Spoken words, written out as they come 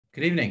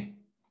Good evening.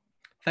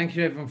 Thank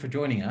you everyone for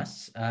joining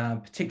us,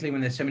 particularly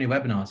when there's so many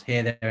webinars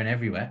here, there and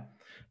everywhere.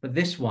 But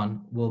this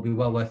one will be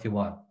well worth your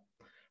while.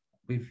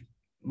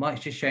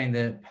 Mike's just showing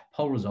the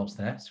poll results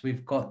there. So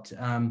we've got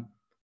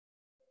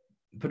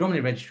predominantly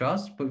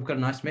registrars, but we've got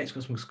a nice mix,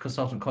 got some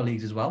consultant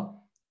colleagues as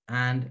well,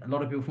 and a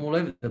lot of people from all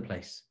over the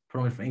place,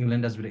 predominantly from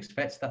England as we'd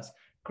expect. So that's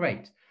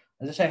great.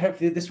 As I say,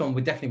 hopefully this one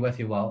will definitely worth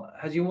your while.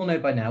 As you all know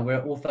by now, we're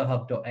at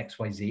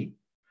orthohub.xyz,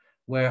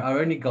 where our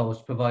only goal is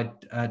to provide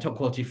top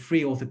quality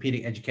free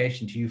orthopedic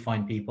education to you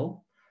fine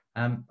people.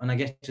 And I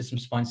guess to some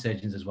spine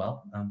surgeons as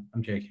well.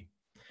 I'm joking.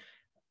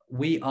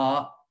 We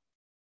are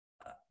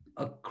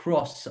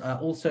across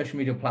all social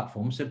media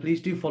platforms. So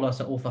please do follow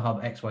us at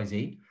orthohub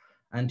XYZ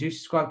and do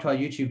subscribe to our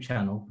YouTube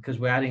channel because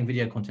we're adding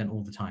video content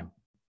all the time.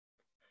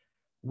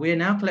 We're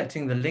now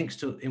collecting the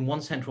links in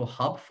one central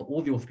hub for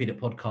all the orthopedic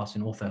podcasts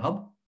in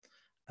OrthoHub.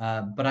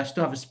 But I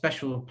still have a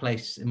special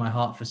place in my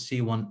heart for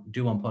C1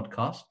 Do One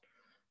podcast,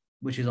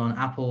 which is on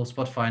Apple,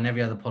 Spotify, and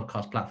every other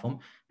podcast platform.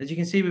 As you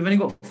can see, we've only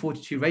got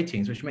 42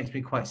 ratings, which makes me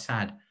quite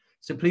sad.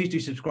 So please do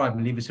subscribe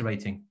and leave us a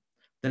rating.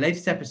 The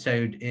latest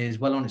episode is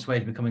well on its way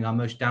to becoming our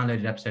most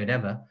downloaded episode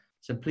ever.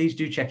 So please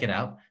do check it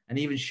out and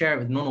even share it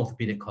with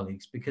non-orthopedic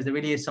colleagues because there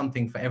really is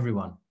something for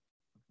everyone.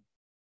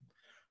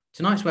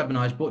 Tonight's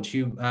webinar is brought to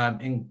you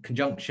in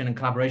conjunction and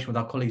collaboration with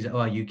our colleagues at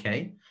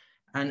ORUK.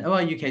 And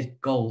ORUK's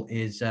goal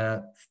is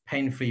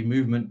pain-free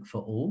movement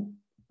for all.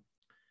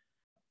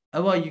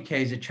 ORUK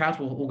is a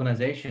charitable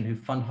organization who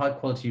fund high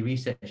quality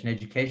research and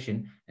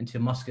education into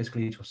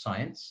musculoskeletal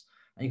science.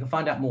 And you can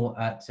find out more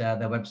at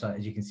their website,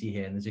 as you can see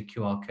here, and there's a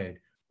QR code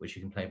which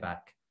you can play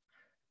back.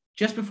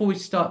 Just before we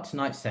start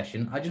tonight's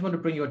session, I just want to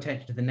bring your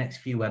attention to the next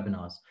few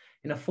webinars.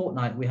 In a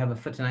fortnight, we have a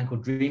foot and ankle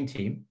dream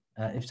team,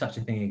 if such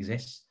a thing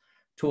exists,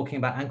 talking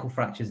about ankle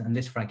fractures and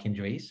disc frank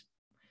injuries.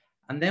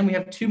 And then we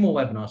have two more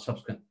webinars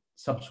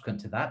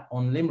subsequent to that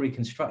on limb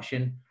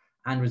reconstruction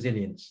and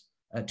resilience.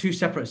 Two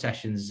separate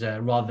sessions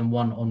rather than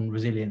one on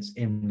resilience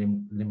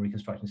in limb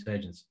reconstruction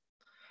surgeons.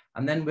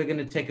 And then we're going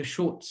to take a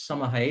short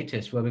summer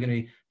hiatus where we're going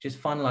to be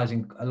just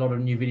finalizing a lot of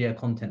new video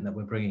content that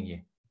we're bringing you.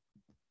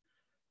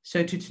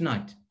 So to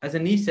tonight, as a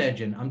knee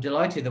surgeon, I'm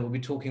delighted that we'll be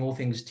talking all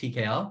things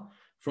TKR,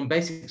 from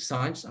basic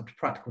science up to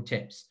practical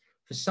tips.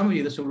 For some of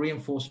you, this will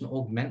reinforce and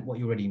augment what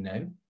you already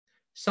know.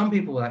 Some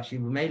people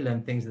may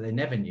learn things that they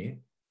never knew.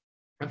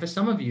 And for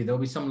some of you, there'll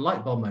be some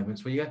light bulb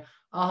moments where you go,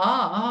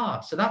 aha,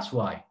 so that's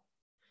why.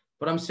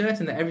 But I'm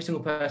certain that every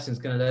single person is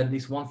going to learn at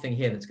least one thing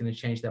here that's going to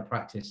change their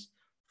practice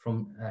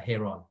from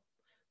here on.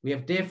 We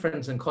have dear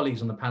friends and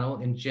colleagues on the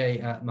panel in Jay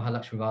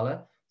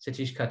Mahalakshmivala,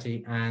 Satish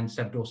Kutty, and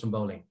Seb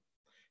Dawson-bowling.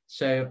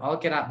 So I'll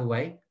get out of the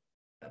way.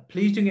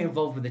 Please do get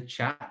involved with the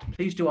chat.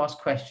 Please do ask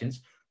questions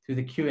through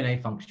the Q&A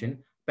function.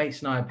 Bates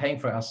and I are paying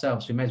for it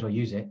ourselves, so we may as well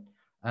use it.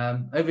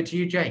 Over to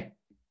you, Jay.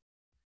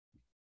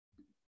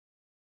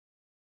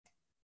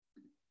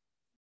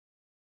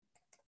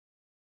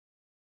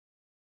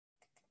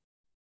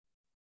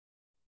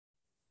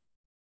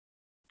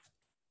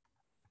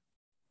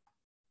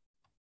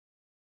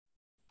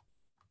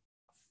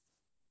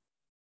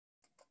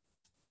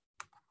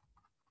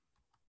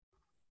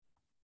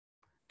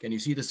 Can you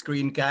see the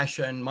screen, Cash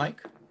and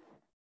Mike?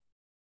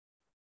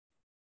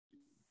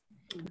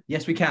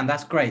 Yes, we can.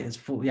 That's great. It's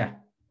full. Yeah.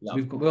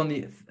 We're on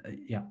the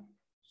yeah.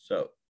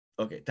 So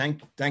okay,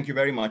 thank you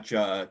very much,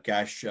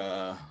 Cash,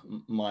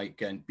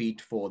 Mike, and Pete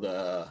for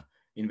the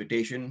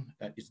invitation.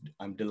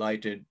 I'm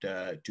delighted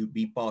to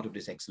be part of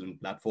this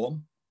excellent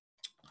platform.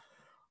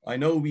 I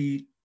know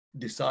we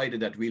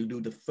decided that we'll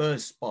do the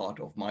first part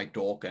of my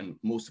talk and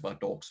most of our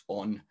talks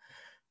on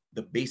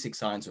the basic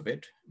science of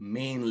it,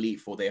 mainly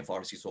for the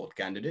FRCS orth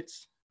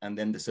candidates, and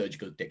then the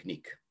surgical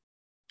technique.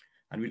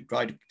 And we'll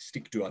try to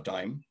stick to our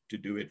time to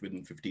do it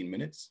within 15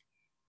 minutes.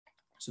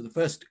 So the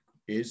first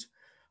is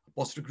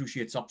posterior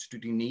cruciate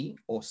substituting knee,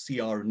 or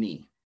CR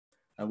knee.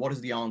 And what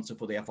is the answer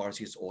for the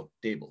FRCS orth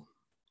table?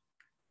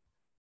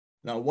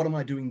 Now, what am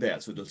I doing there?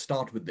 So we'll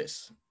start with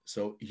this.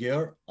 So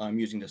here I'm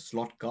using the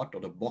slot cut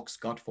or the box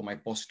cut for my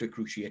posterior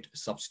cruciate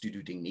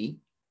substituting knee.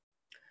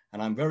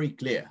 And I'm very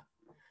clear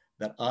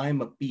that I'm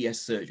a PS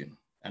surgeon,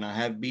 and I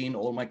have been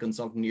all my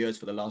consultant years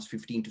for the last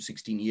 15 to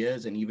 16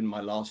 years, and even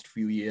my last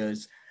few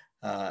years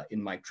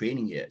in my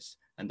training years.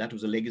 And that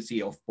was a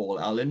legacy of Paul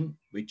Allen,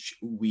 which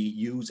we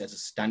use as a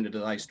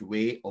standardized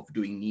way of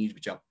doing knees,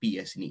 which are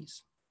PS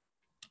knees.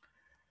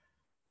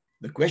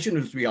 The question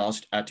which we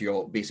asked at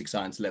your basic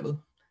science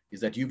level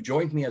is that you've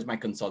joined me as my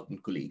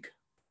consultant colleague,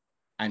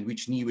 and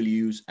which knee will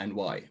you use and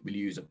why? Will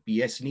you use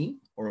a PS knee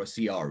or a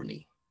CR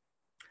knee?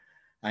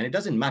 And it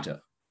doesn't matter.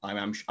 I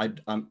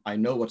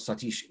know what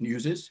Satish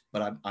uses,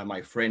 but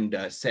my friend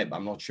Seb,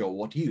 I'm not sure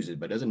what he uses,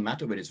 but it doesn't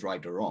matter whether it's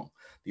right or wrong.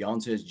 The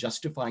answer is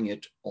justifying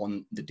it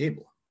on the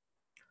table.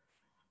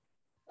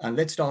 And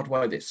let's start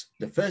by this.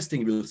 The first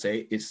thing we'll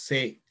say is,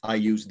 say I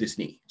use this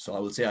knee. So I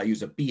will say I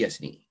use a PS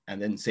knee,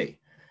 and then say,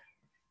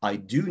 I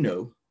do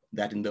know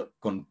that in the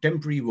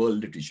contemporary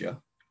world literature,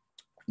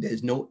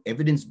 there's no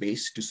evidence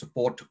base to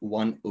support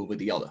one over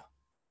the other.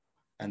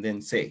 And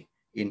then say,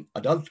 in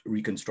adult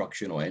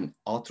reconstruction or in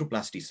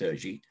arthroplasty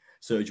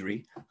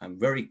surgery, I'm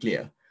very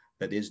clear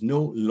that there's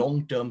no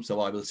long-term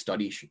survival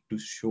study to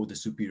show the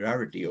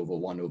superiority over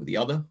one over the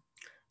other.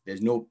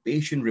 There's no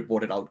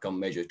patient-reported outcome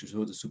measure to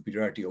show the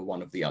superiority of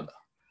one of the other.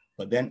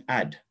 But then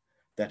add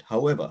that,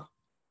 however,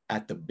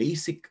 at the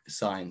basic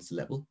science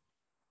level,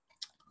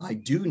 I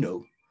do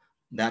know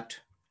that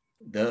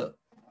the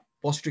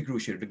posterior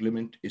cruciate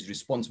ligament is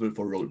responsible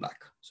for rollback.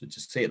 So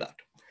just say that.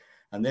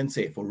 And then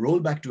say for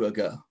rollback to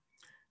occur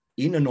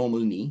in a normal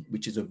knee,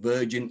 which is a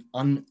virgin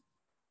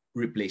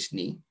unreplaced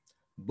knee,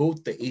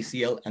 both the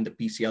ACL and the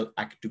PCL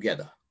act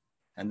together.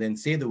 And then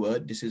say the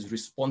word, this is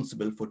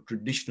responsible for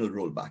traditional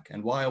rollback.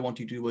 And why I want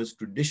you to use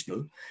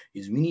traditional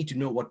is we need to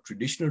know what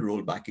traditional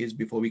rollback is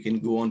before we can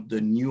go on to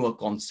the newer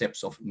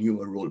concepts of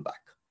newer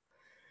rollback.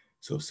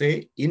 So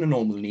say in a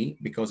normal knee,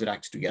 because it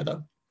acts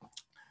together.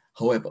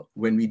 However,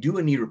 when we do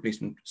a knee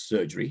replacement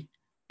surgery,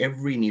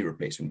 every knee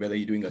replacement, whether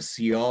you're doing a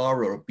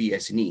CR or a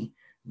PS knee,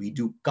 we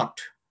do cut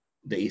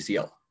the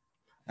ACL.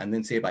 And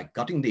then say by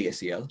cutting the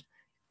ACL,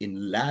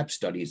 in lab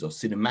studies or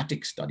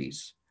cinematic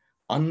studies,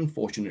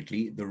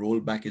 unfortunately, the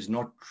rollback is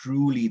not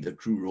truly the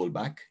true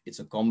rollback. It's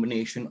a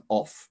combination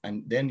of,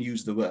 and then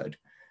use the word,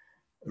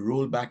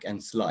 rollback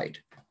and slide.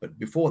 But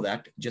before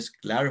that, just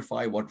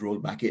clarify what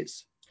rollback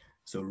is.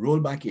 So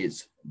rollback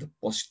is the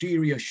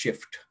posterior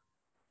shift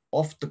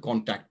of the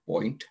contact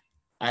point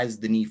as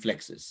the knee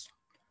flexes.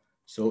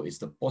 So it's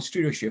the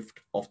posterior shift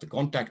of the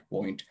contact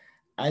point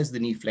as the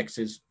knee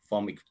flexes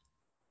from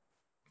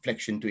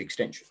flexion to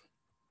extension.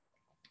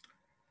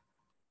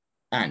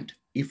 And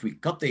if we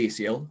cut the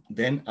ACL,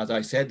 then as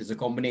I said, there's a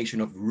combination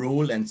of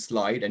roll and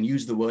slide, and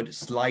use the word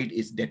slide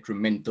is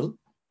detrimental.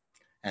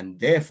 And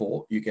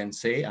therefore you can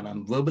say, and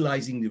I'm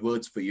verbalizing the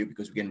words for you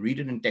because we can read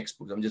it in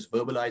textbooks, I'm just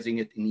verbalizing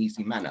it in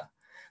easy manner,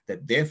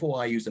 that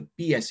therefore I use a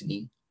PS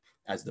knee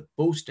as the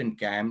post and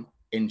cam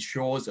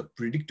ensures a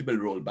predictable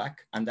rollback.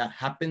 And that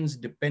happens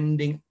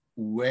depending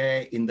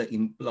where in the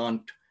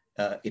implant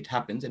it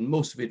happens. And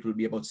most of it will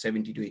be about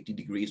 70 to 80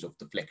 degrees of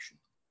the flexion.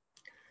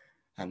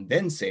 And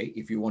then say,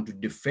 if you want to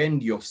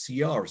defend your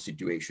CR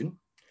situation,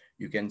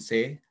 you can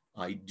say,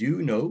 I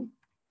do know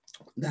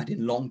that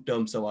in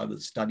long-term survival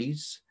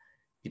studies,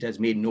 it has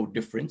made no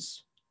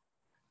difference.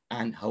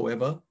 And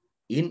however,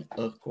 in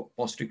a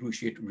posterior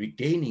cruciate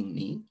retaining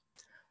knee,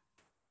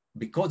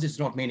 because it's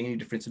not made any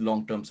difference in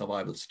long-term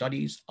survival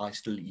studies, I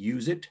still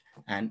use it.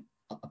 And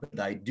but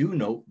I do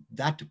know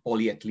that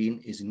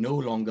polyethylene is no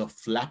longer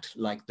flat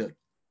like the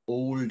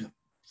old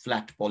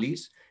flat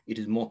polys. It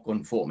is more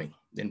conforming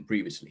than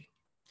previously.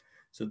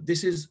 So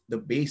this is the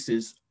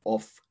basis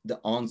of the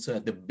answer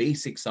at the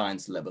basic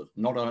science level,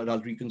 not on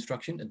adult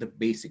reconstruction, at the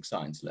basic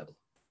science level.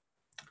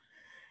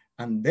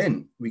 And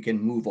then we can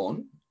move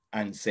on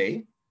and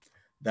say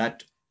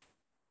that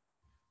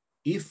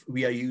if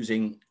we are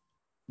using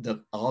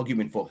the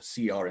argument for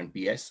CR and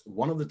PS,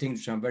 one of the things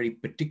which I'm very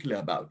particular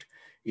about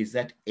is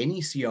that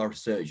any CR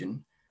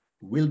surgeon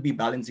will be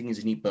balancing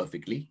his knee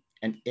perfectly,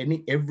 and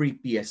every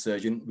PS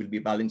surgeon will be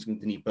balancing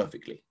the knee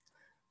perfectly.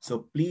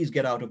 So please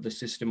get out of the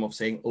system of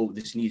saying, oh,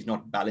 this knee is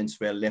not balanced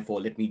well,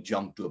 therefore let me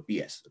jump to a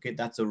PS. Okay,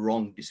 that's a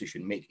wrong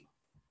decision making.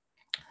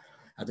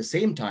 At the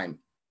same time,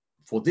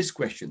 for this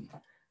question,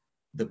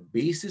 the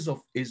basis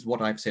of is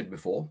what I've said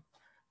before.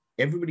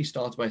 Everybody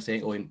starts by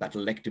saying, oh, in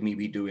patelectomy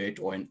we do it,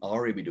 or in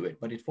RA we do it,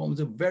 but it forms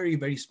a very,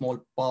 very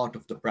small part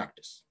of the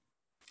practice.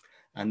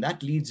 And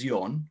that leads you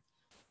on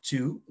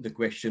to the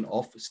question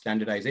of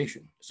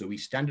standardization. So we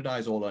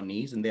standardize all our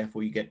knees, and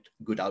therefore you get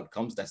good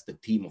outcomes. That's the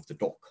theme of the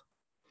talk.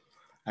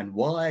 And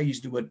why I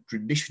use the word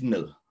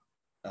traditional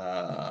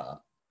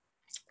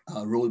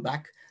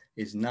rollback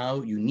is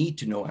now you need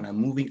to know, and I'm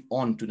moving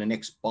on to the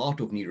next part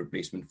of knee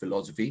replacement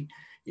philosophy,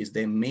 is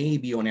there may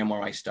be on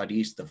MRI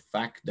studies the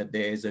fact that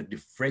there's a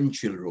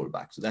differential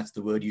rollback. So that's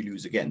the word you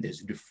use again.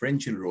 There's a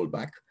differential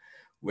rollback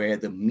where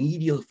the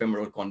medial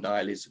femoral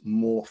condyle is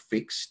more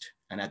fixed,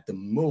 and at the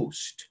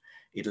most,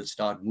 it'll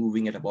start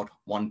moving at about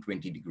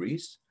 120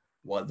 degrees,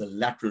 while the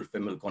lateral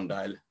femoral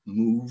condyle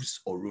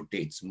moves or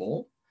rotates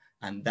more.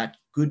 And that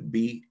could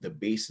be the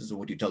basis of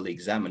what you tell the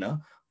examiner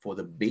for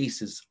the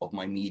basis of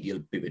my medial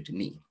pivot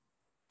knee.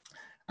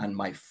 And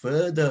my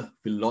further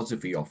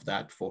philosophy of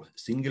that for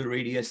single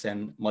radius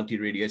and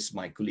multi-radius,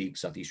 my colleague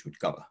Satish would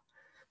cover.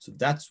 So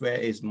that's where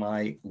is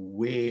my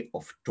way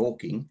of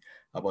talking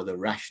about the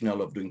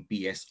rationale of doing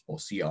PS or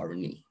CR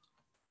knee.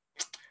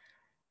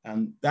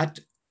 And that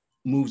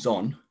moves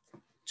on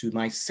to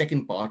my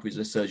second part, which is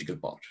the surgical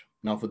part.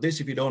 Now for this,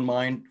 if you don't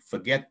mind,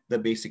 forget the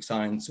basic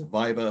science of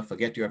viva,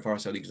 forget your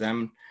FRCS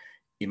exam.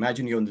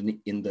 Imagine you're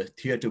in the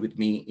theater with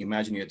me.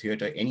 Imagine your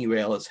theater anywhere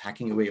else,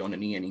 hacking away on a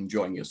knee and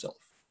enjoying yourself.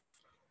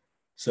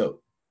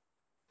 So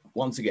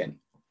once again,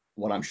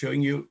 what I'm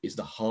showing you is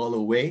the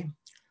Harlow way,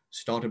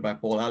 started by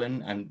Paul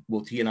Allen, and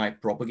both he and I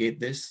propagate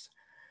this.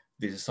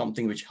 This is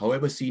something which,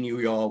 however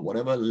senior you are,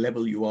 whatever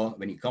level you are,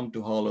 when you come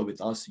to Harlow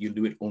with us, you'll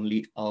do it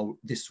only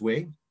this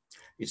way.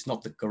 It's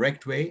not the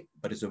correct way,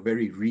 but it's a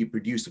very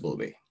reproducible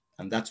way.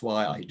 And that's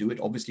why I do it.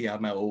 Obviously, I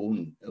have my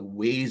own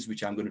ways,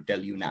 which I'm going to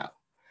tell you now.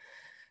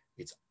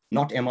 It's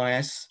not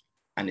MIS,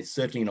 and it's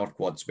certainly not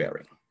quad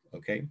bearing,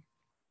 okay?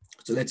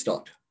 So let's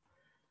start.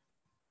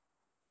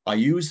 I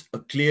use a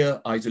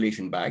clear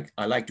isolation bag.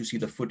 I like to see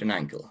the foot and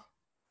ankle.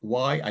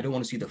 Why? I don't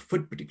want to see the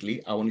foot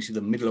particularly. I want to see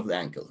the middle of the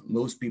ankle.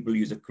 Most people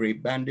use a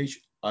crepe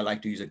bandage. I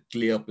like to use a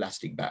clear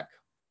plastic bag.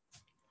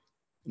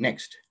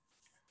 Next,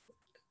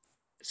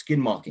 skin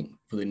marking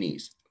for the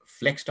knees.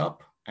 Flexed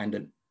up and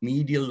a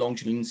medial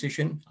longitudinal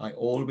incision. I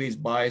always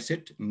bias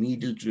it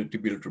medial to the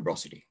tibial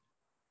tuberosity.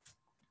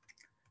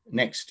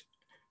 Next,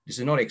 this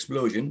is not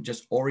explosion.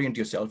 Just orient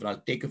yourself, and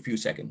I'll take a few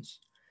seconds.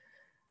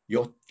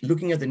 You're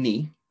looking at the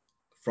knee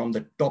from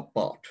the top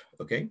part,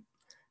 okay?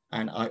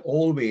 And I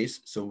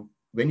always, so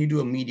when you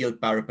do a medial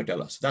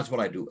parapatellar, so that's what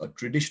I do, a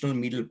traditional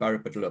medial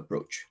parapatellar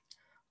approach.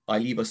 I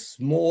leave a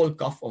small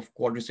cuff of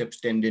quadriceps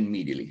tendon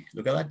medially.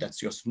 Look at that,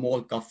 that's your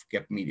small cuff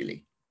kept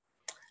medially.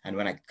 And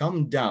when I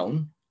come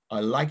down, I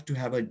like to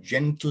have a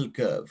gentle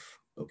curve,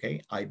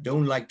 okay? I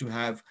don't like to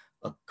have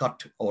a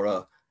cut or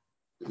a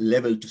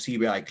level to see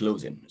where I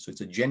close in. So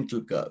it's a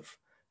gentle curve.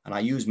 And I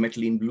use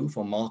methylene blue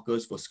for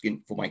markers for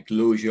skin, for my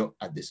closure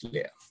at this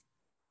layer.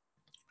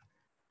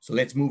 So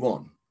let's move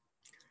on.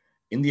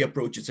 In the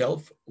approach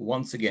itself,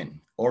 once again,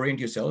 orient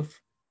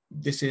yourself.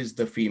 This is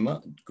the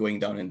femur going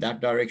down in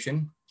that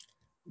direction.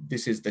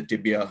 This is the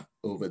tibia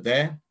over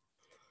there.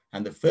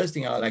 And the first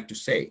thing I like to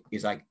say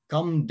is I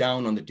come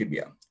down on the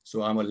tibia.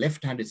 So I'm a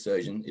left-handed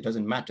surgeon, it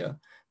doesn't matter,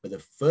 but the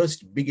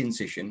first big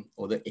incision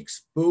or the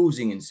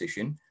exposing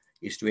incision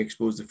is to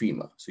expose the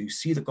femur. So you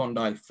see the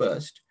condyle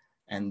first,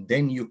 and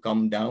then you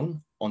come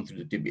down onto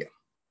the tibia.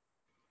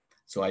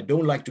 So I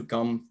don't like to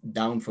come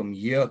down from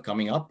here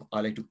coming up. I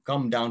like to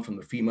come down from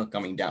the femur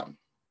coming down.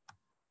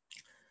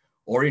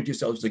 Orient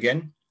yourselves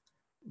again.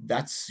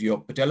 That's your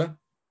patella.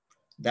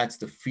 That's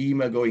the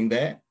femur going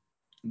there.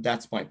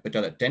 That's my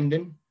patella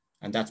tendon,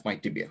 and that's my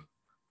tibia.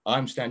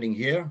 I'm standing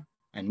here,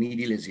 and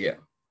medial is here.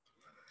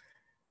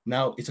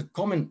 Now, it's a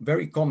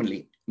very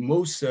commonly,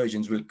 most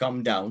surgeons will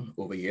come down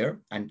over here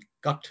and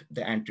cut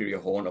the anterior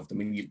horn of the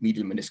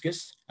medial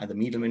meniscus, and the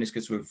medial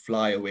meniscus will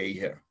fly away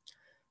here.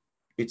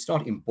 It's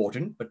not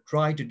important, but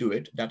try to do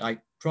it. That I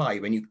try,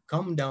 when you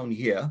come down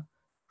here,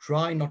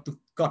 try not to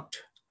cut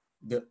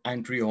the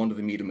anterior horn of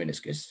the medial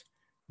meniscus.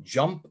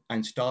 Jump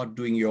and start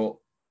doing your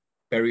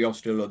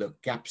periosteal or the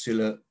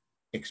capsular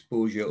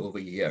exposure over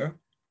here.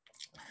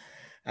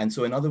 And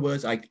so in other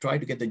words, I try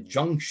to get the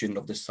junction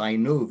of the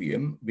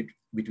synovium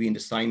between the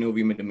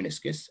synovium and the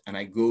meniscus, and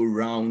I go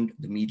around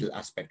the medial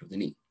aspect of the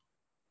knee.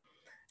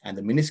 And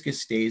the meniscus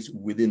stays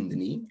within the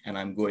knee, and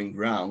I'm going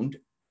round,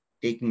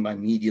 taking my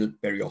medial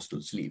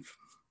periosteal sleeve.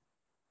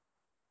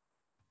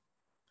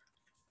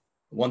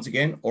 Once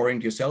again,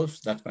 orient yourselves.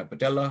 That's my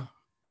patella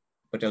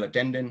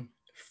tendon,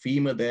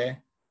 femur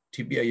there,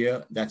 tibia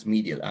here, that's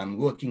medial. I'm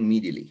working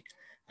medially,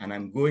 and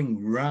I'm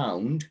going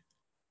round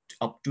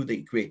up to the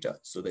equator.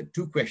 So there are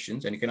two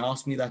questions, and you can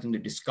ask me that in the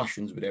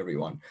discussions with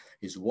everyone,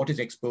 is what is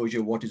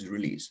exposure, what is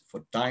release?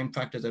 For time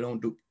factors, I don't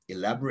want to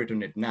elaborate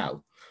on it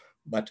now,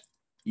 but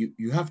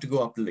you have to go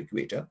up to the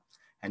equator,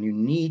 and you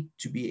need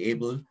to be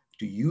able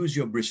to use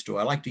your Bristow.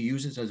 I like to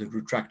use it as a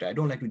retractor. I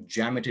don't like to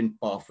jam it in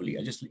powerfully.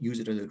 I just use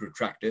it as a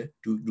retractor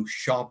to do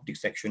sharp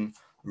dissection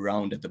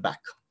round at the back.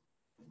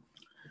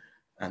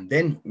 And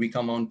then we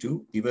come on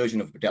to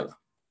eversion of patella.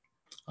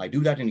 I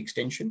do that in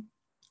extension,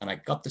 and I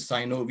cut the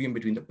synovium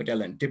between the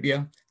patella and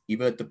tibia,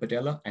 evert the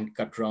patella, and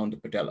cut round the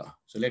patella.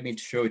 So let me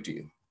show it to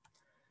you.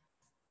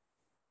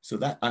 So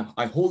that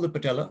I hold the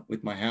patella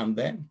with my hand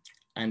there,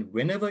 and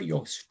whenever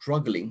you're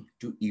struggling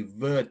to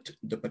evert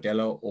the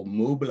patella or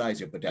mobilize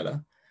your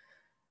patella,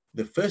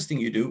 the first thing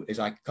you do is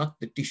I cut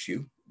the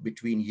tissue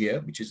between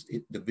here, which is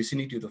the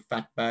vicinity of the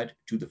fat pad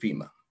to the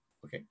femur,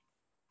 okay?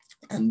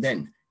 And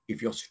then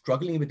if you're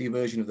struggling with the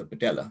eversion of the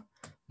patella,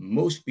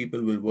 most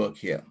people will work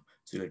here.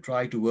 So they'll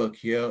try to work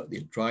here,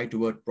 they'll try to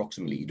work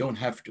proximally. You don't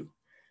have to.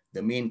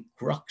 The main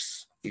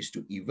crux is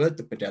to evert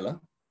the patella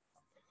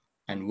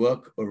and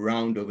work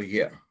around over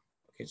here.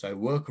 Okay, so I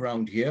work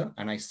around here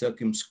and I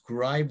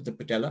circumscribe the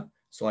patella,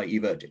 so I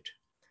evert it.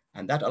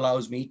 And that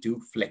allows me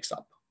to flex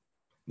up.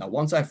 Now,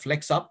 once I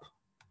flex up,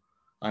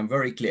 I'm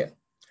very clear.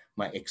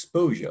 My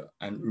exposure,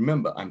 and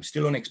remember, I'm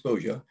still on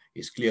exposure,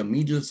 is clear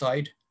medial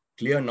side,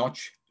 clear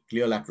notch,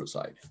 clear lateral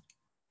side.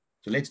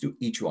 So let's do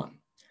each one.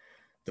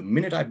 The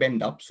minute I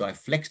bend up, so I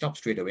flexed up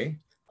straight away,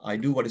 I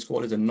do what is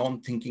called as a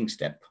non-thinking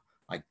step.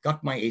 I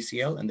cut my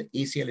ACL, and the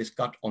ACL is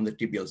cut on the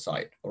tibial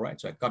side. All right,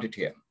 so I cut it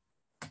here.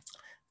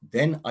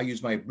 Then I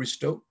use my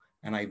Bristow,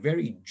 and I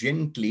very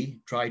gently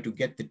try to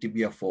get the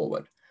tibia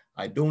forward.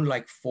 I don't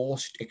like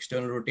forced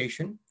external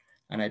rotation,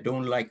 and I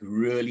don't like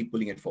really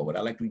pulling it forward.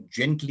 I like to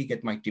gently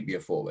get my tibia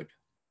forward.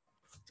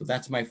 So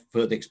that's my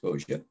further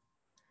exposure.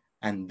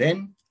 And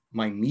then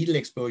my medial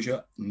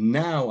exposure,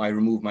 now I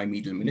remove my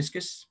medial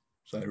meniscus.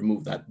 So I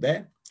remove that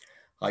there.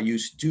 I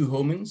use two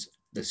Homans,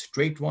 the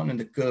straight one and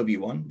the curvy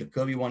one. The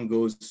curvy one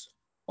goes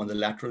on the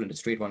lateral and the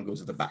straight one goes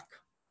at the back.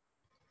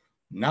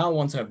 Now,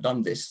 once I've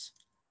done this,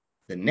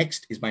 the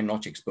next is my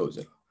notch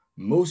exposure.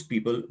 Most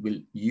people will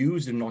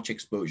use the notch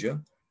exposure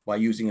by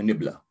using a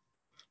nibbler.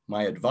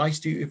 my advice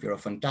to you, if you're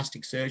a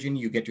fantastic surgeon,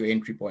 you get your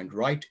entry point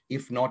right.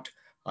 If not,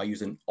 I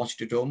use an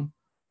osteotome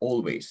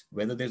always.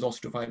 Whether there's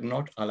osteophyte or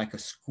not, I like a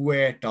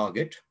square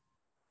target.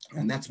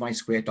 And that's my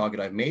square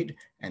target I've made.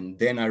 And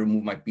then I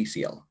remove my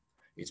PCL.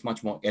 It's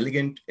much more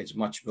elegant. It's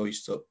much more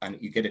so, and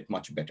you get it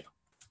much better.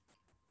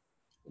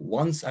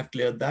 Once I've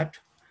cleared that,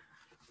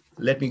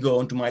 let me go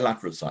on to my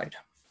lateral side.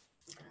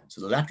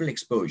 So the lateral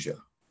exposure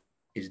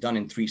is done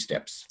in 3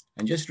 steps.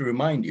 And just to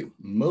remind you,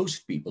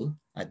 most people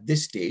at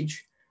this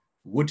stage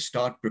would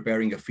start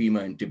preparing a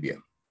femur and tibia.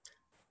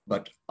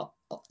 But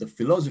the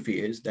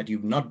philosophy is that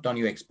you've not done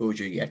your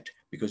exposure yet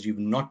because you've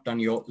not done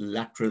your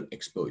lateral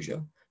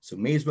exposure. So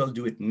may as well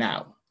do it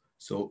now.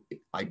 So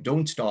I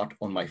don't start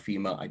on my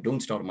femur, I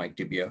don't start on my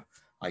tibia,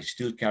 I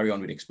still carry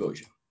on with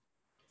exposure.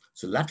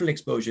 So lateral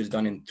exposure is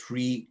done in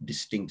 3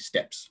 distinct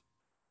steps.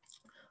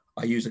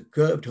 I use a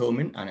curved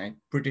Hohmann and I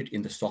put it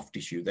in the soft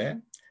tissue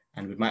there.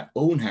 And with my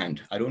own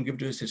hand, I don't give it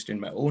to the assistant,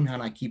 my own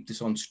hand, I keep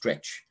this on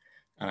stretch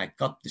and I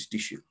cut this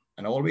tissue.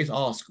 And I always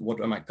ask,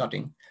 what am I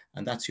cutting?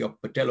 And that's your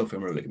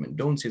patellofemoral ligament.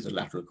 Don't say the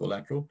lateral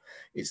collateral.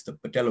 It's the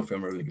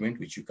patellofemoral ligament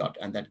which you cut.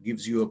 And that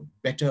gives you a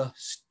better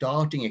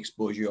starting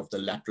exposure of the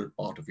lateral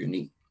part of your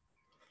knee.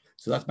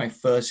 So that's my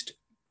first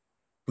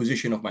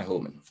position of my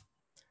Hohmann.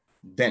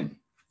 Then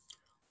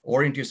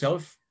orient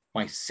yourself.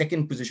 My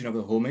second position of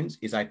the Hohmanns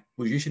is I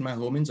position my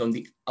Hohmanns on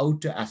the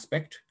outer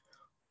aspect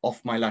of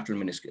my lateral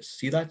meniscus.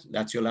 See that?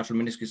 That's your lateral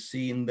meniscus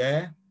seen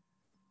there.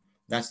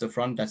 That's the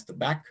front, that's the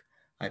back.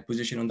 I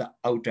position on the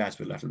outer aspect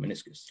of the lateral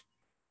meniscus.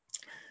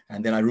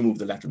 And then I remove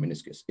the lateral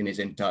meniscus in its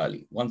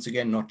entirely. Once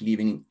again, not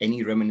leaving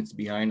any remnants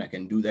behind. I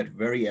can do that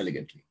very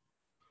elegantly.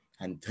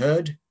 And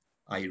third,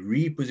 I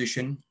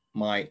reposition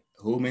my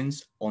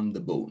Hohmanns on the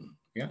bone.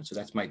 Yeah, so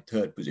that's my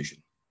third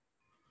position.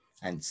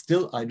 And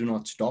still I do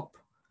not stop.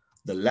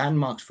 The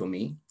landmarks for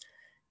me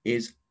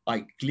is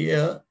I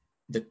clear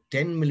the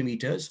 10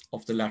 millimeters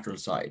of the lateral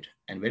side.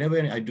 And whenever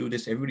I do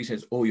this, everybody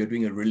says, oh, you're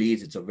doing a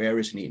release, it's a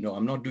varus knee. No,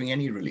 I'm not doing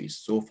any release.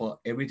 So far,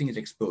 everything is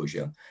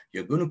exposure.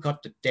 You're going to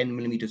cut the 10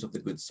 millimeters of the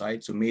good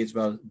side, so may as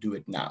well do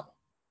it now.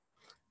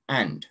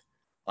 And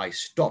I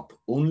stop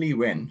only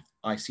when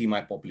I see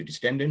my popliteus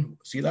tendon.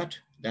 See that?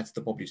 That's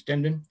the popliteus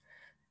tendon.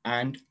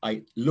 And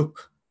I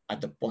look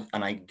at the,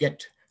 and I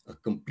get a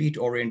complete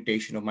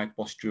orientation of my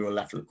posterior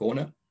lateral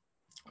corner,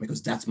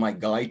 because that's my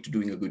guide to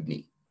doing a good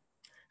knee.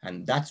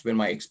 And that's when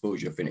my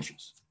exposure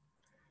finishes.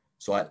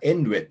 So I'll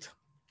end with,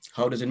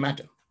 how does it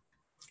matter?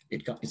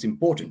 It's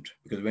important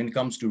because when it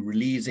comes to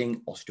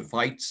releasing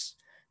osteophytes,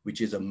 which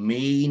is a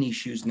main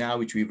issues now,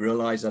 which we've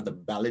realized are the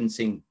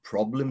balancing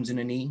problems in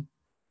a knee,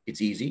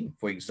 it's easy.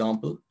 For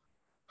example,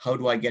 how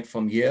do I get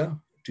from here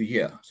to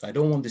here? So I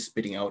don't want this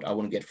spitting out. I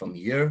want to get from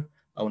here.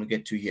 I want to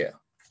get to here.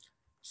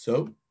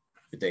 So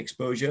with the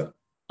exposure,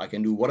 I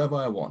can do whatever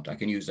I want. I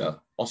can use a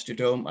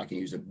osteotome. I can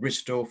use a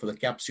Bristow for the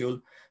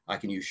capsule. I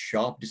can use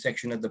sharp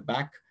dissection at the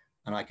back,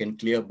 and I can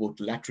clear both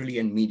laterally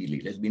and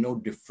medially. There's been no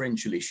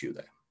differential issue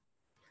there.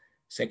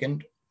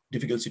 Second,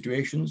 difficult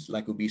situations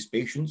like obese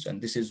patients,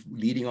 and this is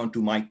leading on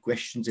to my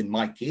questions in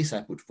my case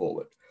I put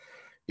forward,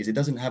 is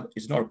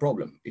it's not a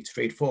problem. It's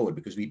straightforward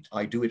because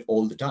I do it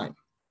all the time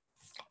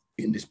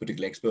in this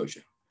particular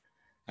exposure.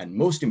 And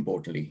most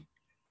importantly,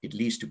 it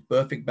leads to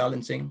perfect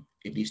balancing.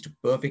 It leads to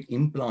perfect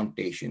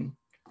implantation,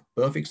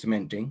 perfect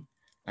cementing,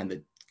 and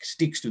it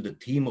sticks to the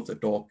theme of the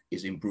talk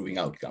is improving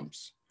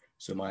outcomes.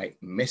 So my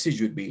message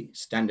would be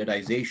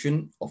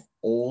standardization of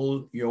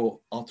all your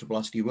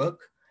arthroplasty work,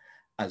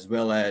 as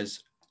well as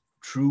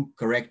true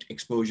correct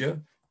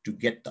exposure to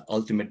get the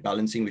ultimate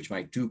balancing, which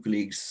my 2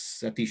 colleagues,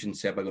 Satish and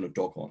Seb, are going to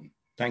talk on.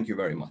 Thank you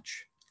very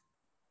much.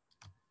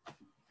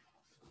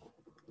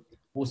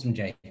 Awesome,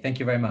 Jay. Thank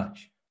you very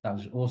much. That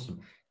was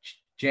awesome.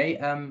 Jay,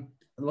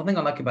 one thing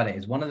I like about it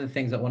is one of the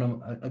things that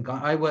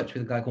I worked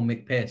with a guy called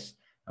Mick Pierce,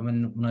 and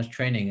when I was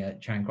training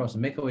at Charing Cross,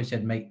 and Mick always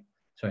said,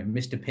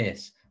 Mr.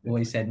 Pierce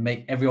always said,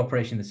 make every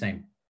operation the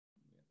same.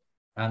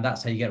 And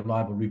that's how you get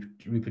reliable,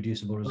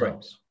 reproducible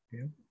results.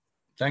 Right. Yeah.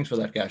 Thanks for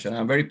that, Kash. And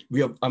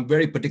I'm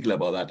very particular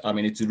about that. I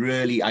mean, it's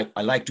really,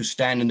 I like to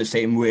stand in the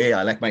same way.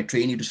 I like my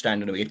trainee to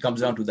stand in a way. It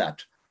comes down to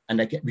that.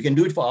 And we can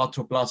do it for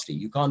arthroplasty.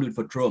 You can't do it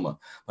for trauma.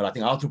 But I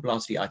think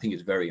arthroplasty,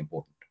 is very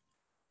important.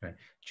 Right.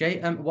 Jay,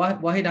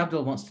 Wahid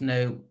Abdul wants to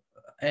know,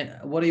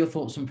 what are your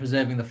thoughts on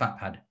preserving the fat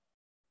pad?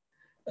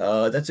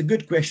 That's a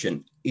good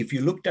question. If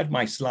you looked at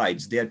my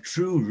slides, they are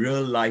true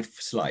real life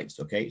slides,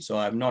 okay? So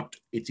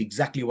it's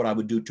exactly what I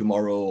would do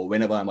tomorrow or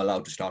whenever I'm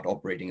allowed to start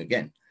operating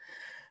again.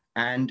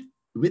 And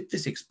with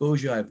this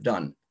exposure I've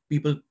done,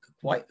 people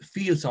quite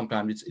feel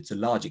sometimes it's a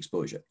large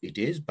exposure. It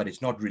is, but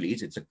it's not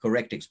release, it's a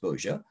correct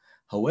exposure.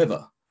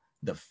 However,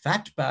 the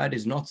fat pad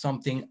is not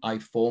something I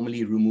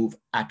formally remove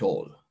at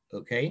all,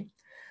 okay?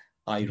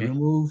 I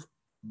remove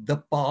the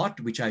part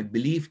which I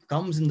believe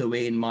comes in the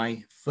way in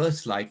my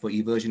first slide for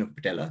eversion of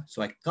patella.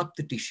 So I cut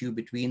the tissue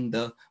between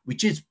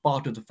which is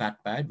part of the fat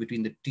pad,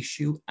 between the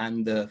tissue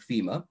and the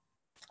femur,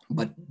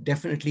 but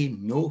definitely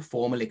no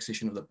formal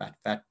excision of the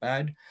fat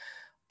pad.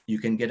 You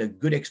can get a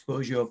good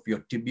exposure of your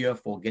tibia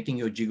for getting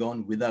your jig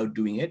on without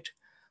doing it.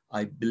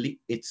 I believe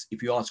it's,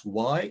 if you ask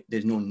why,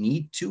 there's no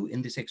need to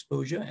in this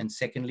exposure. And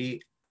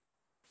secondly,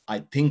 I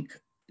think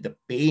the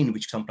pain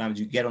which sometimes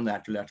you get on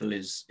the lateral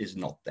is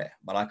not there,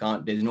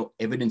 but there's no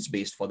evidence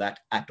based for that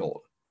at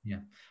all. Yeah,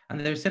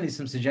 and there's certainly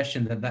some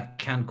suggestion that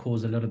can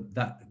cause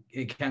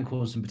it can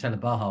cause some patella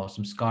baja or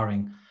some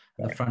scarring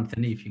at the front of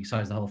the knee if you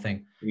exercise the whole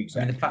thing.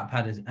 Exactly. I mean, the fat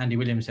pad, as Andy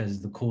Williams says,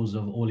 is the cause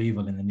of all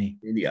evil in the knee.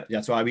 Yeah,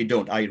 that's why we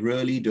don't. I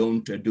really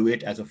don't do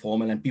it as a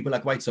formal, and people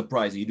are quite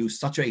surprised. You do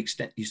such a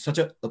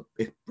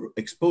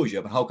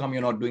exposure, but how come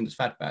you're not doing this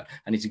fat pad?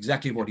 And it's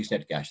exactly what he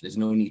said, Cash. There's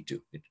no need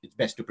to. It's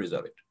best to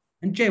preserve it.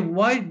 And Jay,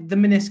 why the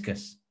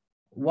meniscus?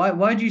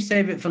 Why do you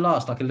save it for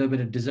last, like a little bit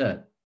of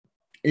dessert?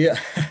 Yeah,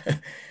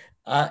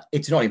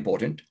 it's not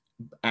important,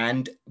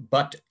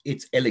 but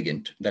it's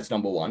elegant. That's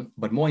number one.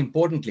 But more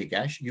importantly,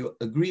 Cash, you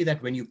agree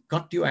that when you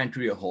cut your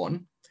anterior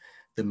horn,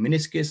 the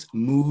meniscus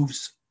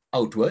moves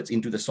outwards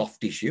into the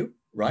soft tissue,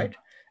 right?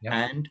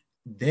 Yeah. And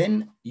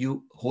then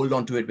you hold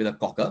on to it with a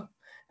cocker,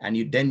 and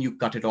you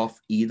cut it off.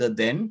 Either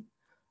then,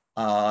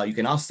 you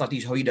can ask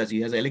Satish how he does.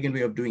 He has an elegant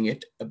way of doing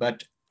it,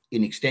 but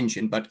in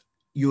extension. But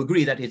you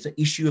agree that it's an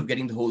issue of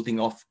getting the whole thing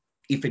off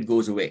if it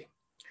goes away.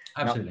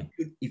 Absolutely.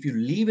 Now, if you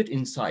leave it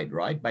inside,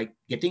 right, by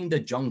getting the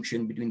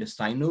junction between the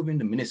synovium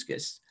and the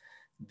meniscus,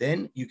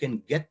 then you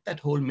can get that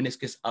whole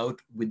meniscus out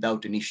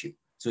without an issue.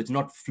 So it's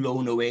not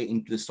flown away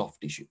into the soft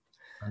tissue.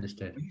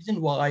 Understood. The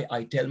reason why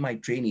I tell my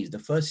trainees the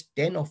first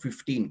 10 or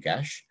 15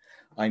 Cash,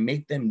 I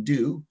make them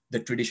do the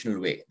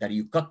traditional way, that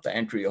you cut the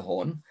anterior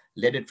horn,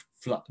 let it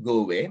go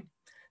away.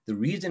 The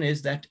reason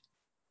is that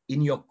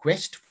in your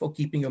quest for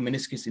keeping your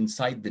meniscus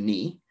inside the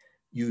knee,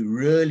 you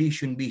really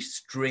shouldn't be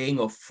straying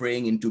or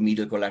fraying into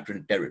medial collateral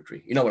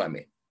territory. You know what I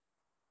mean?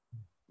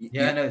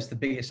 Yeah, I know it's the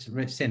biggest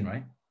sin,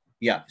 right?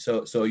 Yeah,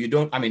 so you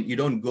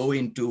don't go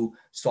into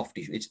soft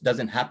tissue. It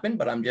doesn't happen,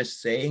 but I'm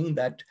just saying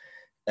that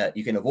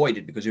you can avoid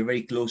it because you're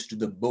very close to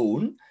the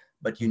bone,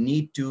 but you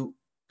need to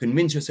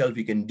convince yourself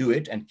you can do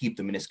it and keep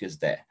the meniscus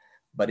there.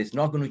 But it's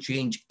not going to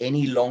change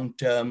any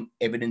long-term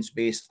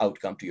evidence-based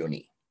outcome to your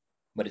knee.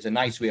 But it's a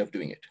nice way of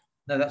doing it.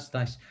 No, that's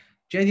nice.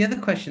 Jay, the other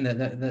question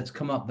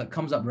that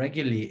comes up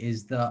regularly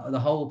is the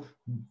whole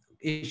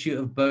issue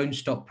of bone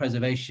stock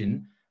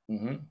preservation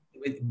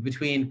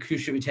between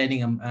cruciate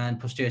retaining and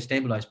posterior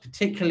stabilised,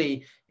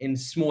 particularly in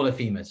smaller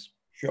femurs.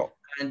 Sure.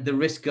 And the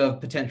risk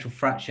of potential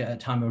fracture at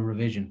time of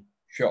revision.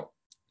 Sure.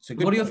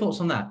 What are your thoughts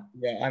on that?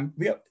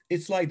 Yeah,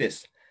 it's like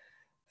this.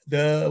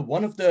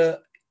 One of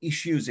the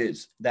issues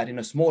is that in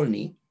a small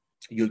knee,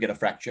 you'll get a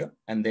fracture,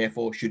 and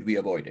therefore should we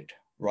avoid it,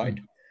 right?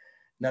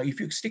 Now,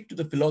 if you stick to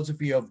the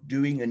philosophy of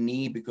doing a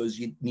knee because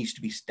it needs to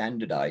be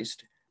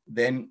standardized,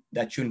 then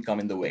that shouldn't come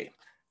in the way.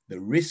 The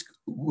risk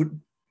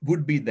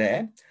would be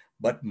there,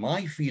 but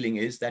my feeling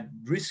is that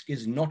risk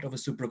is not of a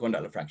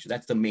supracondylar fracture.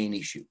 That's the main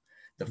issue.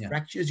 The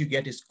fractures you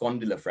get is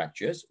condylar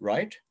fractures,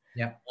 right?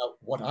 Yeah. Now,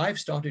 what I've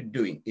started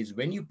doing is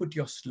when you put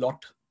your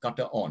slot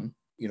cutter on,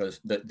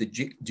 the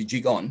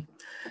jig on,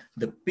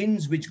 the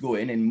pins which go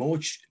in, and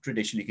most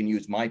traditionally can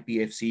use my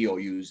PFC or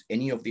use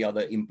any of the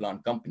other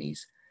implant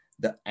companies,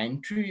 the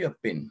anterior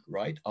pin,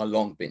 right, are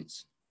long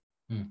pins.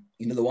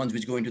 The ones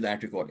which go into the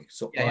anterior cortex.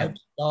 So I've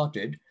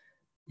started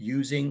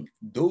using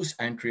those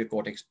anterior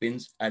cortex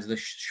pins as the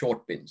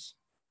short pins,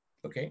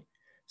 okay?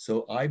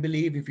 So I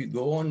believe if you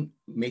go on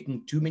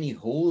making too many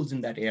holes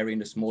in that area in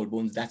the small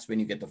bones, that's when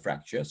you get the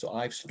fracture. So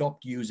I've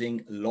stopped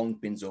using long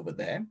pins over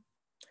there.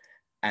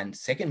 And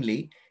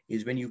secondly,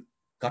 is when you're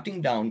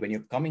coming down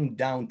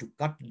to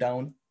cut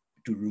down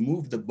to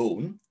remove the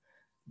bone,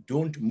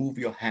 don't move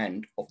your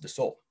hand off the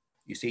saw.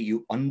 You see,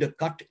 you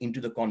undercut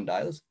into the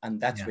condyles, and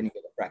that's when you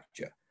get a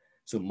fracture.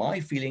 So my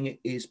feeling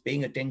is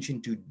paying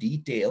attention to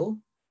detail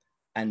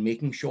and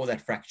making sure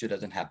that fracture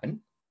doesn't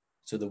happen.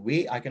 So the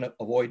way I can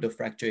avoid the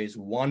fracture is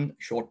 1,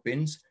 short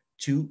pins,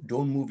 2,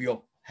 don't move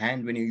your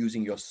hand when you're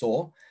using your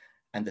saw.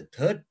 And the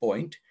third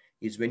point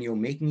is when you're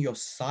making your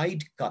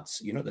side cuts,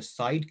 the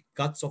side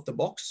cuts of the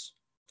box,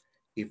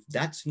 if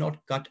that's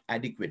not cut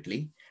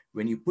adequately,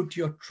 when you put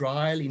your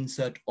trial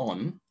insert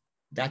on,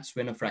 that's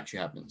when a fracture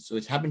happens. So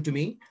it's happened to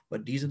me,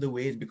 but these are the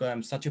ways, because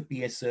I'm such a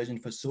PS surgeon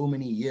for so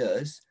many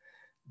years,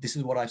 this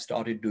is what I've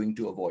started doing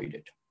to avoid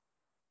it.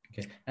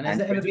 Okay. And has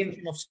there ever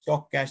been of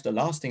stock Cash, the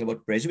last thing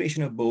about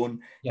preservation of bone,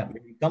 when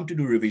we come to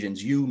do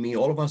revisions, you, me,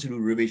 all of us who do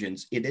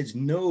revisions, it is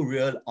no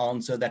real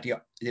answer that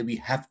we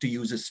have to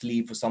use a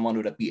sleeve for someone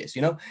with a PS.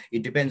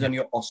 It depends on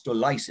your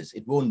osteolysis.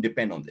 It won't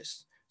depend on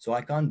this. So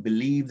I can't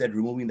believe that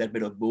removing that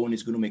bit of bone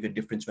is going to make a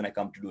difference when I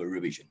come to do a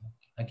revision.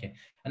 Okay.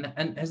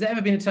 And has there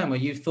ever been a time where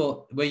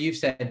you've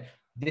said,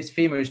 this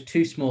femur is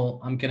too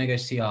small, I'm going to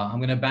go CR, I'm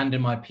going to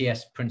abandon my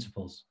PS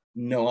principles?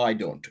 No, I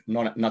don't.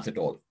 Not at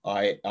all.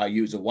 I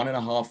use a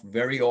 1.5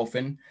 very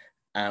often,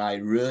 and I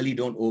really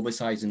don't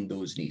oversize in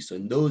those knees. So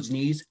in those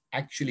knees,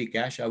 actually,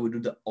 Cash, I would do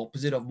the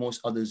opposite of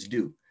most others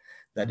do.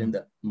 That in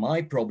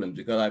my problems,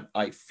 because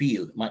I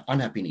feel my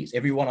unhappy knees,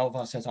 every one of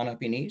us has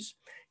unhappy knees.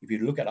 If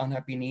you look at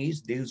unhappy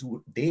knees,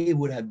 they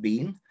would have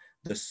been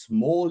the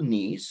small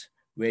knees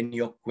when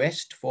your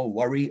quest for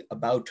worry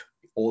about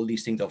all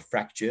these things of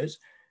fractures,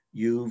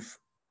 you've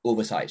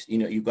oversized. You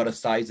know, you've got to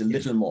size a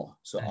little more.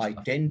 So That's I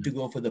fine. tend to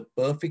go for the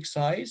perfect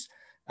size,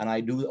 and I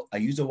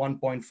use a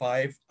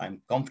 1.5.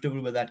 I'm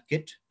comfortable with that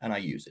kit, and I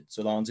use it.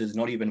 So the answer is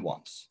not even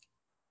once.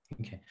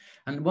 Okay.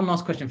 And one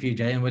last question for you,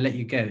 Jay, and we'll let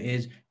you go.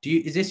 Is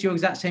this your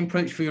exact same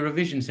approach for your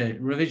revision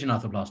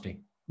arthroplasty?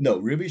 No,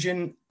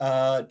 revision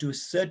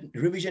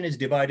revision is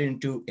divided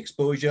into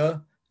exposure,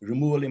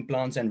 removal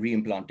implants, and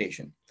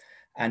reimplantation.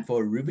 And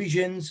for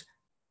revisions,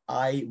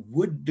 I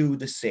would do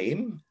the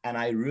same. And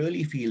I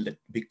really feel that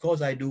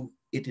because I do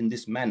it in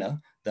this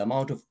manner, the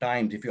amount of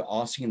times, if you're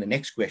asking the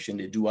next question,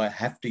 is do I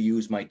have to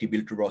use my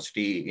tibial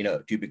tuberosity, you know,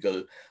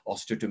 tubical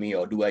osteotomy,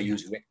 or do I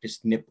use rectus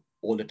snip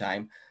all the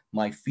time?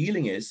 My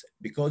feeling is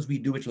because we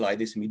do it like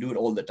this and we do it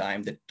all the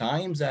time, the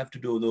times I have to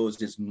do those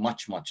is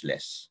much, much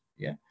less.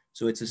 Yeah.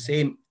 So it's the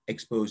same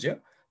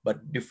exposure,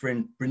 but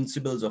different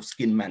principles of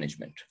skin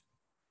management.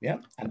 Yeah.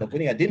 And the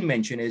thing I didn't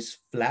mention is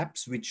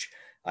flaps, which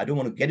I don't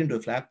want to get into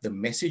a flap. The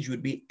message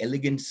would be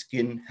elegant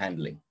skin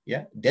handling.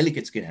 Yeah.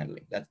 Delicate skin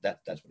handling. That's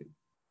what it is.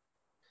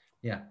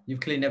 Yeah. You've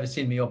clearly never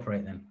seen me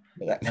operate then.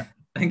 Right.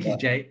 Thank you,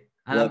 Jay.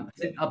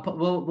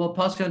 We'll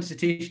pass you on to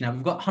Satish now.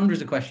 We've got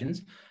hundreds of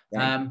questions.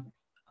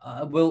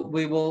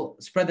 We will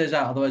spread those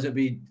out. Otherwise,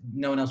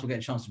 no one else will get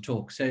a chance to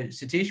talk. So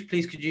Satish,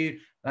 please, could you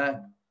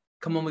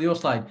come on with your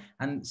slide?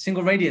 And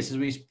single radius, as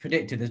we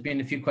predicted, there's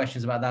been a few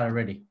questions about that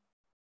already.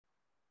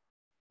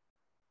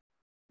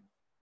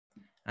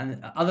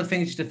 And other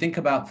things to think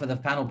about for the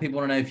panel, people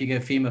want to know if you go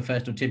femur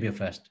first or tibia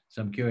first.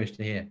 So I'm curious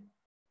to hear.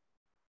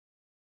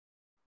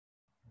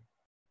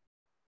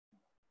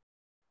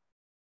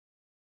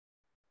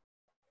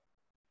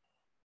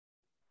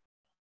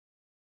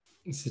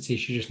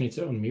 Satish, you just need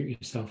to unmute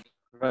yourself.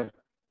 Right.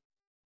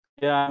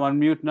 Yeah, I'm on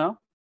mute now.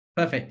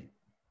 Perfect.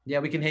 Yeah,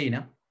 we can hear you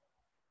now.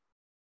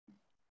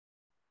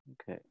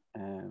 Okay.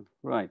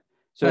 Right.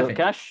 So, Perfect.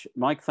 Cash,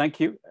 Mike,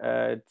 thank you.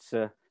 It's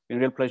been a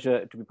real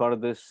pleasure to be part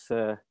of this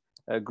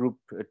group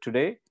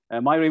today.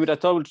 My remit, I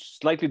thought, was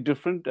slightly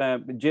different.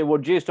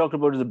 What Jay's talked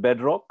about is the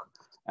bedrock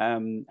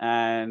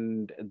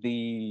and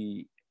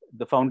the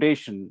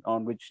foundation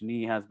on which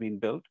knee has been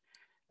built.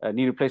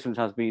 Knee replacement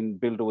has been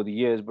built over the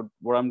years, but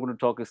what I'm going to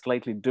talk is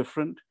slightly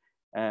different.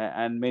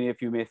 And many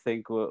of you may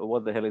think, well,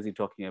 what the hell is he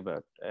talking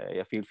about?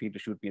 Feel free to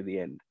shoot me at the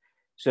end.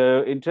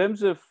 So in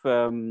terms of,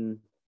 why am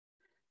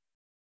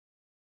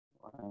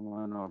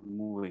I not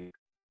moving?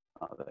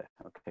 Oh, there,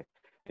 okay.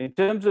 In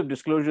terms of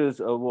disclosures,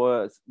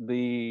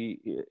 the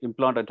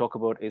implant I talk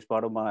about is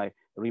part of my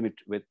remit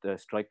with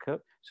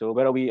Stryker. So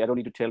where are we? I don't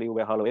need to tell you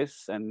where Harlow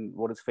is and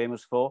what it's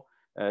famous for.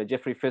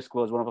 Jeffrey Fisk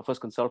was one of our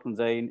first consultants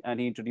there, and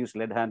he introduced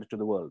lead hand to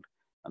the world.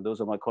 And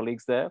those are my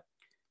colleagues there.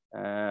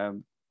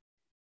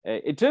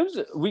 In terms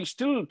of, we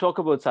still talk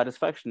about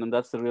satisfaction, and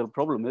that's the real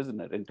problem, isn't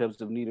it? In terms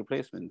of knee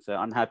replacements,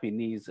 unhappy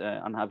knees,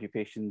 unhappy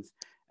patients,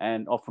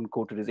 and often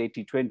quoted as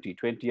 80-20,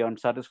 20 aren't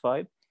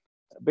satisfied.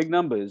 Big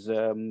numbers,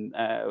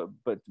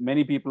 but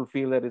many people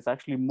feel that it's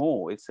actually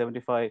more. It's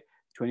 75-25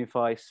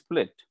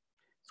 split.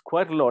 It's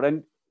quite a lot.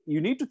 And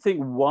you need to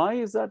think, why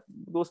is that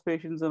those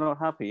patients are not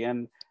happy?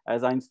 And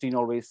as Einstein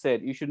always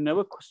said, you should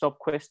never stop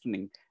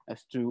questioning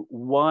as to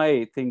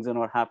why things are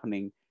not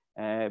happening,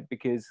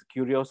 because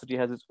curiosity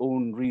has its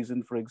own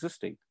reason for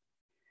existing.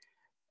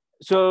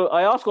 So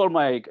I ask all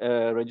my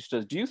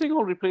registers, do you think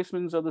all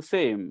replacements are the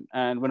same?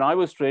 And when I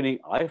was training,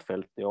 I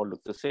felt they all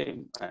looked the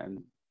same,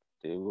 and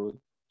they looked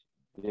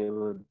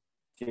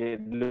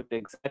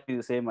exactly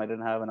the same. I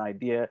didn't have an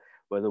idea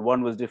whether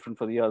one was different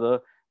for the other.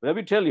 But let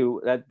me tell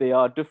you that they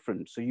are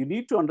different. So you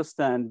need to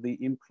understand the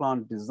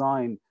implant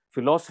design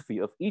philosophy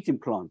of each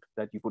implant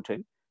that you put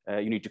in.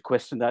 You need to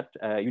question that.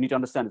 You need to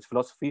understand its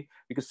philosophy,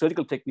 because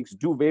surgical techniques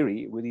do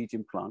vary with each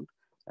implant,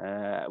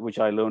 which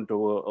I learned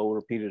over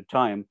a period of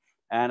time.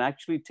 And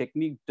actually,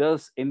 technique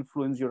does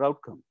influence your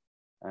outcome.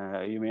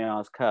 You may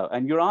ask how.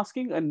 And you're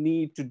asking a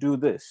knee to do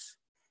this.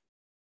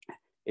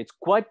 It's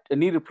quite a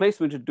knee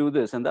replacement to do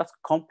this. And that's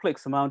a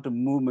complex amount of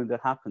movement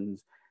that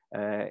happens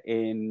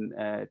in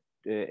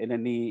a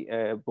knee,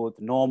 both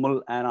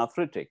normal and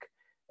arthritic.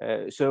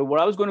 So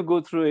what I was going to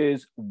go through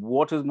is,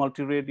 what is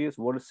multi-radius?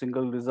 What is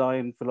single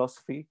design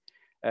philosophy?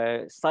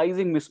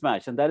 Sizing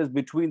mismatch, and that is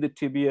between the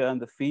tibia and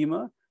the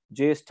femur.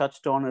 Jay's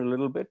touched on it a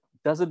little bit.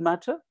 Does it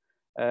matter?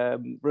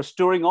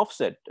 Restoring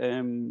offset.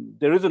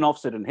 There is an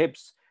offset in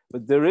hips,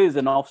 but there is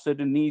an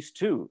offset in knees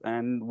too.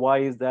 And why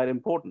is that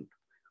important?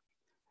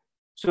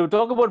 So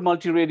talk about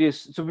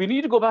multi-radius. So we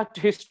need to go back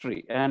to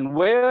history. And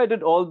where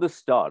did all this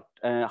start?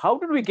 How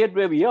did we get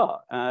where we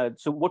are?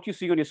 So what you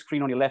see on your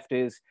screen on your left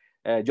is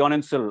John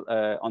Insel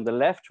on the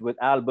left with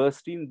Al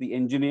Burstein, the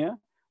engineer,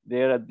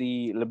 there at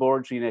the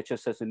laboratory in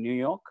HSS in New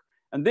York.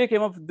 And they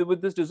came up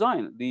with this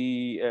design,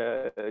 the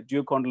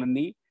duocondylar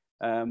knee.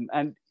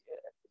 And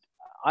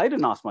I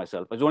didn't ask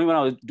myself. It was only when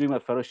I was doing my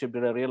fellowship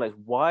did I realize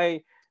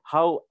why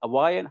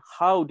and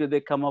how did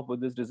they come up with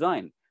this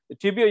design? The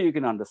tibia you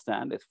can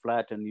understand, it's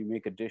flat and you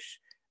make a dish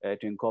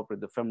to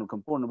incorporate the femoral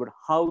component, but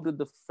how did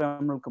the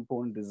femoral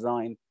component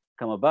design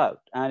come about?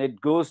 And it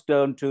goes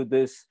down to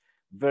this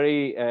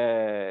very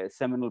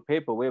seminal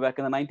paper way back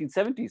in the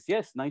 1970s.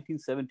 Yes,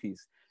 1970s.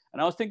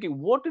 And I was thinking,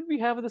 what did we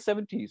have in the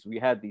 70s? We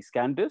had the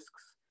scan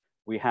discs.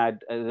 We had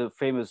the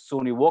famous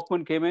Sony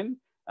Walkman came in,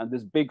 and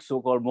this big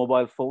so-called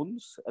mobile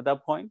phones at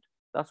that point.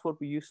 That's what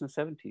we used in the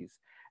 70s.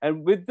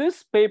 And with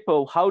this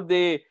paper, how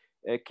they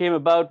came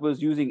about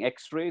was using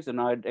X-rays,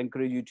 and I'd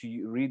encourage you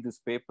to read this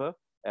paper.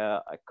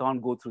 I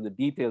can't go through the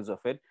details of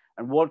it.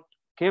 And what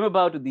came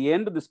about at the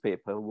end of this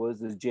paper was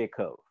this J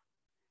curve.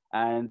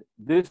 And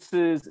this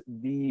is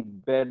the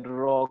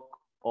bedrock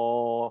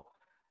or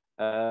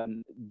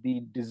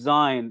the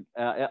design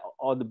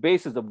or the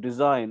basis of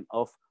design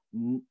of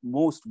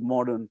most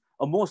modern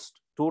or most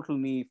total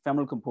knee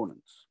femoral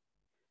components.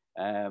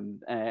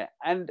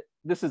 And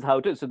this is how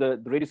it is. So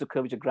the radius of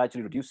curvature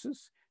gradually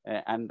reduces.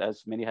 And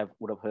as many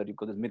would have heard, you've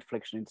got this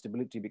mid-flexion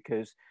instability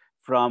because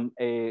from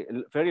a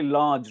very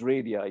large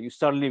radii, you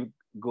suddenly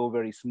go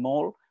very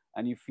small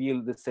and you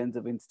feel the sense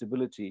of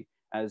instability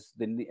as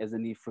the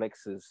knee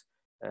flexes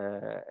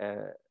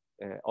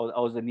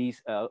or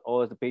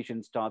as the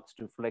patient starts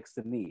to flex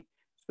the knee.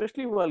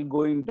 Especially while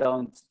going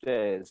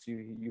downstairs,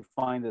 you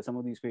find that some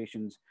of these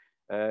patients,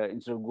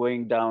 instead of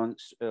going down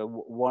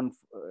one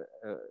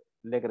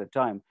leg at a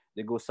time,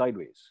 they go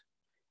sideways.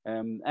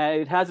 And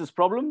it has its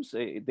problems.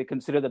 They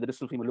consider that the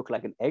distal femur looked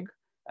like an egg,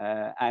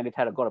 and it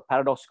got a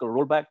paradoxical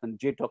rollback. And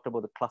Jay talked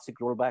about the classic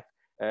rollback,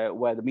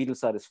 where the medial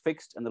side is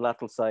fixed and the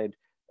lateral side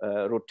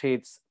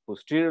rotates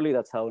posteriorly.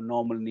 That's how a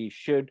normal knee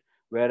should.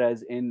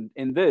 Whereas in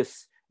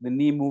this, the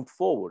knee moved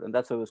forward, and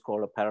that's why it was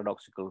called a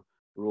paradoxical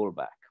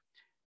rollback.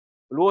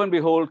 Lo and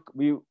behold,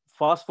 we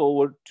fast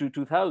forward to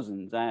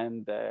 2000s,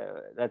 and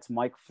that's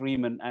Mike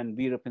Freeman and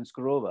Vera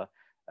Pinskarova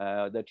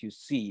that you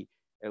see,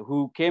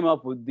 who came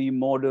up with the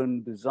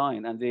modern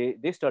design. And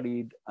they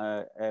studied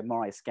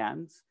MRI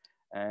scans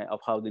of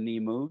how the knee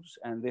moves,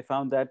 and they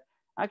found that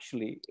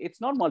actually it's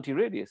not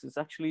multi-radius. It's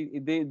actually,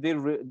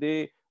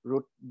 the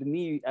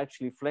knee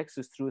actually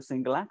flexes through a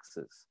single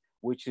axis,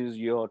 which is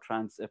your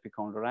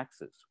trans-epicondylar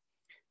axis.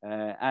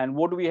 And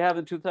what do we have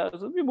in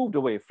 2000? We moved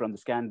away from the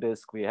scan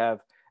disc. We have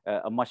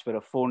a much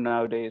better phone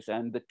nowadays.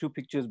 And the two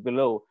pictures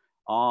below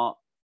are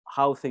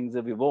how things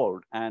have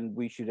evolved. And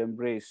we should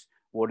embrace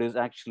what is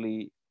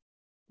actually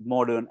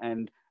modern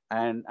and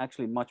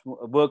actually much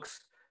more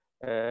works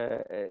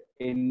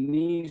in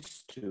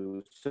knees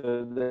too.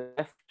 So the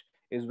left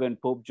is when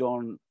Pope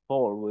John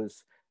Paul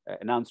was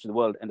announced to the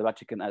world and the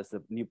Vatican as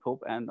the new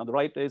Pope. And on the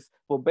right is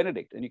Pope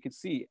Benedict. And you can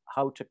see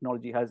how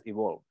technology has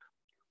evolved.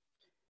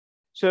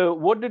 So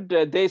what did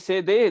they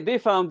say? They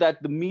found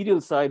that the medial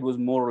side was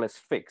more or less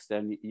fixed.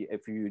 And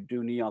if you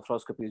do knee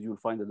arthroscopies, you'll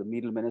find that the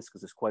medial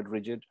meniscus is quite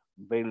rigid,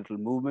 very little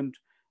movement.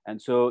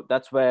 And so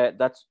that's why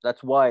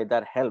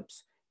that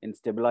helps in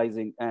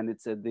stabilizing. And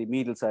it's the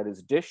medial side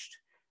is dished.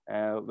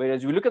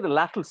 Whereas you look at the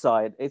lateral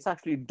side, it's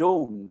actually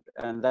domed.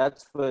 And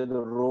that's where the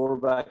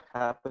rollback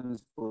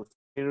happens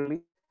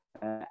posteriorly.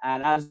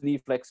 And as the knee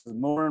flexes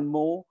more and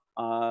more,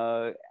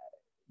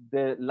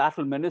 the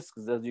lateral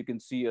meniscus, as you can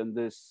see on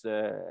this,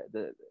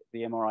 the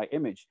MRI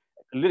image,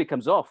 literally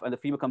comes off, and the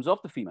femur comes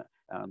off the femur.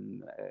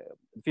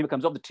 The femur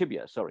comes off the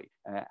tibia, sorry.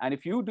 And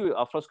if you do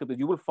arthroscopy,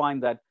 you will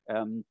find that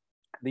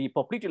the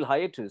popliteal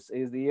hiatus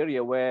is the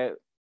area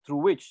through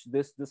which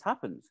this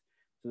happens.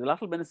 So the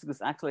lateral meniscus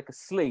acts like a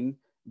sling,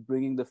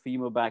 bringing the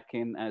femur back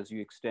in as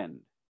you extend.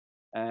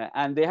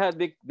 And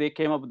they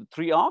came up with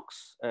 3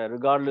 arcs,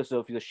 regardless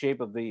of the shape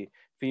of the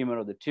femur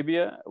or the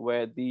tibia,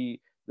 where the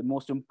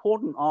most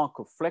important arc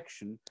of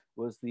flexion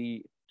was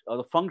the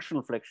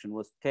functional flexion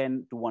was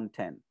 10 to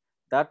 110.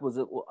 That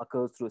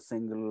occurs through a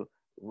single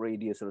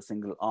radius or a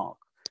single arc.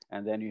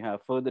 And then you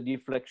have further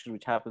deflection,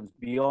 which happens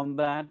beyond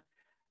that.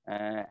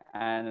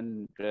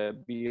 And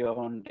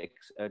beyond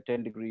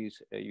 10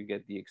 degrees, you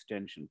get the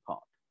extension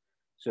part.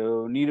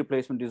 So knee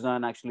replacement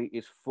design actually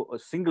is for a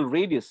single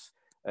radius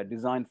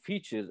design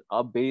features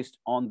are based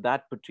on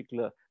that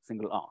particular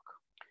single arc.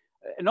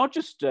 Not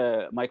just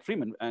Mike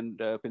Freeman and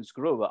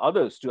Pinskarova,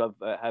 others too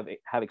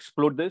have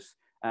explored this,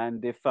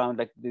 and they found,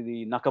 like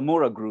the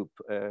Nakamura group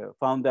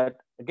found that,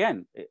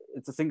 again,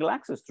 it's a single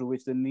axis through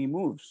which the knee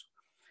moves.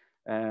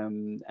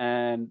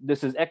 And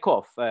this is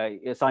Eckhoff,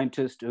 a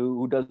scientist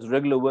who does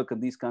regular work on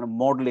these kind of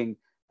modeling,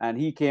 and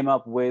he came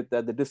up with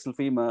the distal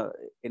femur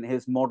in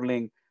his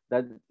modeling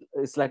that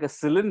it's like a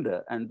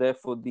cylinder, and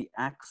therefore the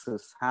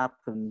axis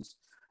happens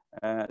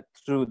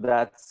through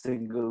that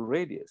single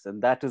radius.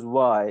 And that is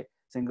why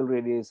single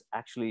radius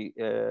actually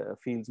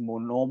feels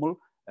more normal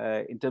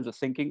in terms of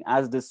thinking,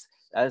 as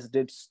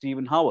did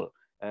Stephen Howell.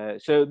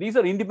 So these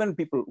are independent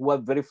people who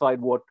have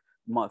verified what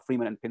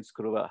Freeman and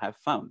Pinskarova have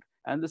found.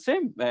 And the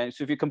same,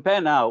 so if you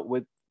compare now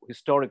with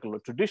historical or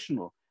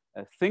traditional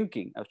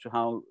thinking as to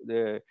how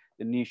the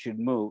knee should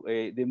move,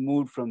 they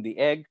moved from the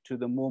egg to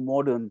the more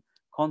modern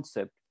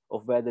concept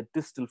of where the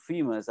distal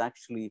femur is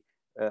actually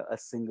a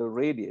single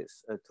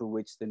radius through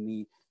which the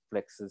knee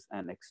flexes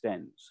and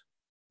extends.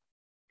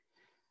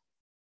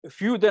 If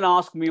you then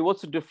ask me,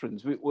 what's the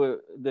difference?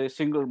 The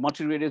single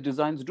multi-radius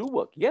designs do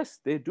work. Yes,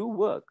 they do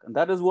work. And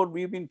that is what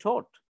we've been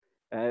taught.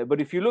 But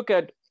if you look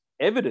at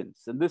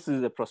evidence, and this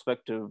is a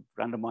prospective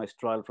randomized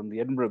trial from the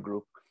Edinburgh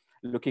group,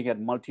 looking at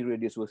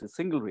multi-radius versus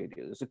single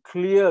radius. There's a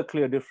clear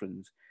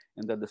difference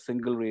in that the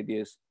single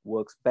radius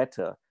works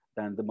better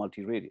than the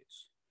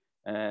multi-radius.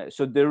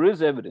 So there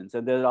is evidence,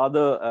 and there are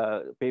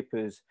other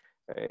papers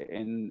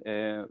in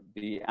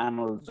the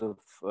annals of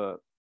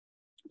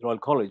Royal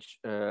College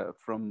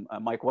from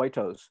Mike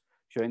Whitehouse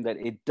showing that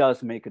it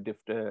does make a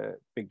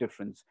big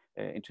difference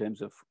in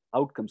terms of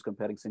outcomes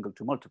comparing single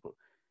to multiple.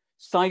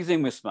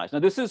 Sizing mismatch. Now,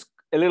 this is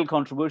a little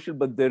controversial,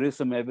 but there is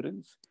some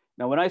evidence.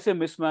 Now, when I say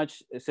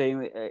mismatch,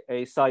 saying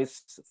a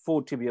size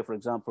 4 tibia, for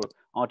example,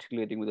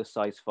 articulating with a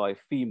size 5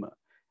 femur.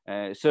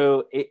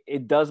 So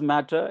it does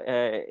matter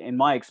in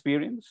my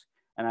experience,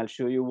 and I'll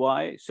show you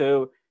why.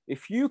 So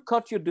if you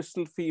cut your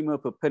distal femur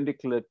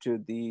perpendicular to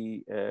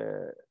the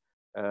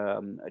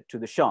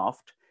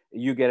shaft,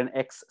 you get an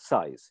X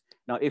size.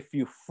 Now, if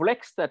you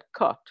flex that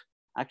cut,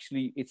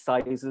 actually it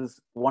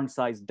sizes one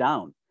size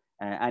down.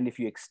 And if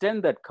you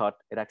extend that cut,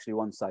 it actually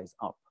one size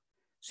up.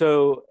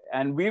 So,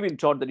 and we've been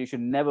taught that you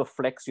should never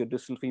flex your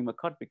distal femur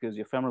cut because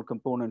your femoral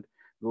component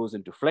goes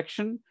into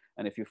flexion.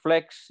 And if you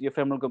flex your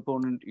femoral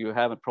component, you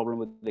have a problem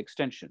with the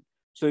extension.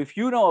 So if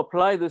you now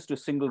apply this to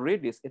single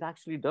radius, it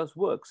actually does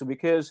work. So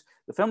because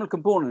the femoral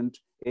component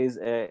is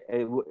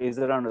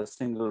around a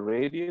single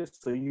radius,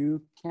 so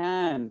you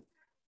can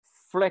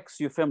flex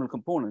your femoral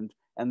component,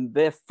 and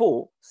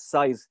therefore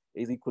size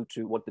is equal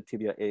to what the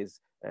tibia is,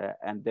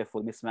 and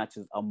therefore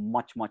mismatches are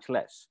much, much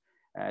less.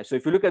 So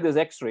if you look at this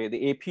X-ray,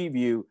 the AP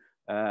view,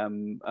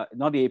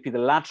 not the AP, the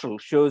lateral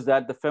shows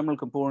that the femoral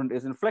component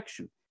is in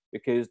flexion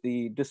because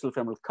the distal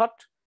femoral cut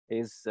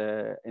is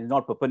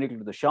not perpendicular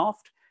to the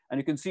shaft. And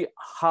you can see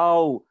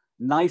how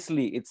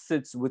nicely it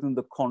sits within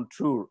the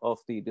contour of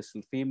the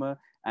distal femur,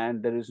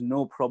 and there is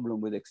no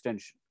problem with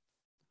extension.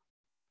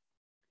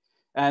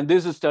 And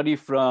this is a study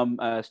from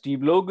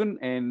Steve Logan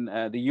in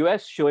the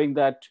US showing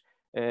that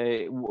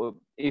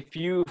if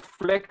you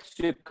flex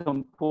your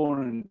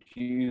component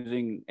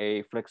using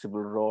a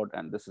flexible rod,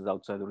 and this is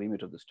outside the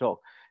remit of this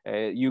talk,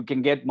 you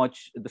can get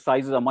the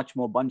sizes are much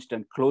more bunched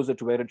and closer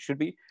to where it should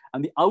be.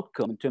 And the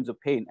outcome in terms of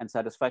pain and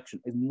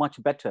satisfaction is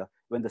much better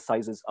when the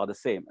sizes are the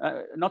same.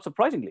 Not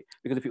surprisingly,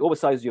 because if you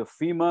oversize your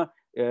femur,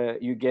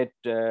 you get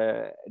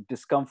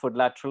discomfort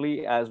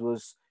laterally, as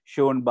was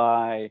shown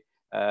by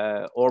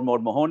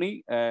Ormond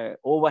Mahoney.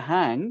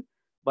 Overhang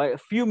by a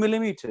few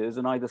millimeters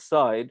on either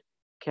side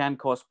can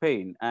cause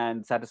pain,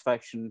 and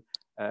satisfaction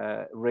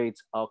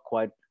rates are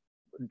quite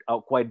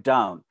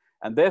down.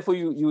 And therefore,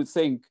 you would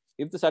think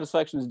if the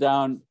satisfaction is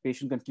down,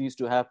 patient continues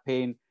to have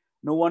pain,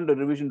 no wonder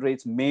revision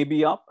rates may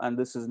be up. And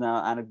this is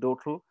now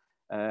anecdotal.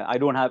 I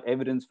don't have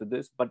evidence for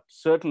this, but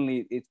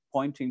certainly it's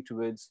pointing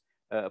towards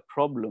a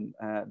problem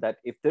that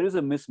if there is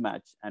a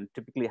mismatch, and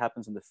typically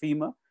happens in the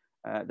femur,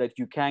 that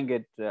you can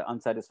get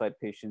unsatisfied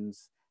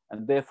patients.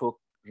 And therefore,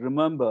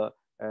 remember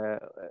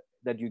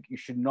that you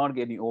should not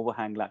get any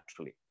overhang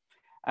laterally.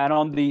 And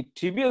on the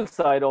tibial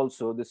side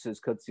also, this is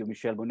courtesy of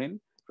Michel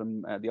Bonin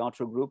from the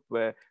Arthro group,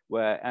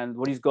 and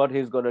what he's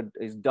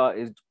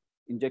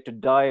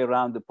injected dye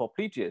around the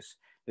popliteus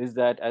is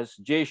that, as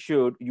Jay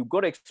showed, you've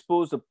got to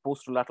expose the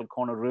posterolateral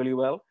corner really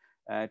well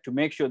to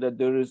make sure that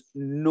there is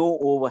no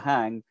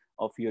overhang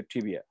of your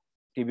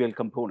tibial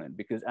component,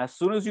 because as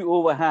soon as you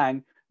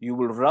overhang, you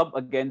will rub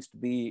against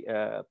the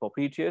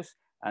popliteus,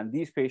 and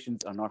these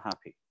patients are not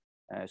happy.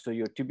 So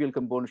your tibial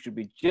component should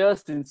be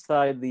just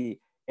inside the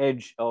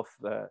edge of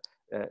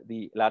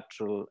the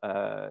lateral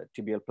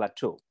tibial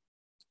plateau.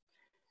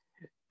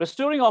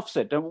 Restoring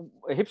offset. I'm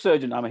a hip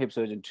surgeon. I'm a hip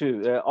surgeon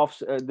too.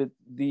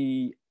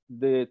 The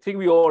thing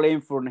we all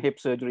aim for in hip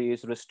surgery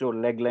is restore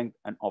leg length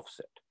and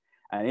offset.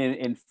 And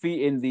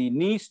in the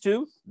knees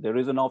too, there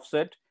is an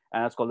offset,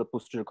 and that's called the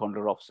posterior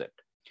condylar offset.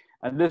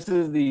 And this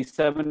is the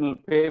seminal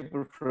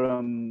paper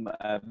from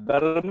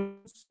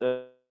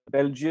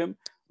Belgium,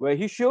 where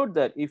he showed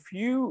that if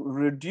you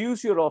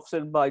reduce your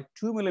offset by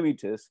 2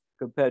 millimeters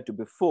compared to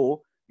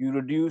before,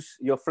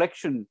 your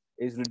flexion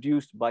is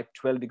reduced by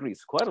 12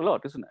 degrees. Quite a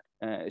lot, isn't it?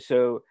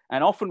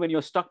 And often when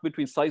you're stuck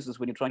between sizes,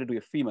 when you're trying to do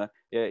a femur,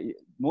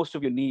 most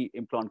of your knee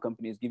implant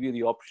companies give you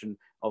the option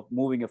of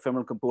moving your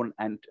femoral component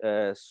and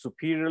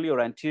superiorly or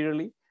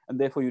anteriorly, and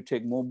therefore you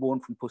take more bone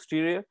from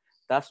posterior.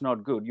 That's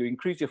not good. You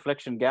increase your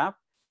flexion gap,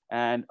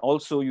 and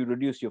also you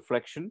reduce your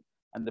flexion,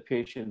 and the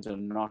patients are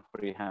not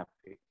very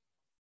happy.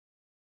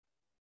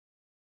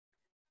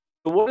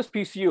 So what is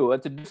PCO?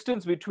 It's the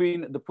distance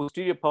between the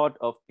posterior part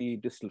of the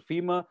distal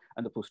femur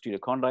and the posterior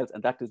condyles,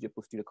 and that is your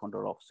posterior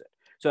condylar offset.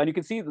 So, and you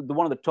can see the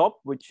one on the top,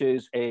 which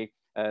is a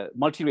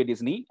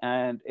multi-radius knee,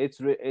 and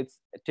it's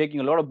taking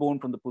a lot of bone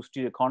from the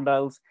posterior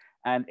condyles,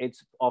 and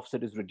its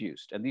offset is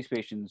reduced. And these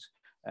patients,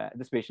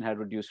 this patient had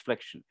reduced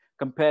flexion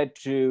compared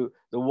to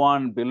the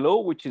one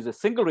below, which is a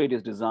single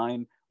radius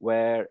design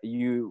where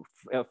you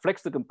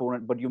flex the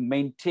component, but you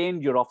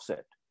maintain your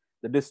offset,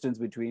 the distance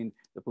between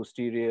the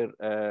posterior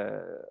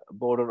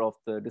border of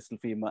the distal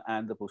femur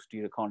and the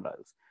posterior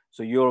condyles.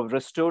 So you're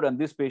restored, and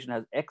this patient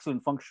has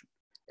excellent function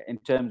in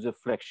terms of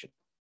flexion.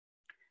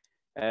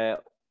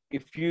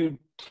 if you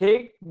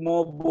take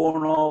more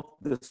bone off,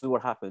 this is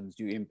what happens.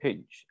 You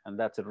impinge, and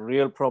that's a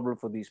real problem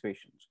for these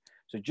patients.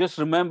 So just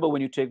remember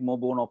when you take more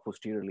bone off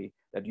posteriorly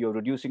that you're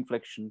reducing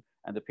flexion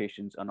and the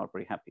patients are not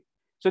very happy.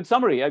 So in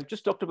summary, I've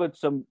just talked about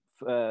some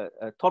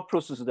thought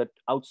processes that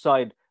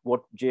outside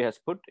what Jay has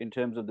put in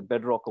terms of the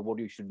bedrock of what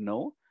you should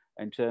know,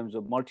 in terms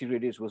of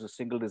multi-radius versus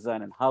single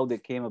design and how they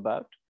came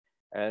about.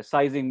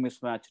 Sizing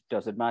mismatch,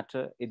 does it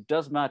matter? It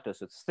does matter.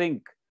 So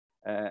think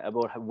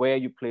about where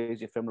you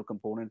place your femoral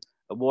component,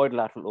 avoid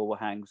lateral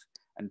overhangs,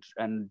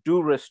 and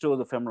do restore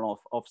the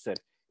femoral offset.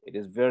 It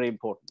is very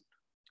important.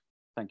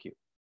 Thank you.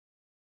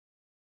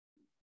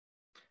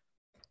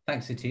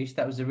 Thanks, Satish.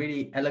 That was a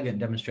really elegant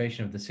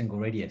demonstration of the single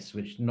radius,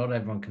 which not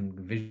everyone can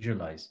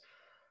visualize.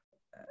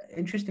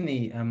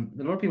 Interestingly, a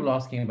lot of people are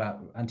asking about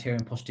anterior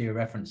and posterior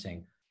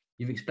referencing.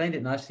 You've explained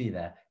it nicely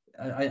there.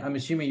 I'm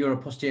assuming you're a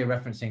posterior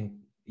referencing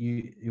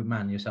you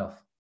man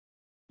yourself.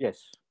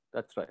 Yes,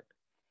 that's right.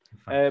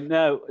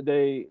 Now,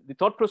 the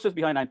thought process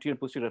behind anterior and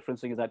posterior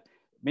referencing is that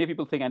many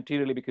people think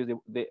anteriorly because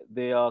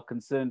they are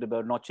concerned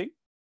about notching.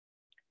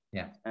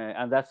 Yeah.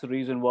 And that's the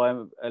reason why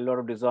a lot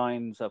of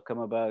designs have come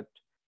about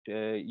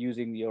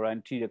using your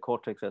anterior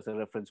cortex as a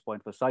reference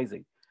point for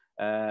sizing.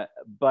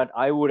 But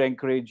I would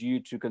encourage you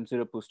to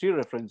consider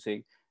posterior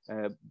referencing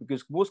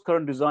because most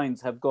current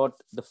designs have got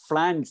the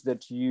flange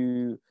that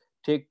you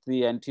take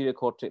the anterior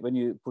cortex, when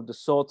you put the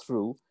saw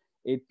through,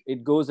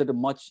 it goes at a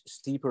much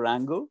steeper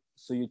angle.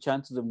 So your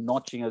chances of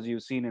notching, as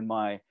you've seen in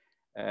my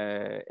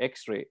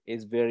X-ray,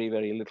 is very,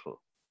 very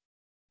little.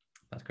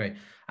 That's great.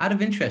 Out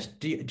of interest,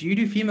 do you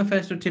do femur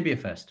first or tibia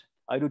first?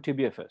 I do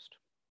tibia first.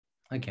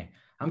 Okay.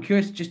 I'm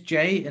curious, just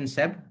Jay and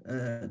Seb,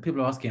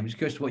 people are asking, I'm just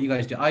curious what you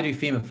guys do. I do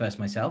femur first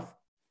myself.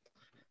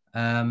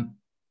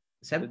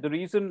 Seb? The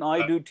reason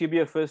I do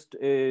tibia first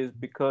is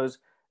because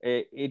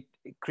it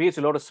creates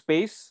a lot of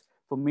space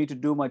for me to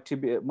do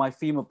my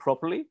femur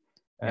properly.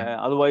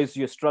 Yeah. Otherwise,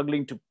 you're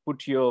struggling to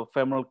put your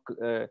femoral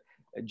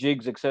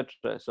jigs,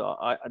 etc. So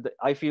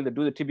I feel that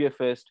do the tibia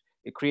first,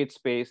 it creates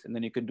space, and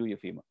then you can do your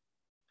femur.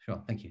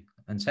 Sure, thank you.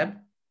 And Seb?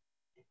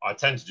 I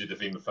tend to do the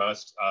femur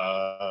first,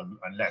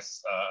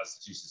 unless, as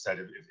Satish said,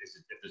 if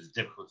there's a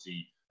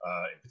difficulty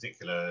in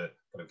particular,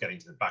 kind of getting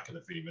to the back of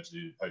the femur to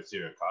do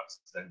posterior cuts,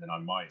 then I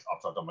might,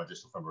 after I've done my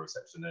distal femoral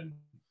resection, then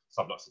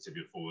sublux the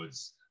tibia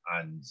forwards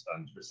and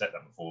reset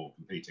that before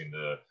completing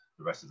the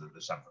rest of the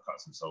chamfer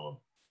cuts and so on.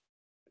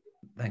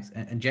 Thanks.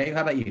 And Jay,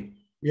 how about you?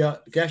 Yeah,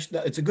 Cash,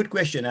 it's a good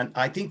question. And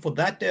I think for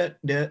that,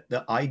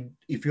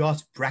 if you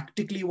ask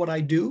practically what I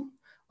do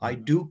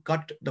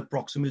cut the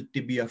proximal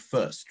tibia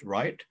first,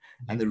 right?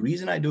 And the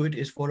reason I do it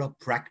is for a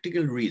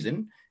practical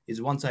reason,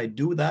 is once I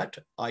do that,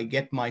 I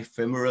get my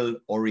femoral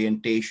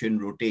orientation,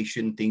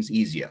 rotation, things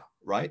easier,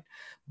 right?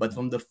 But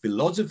from the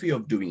philosophy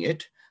of doing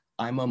it,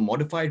 I'm a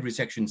modified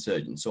resection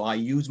surgeon. So I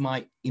use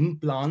my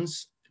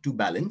implants to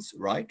balance,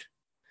 right?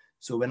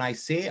 So when I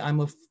say I'm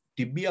a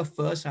tibia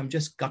first, I'm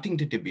just cutting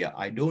the tibia.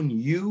 I don't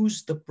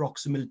use the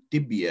proximal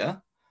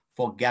tibia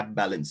for gap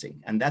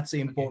balancing. And that's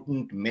the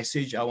important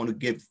message I want to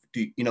give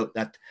to,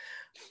 that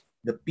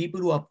the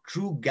people who are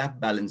true gap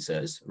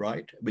balancers,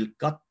 right, will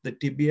cut the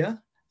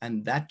tibia,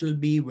 and that will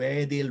be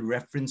where they'll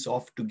reference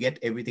off to get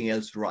everything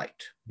else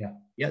right.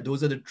 Yeah,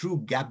 those are the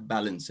true gap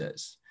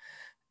balancers.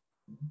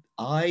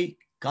 I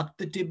cut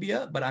the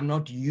tibia, but I'm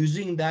not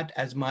using that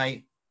as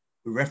my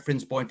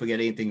reference point for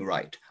getting anything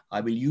right.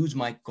 I will use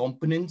my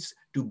components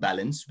to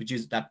balance, which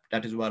is that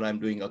is what I'm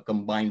doing, a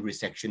combined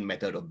resection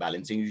method of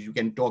balancing. You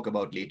can talk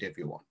about later if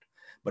you want.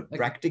 But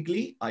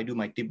practically, I do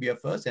my tibia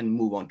first and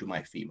move on to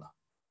my femur.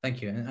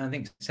 Thank you. And I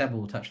think Seb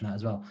will touch on that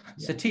as well.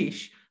 Yeah.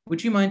 Satish,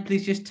 would you mind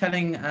please just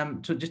telling,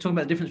 just talking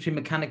about the difference between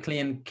mechanically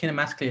and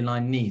kinematically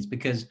aligned knees?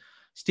 Because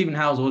Stephen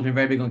Howell's always been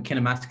very big on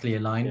kinematically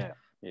aligned.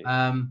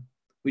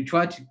 We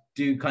tried to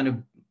do kind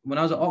of, when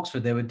I was at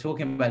Oxford, they were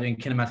talking about doing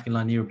kinematically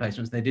aligned knee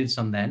replacements. They did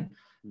some then.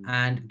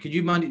 And would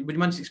you mind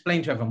just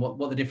explain to everyone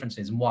what the difference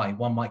is and why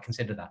one might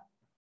consider that?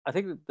 I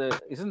think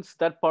that isn't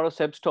that part of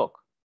Seb's talk?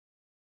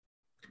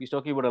 He's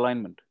talking about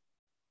alignment.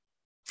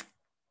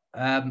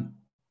 That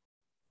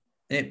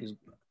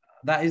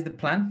is the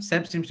plan.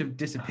 Seb seems to have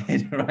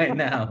disappeared right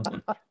now.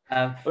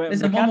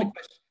 Listen, one more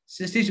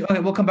question. Okay,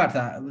 we'll come back to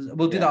that.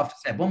 We'll do that after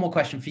Seb. One more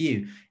question for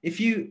you.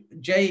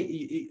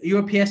 Jay, you're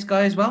a PS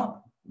guy as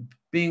well,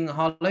 being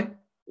Harlow?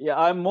 Yeah,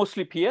 I'm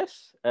mostly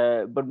PS,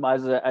 but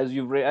as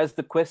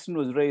the question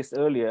was raised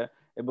earlier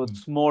about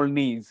small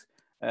knees,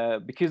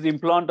 because the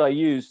implant I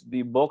use,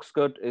 the box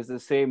cut is the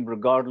same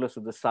regardless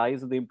of the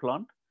size of the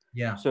implant.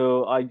 Yeah.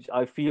 So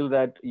I feel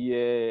that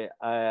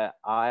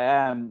I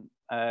am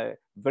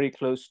very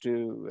close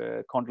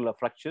to condylar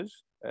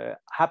fractures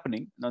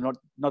happening. No,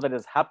 not that it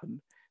has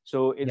happened.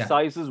 So in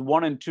sizes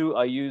 1 and 2,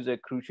 I use a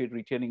cruciate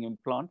retaining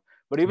implant.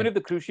 But even if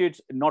the cruciate's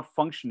not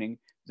functioning,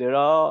 there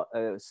are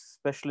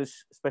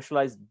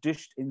specialized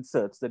dished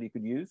inserts that you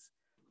could use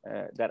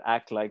that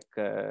act like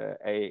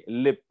a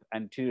lip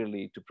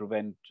anteriorly to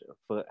prevent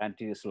for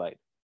anterior slide.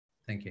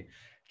 Thank you.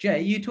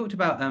 Jay, you talked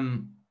about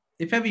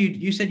if ever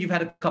you said you've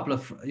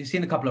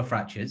seen a couple of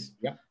fractures.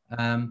 Yeah.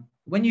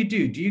 when you do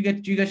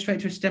you go straight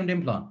to a stemmed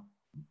implant?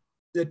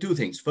 There are two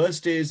things.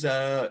 First is,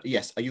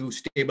 yes, are you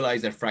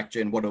stabilized that fracture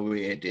in whatever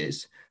way it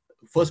is?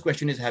 First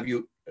question is, have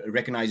you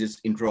recognized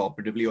it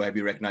intraoperatively or have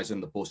you recognized it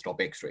in the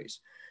post-op x-rays?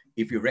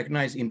 If you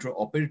recognize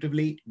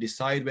intraoperatively,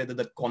 decide whether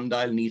the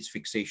condyle needs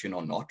fixation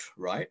or not,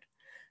 right?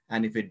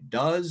 And if it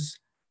does,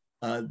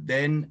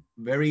 then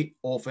very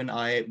often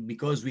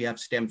because we have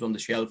stems on the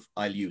shelf,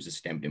 I'll use a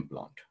stemmed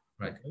implant.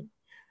 Right. Okay?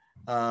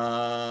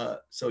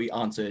 So the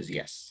answer is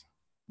yes.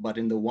 But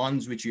in the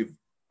ones which you've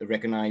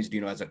recognized,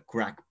 as a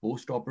crack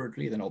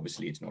post-operatively, then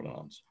obviously it's not an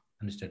answer.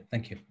 Understood.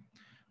 Thank you.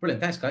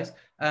 Brilliant. Thanks, guys.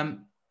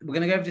 We're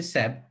going to go over to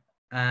Seb,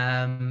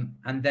 and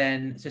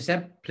then so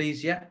Seb,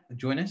 please,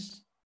 join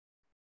us.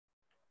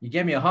 You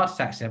gave me a heart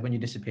attack, Seb, when you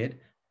disappeared,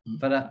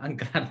 but I'm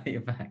glad that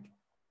you're back.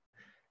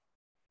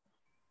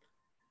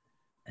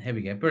 Here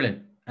we go.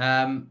 Brilliant.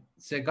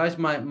 So, guys,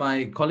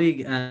 my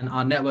colleague and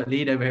our network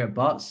lead over here at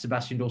Barts,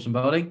 Sebastian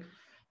Dawson-Bowling,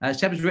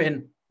 Seb has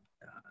written,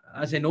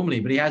 I say normally,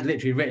 but he has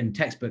literally written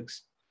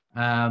textbooks.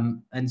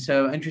 And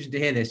so interested to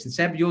hear this. And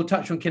Seb, you'll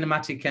touch on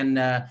kinematic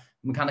and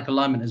mechanical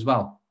alignment as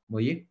well,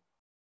 will you?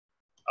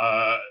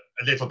 A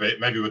little bit.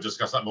 Maybe we'll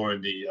discuss that more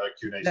in the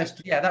Q&A.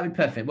 Yeah, that'd be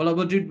perfect. Well,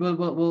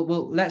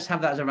 we'll let's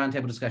have that as a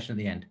roundtable discussion at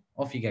the end.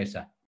 Off you go,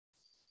 sir.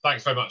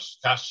 Thanks very much,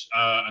 Kash,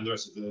 and the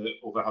rest of the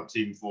ORUK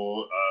team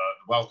for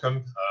the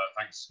welcome.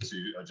 Thanks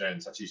to Jay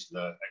and Satish for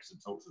the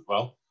excellent talks as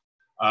well.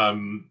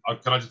 Can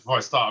I just, before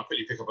I start, I'll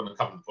quickly pick up on a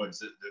couple of the points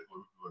that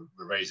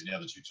were raised in the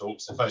other two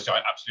talks. So first,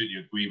 I absolutely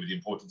agree with the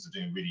importance of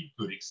doing really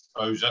good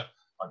exposure.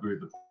 I agree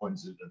with the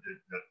points that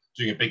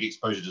doing a big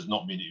exposure does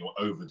not mean that you're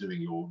overdoing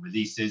your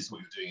releases.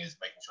 What you're doing is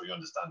making sure you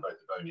understand both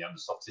the bony and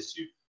the soft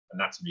tissue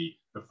anatomy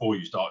before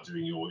you start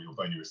doing your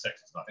bony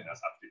resections. And I think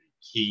that's absolutely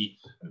key.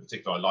 And in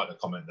particular, I like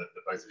the comment that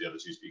both of the other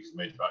two speakers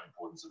made about the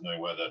importance of knowing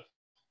where the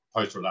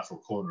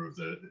posterolateral corner of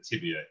the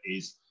tibia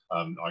is.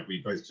 I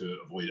agree both to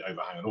avoid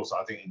overhang, and also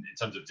I think in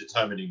terms of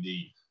determining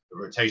the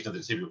rotation of the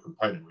tibial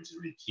component, which is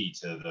really key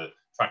to the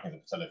tracking of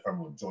the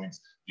patellofemoral joints,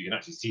 if you can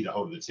actually see the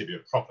whole of the tibia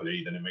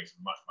properly, then it makes it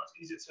much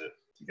easier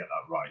to get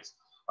that right.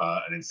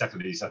 And then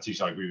secondly,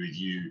 Satish, I agree with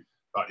you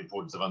about the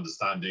importance of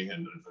understanding,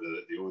 and for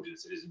the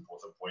audience, it is an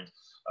important point.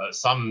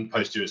 Some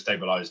posterior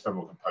stabilized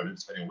femoral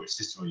components, depending on which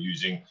system we're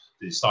using,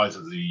 the size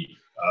of the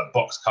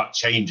box cut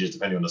changes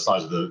depending on the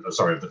size of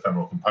the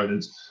femoral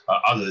component.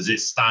 Others,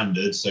 it's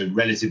standard, so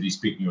relatively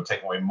speaking, you're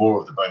taking away more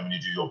of the bone when you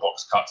do your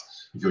box cut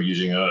if you're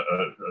using a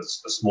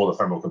smaller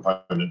femoral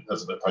component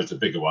as opposed to a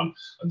bigger one.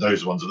 And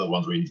those ones are the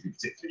ones where you need to be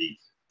particularly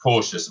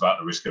cautious about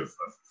the risk of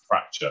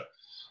fracture.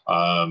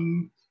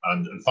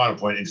 And final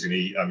point,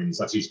 interestingly, I mean,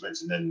 Satish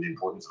mentioned then the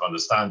importance of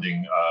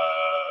understanding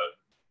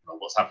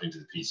what's happening to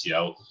the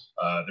PCL.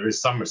 There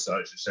is some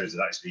research that shows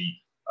that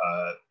actually,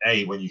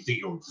 when you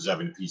think you're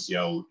preserving the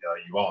PCL,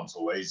 you aren't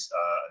always.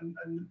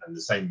 And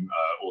the same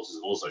authors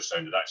have also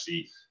shown that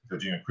actually, if you're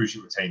doing a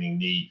cruciate retaining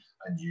knee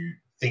and you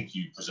think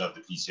you preserved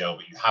the PCL,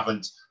 but you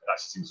haven't, it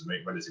actually seems to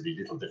make relatively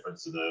little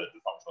difference to the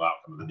functional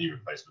outcome of the knee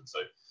replacement. So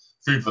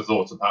food for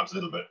thought and perhaps a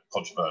little bit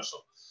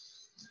controversial.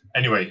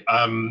 Anyway,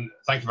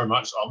 thank you very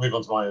much. I'll move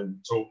on to my own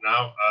talk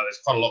now. There's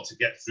quite a lot to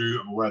get through.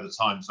 I'm aware of the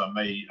time, so I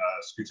may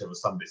scoot over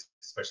some bits,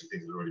 especially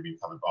things that have already been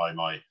covered by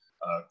my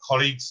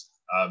colleagues.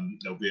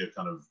 There'll be a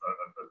kind of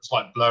a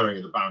slight blurring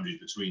of the boundaries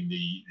between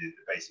the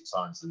basic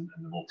science and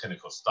the more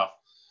clinical stuff.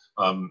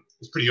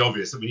 It's pretty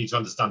obvious that we need to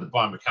understand the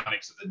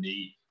biomechanics of the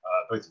knee,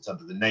 both in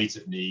terms of the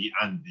native knee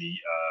and the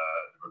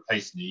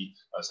replaced knee,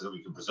 so that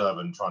we can preserve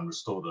and try and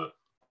restore the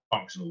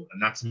functional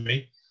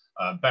anatomy.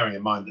 Bearing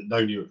in mind that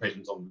no knee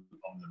replacement on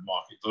the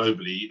market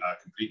globally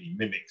completely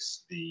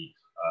mimics the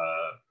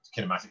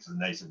kinematics of the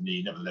native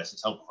knee. Nevertheless,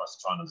 it's helpful for us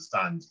to try and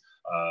understand,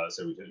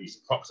 so we can at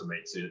least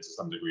approximate to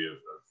some degree of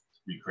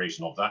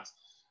recreation of that.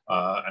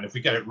 And if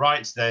we get it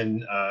right,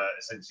 then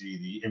essentially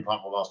the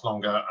implant will last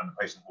longer and the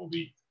patient will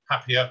be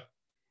happier.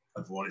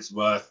 And for what it's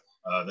worth,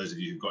 those of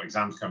you who've got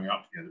exams coming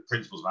up, the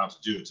principles of how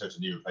to do a total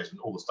knee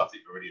replacement, all the stuff that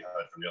you've already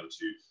heard from the other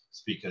two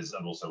speakers,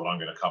 and also what I'm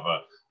going to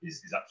cover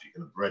is actually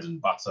kind of bread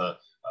and butter.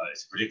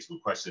 It's a predictable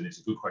question. It's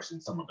a good question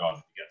in some regards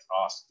if it gets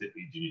asked.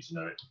 You need to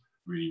know it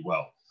really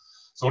well.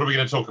 So what are we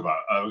going to talk about?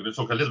 We're going to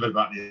talk a little bit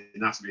about the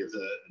anatomy of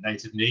the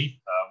native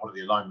knee. What are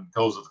the alignment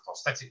goals of the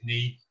prosthetic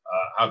knee?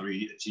 How do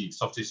we achieve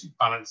soft tissue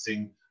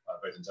balancing,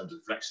 both in terms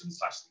of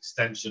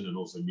flexion/extension and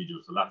also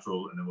medial to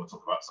lateral? And then we'll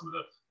talk about some of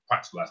the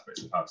practical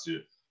aspects of how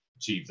to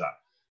achieve that.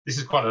 This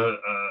is quite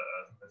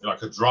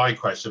a dry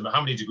question, but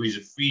how many degrees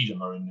of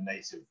freedom are in the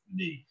native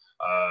knee?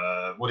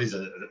 What is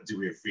a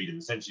degree of freedom?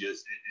 Essentially,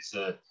 it's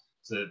a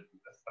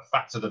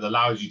factor that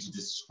allows you to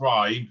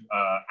describe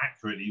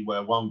accurately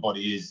where one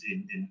body is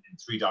in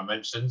 3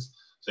 dimensions.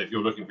 So if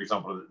you're looking, for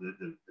example, at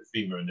the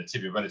femur and the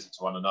tibia relative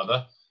to one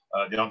another,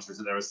 the answer is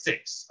that there are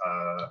 6,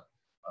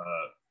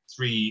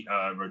 3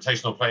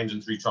 rotational planes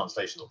and 3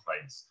 translational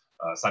planes,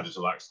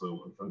 sagittal,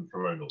 axial, and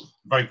coronal.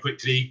 Very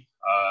quickly,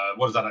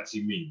 what does that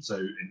actually mean? So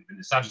in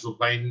the sagittal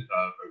plane,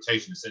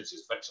 rotation essentially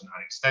is flexion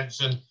and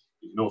extension.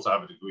 You can also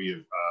have a degree of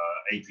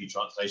AP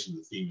translation,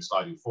 the femur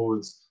sliding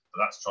forwards, so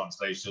that's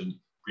translation.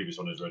 Previous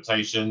one is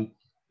rotation.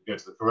 We go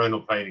to the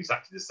coronal plane,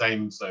 exactly the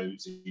same. So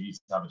you need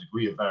to have a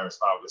degree of varus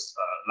valgus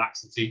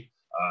laxity,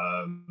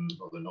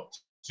 although not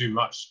too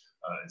much.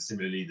 And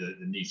similarly, the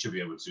knee should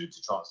be able to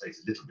translate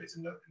a little bit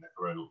in the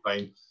coronal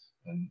plane.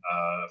 And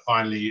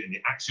finally, in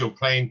the axial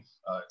plane,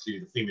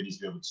 clearly the femur needs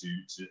to be able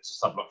to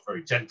subluxate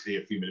very gently,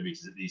 a few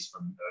millimeters at least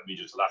from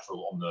medial to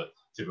lateral on the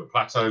tibial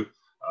plateau.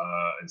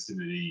 And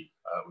similarly,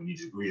 we need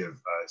a degree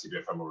of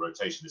tibiofemoral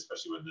rotation,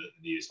 especially when the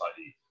knee is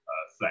slightly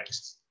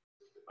flexed.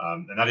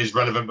 And that is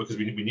relevant because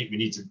we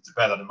need to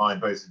bear that in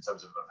mind, both in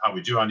terms of how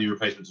we do our knee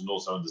replacements and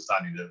also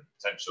understanding the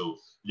potential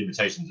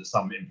limitations that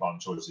some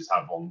implant choices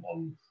have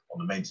on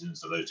the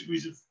maintenance of those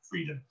degrees of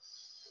freedom.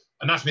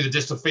 Anatomy of the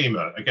distal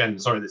femur. Again,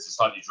 sorry, this is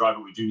slightly dry,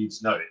 but we do need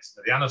to know it.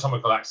 The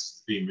anatomical axis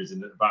of the femur is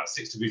in about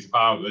 6 degrees of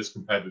valgus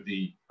compared with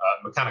the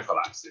mechanical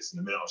axis. In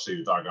a minute, I'll show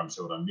you a diagram to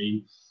show what I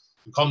mean.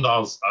 The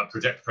condyles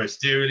project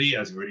posteriorly,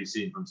 as you've already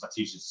seen from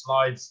Satish's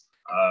slides,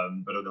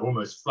 but they're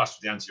almost flush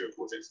with the anterior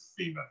cortex of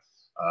the femur.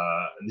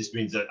 And this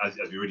means that, as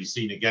we've already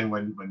seen again,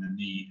 when the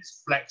knee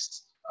is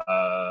flexed,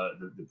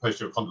 the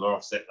posterior condylar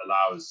offset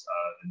allows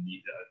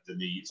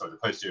the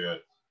posterior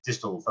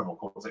distal femoral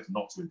cortex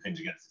not to impinge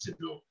against the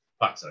tibial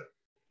plateau.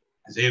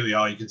 So here we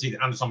are, you can see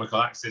the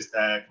anatomical axis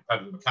there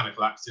compared with the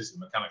mechanical axis. The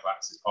mechanical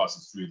axis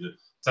passes through the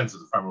center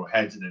of the femoral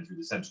head and then through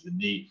the center of the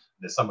knee.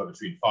 There's somewhere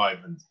between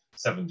 5 and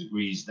 7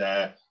 degrees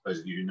there. Those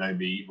of you who know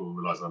me will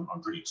realize I'm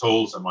pretty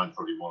tall, so mine's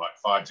probably more like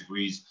 5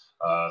 degrees.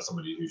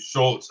 Somebody who's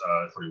short,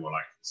 probably more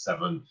like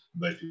 7.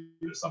 Most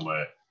people are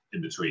somewhere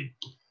in between.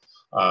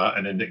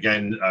 And then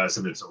again,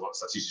 similar to what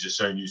Satish has just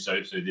shown you,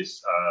 so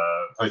this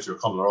posterior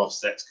condylar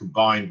offset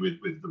combined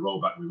with the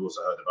rollback we've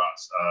also heard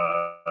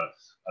about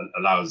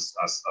allows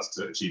us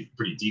to achieve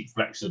pretty deep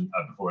flexion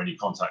before any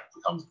contact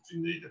becomes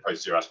between the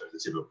posterior aspect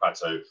of the tibial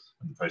plateau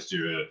and the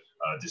posterior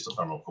distal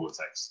femoral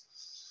cortex.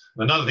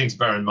 And another thing to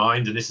bear in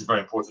mind, and this is very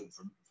important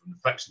from the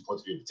flexion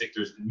point of view in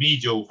particular, is the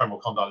medial femoral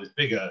condyle is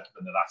bigger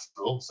than the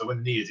lateral. So when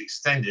the knee is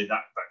extended,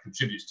 that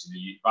contributes to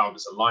the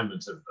valgus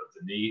alignment of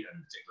the knee, and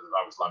in particular the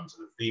valgus alignment of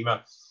the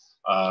femur.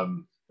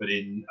 But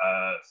in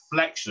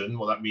flexion,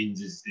 what that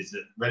means is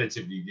that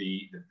relatively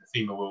the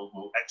femur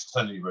will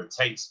externally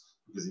rotate,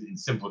 because in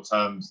simple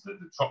terms, the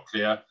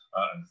trochlea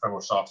and the femoral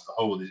shaft as a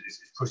whole is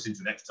pushed into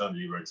an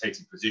externally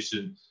rotating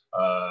position,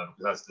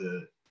 because as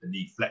the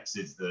knee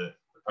flexes, the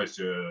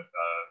posterior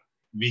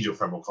medial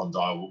femoral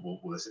condyle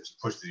will essentially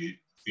push the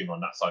femur on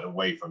that side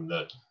away from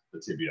the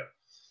tibia.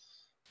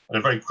 And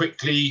then very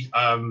quickly,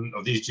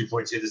 of these 2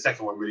 points here, the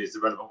second one really is the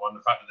relevant one,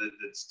 the fact that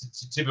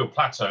the tibial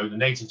plateau, the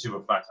native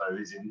tibial plateau,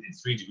 is in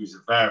 3 degrees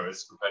of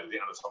varus compared to the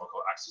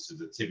anatomical axis of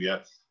the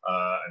tibia.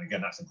 And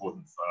again, that's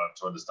important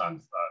to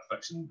understand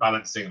flexion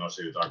balancing, and I'll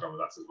show you a diagram of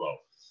that as well.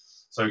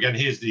 So again,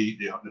 here's the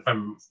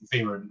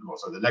femur,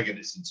 the leg in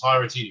its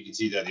entirety. You can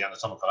see there the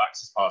anatomical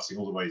axis passing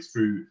all the way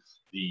through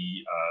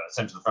the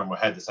center of the femoral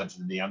head, the center of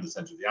the knee, and the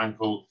center of the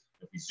ankle.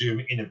 If we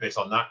zoom in a bit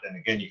on that, then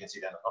again, you can see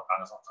the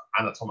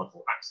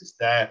anatomical axis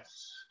there.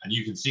 And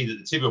you can see that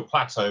the tibial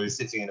plateau is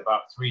sitting in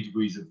about 3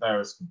 degrees of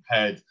varus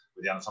compared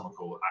with the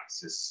anatomical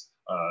axis,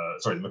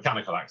 the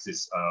mechanical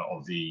axis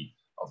of the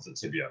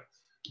tibia.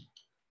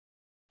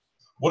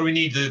 What do we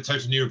need the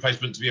total knee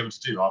replacement to be able to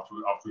do after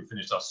we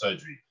finished our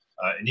surgery?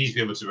 It needs to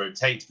be able to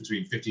rotate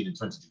between 15 and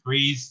 20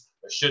 degrees.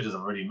 There should, as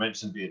I've already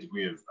mentioned, be a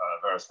degree of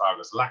varus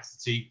valgus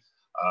laxity,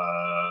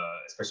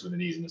 especially when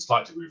the knee is in a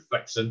slight degree of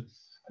flexion.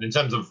 And in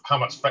terms of how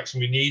much flexion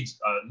we need,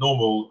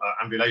 normal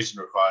ambulation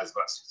requires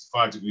about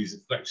 65 degrees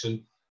of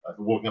flexion. If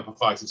we're walking up a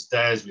flight of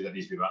stairs, that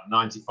needs to be about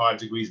 95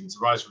 degrees. And to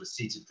rise from a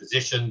seated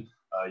position,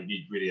 you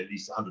need really at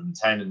least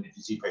 110. And if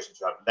you see patients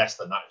who have less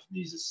than that, whose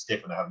knees are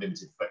stiff and they have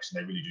limited flexion,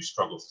 they really do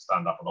struggle to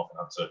stand up and often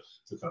have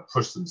to kind of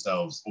push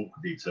themselves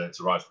awkwardly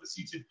to rise from a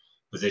seated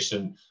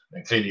position.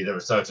 And clearly there are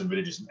certain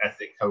religious and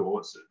ethnic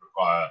cohorts that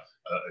require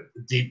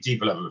a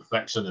deeper level of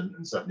flexion,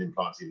 and certain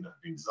implants even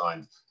have been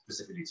designed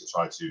specifically to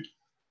try to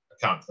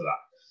account for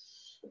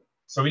that.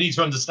 So we need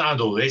to understand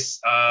all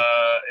this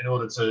in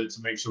order to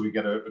make sure we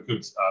get a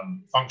good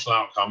functional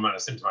outcome and a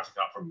symptomatic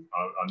outcome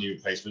from our knee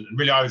replacement. And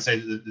really, I would say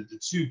that the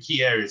 2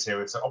 key areas here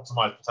are to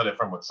optimize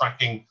patellofemoral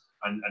tracking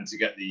and to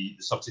get the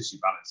soft tissue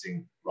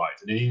balancing right.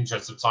 And in the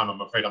interest of time,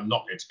 I'm afraid I'm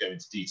not going to go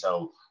into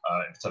detail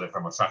in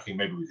patellofemoral tracking.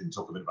 Maybe we can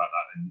talk a bit about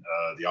that in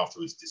the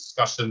afterwards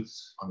discussion.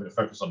 I'm going to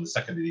focus on the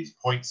second of these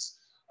points.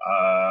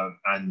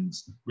 And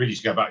really,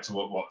 to go back to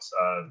what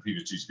the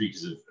previous 2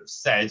 speakers have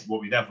said,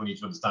 what we therefore need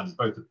to understand is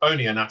both the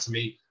bony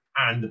anatomy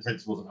and the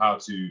principles of how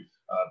to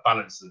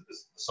balance the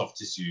soft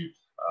tissue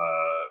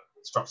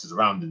structures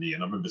around the knee.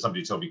 And I remember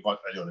somebody told me quite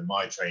early on in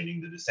my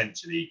training that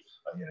essentially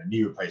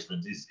knee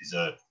replacement is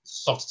a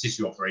soft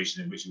tissue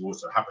operation in which you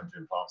also happen to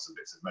implant some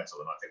bits of metal,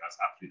 and I think that's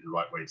absolutely the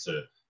right way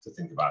to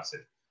think about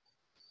it.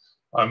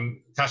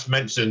 Cash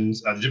mentioned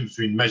the difference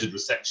between measured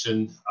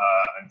resection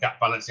and gap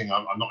balancing.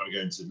 I'm not going to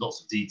go into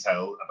lots of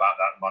detail about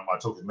that. My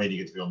talk is mainly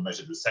going to be on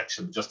measured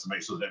resection, but just to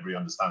make sure that everybody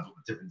understands what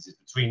the difference is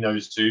between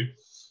those two.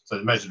 So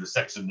the measured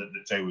resection that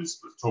Jay was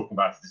talking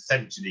about is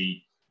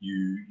essentially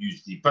you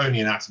use the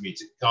bony anatomy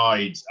to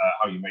guide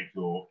how you make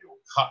your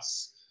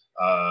cuts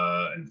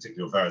in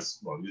particular various,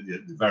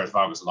 the various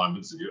valgus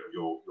alignments of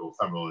your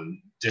femoral and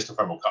distal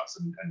femoral cuts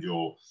and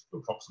your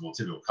proximal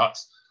tibial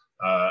cuts.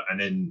 And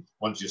then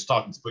once you're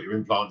starting to put your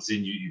implants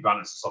in, you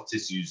balance the soft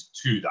tissues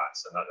to that.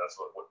 And that's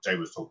what Jay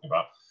was talking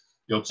about.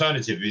 The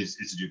alternative is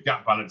to do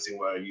gap balancing,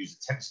 where you use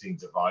a tensioning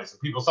device.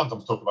 And people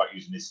sometimes talk about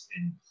using this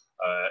in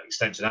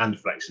extension and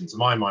flexion. To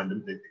my mind,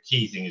 the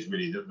key thing is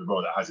really the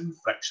role that has in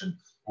flexion.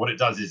 What it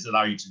does is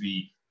allow you to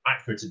be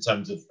accurate in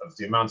terms of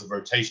the amount of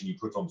rotation you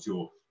put onto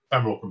your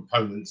femoral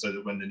component, so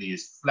that when the knee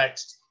is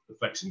flexed, the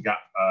flexion gap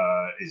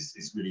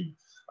is really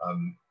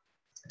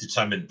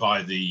determined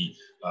by the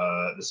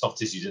soft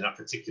tissues in that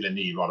particular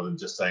knee, rather than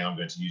just saying I'm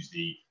going to use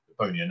the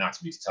bony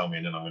anatomy to tell me,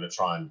 and then I'm going to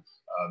try and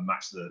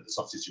match the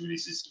soft tissue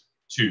releases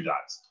to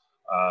that.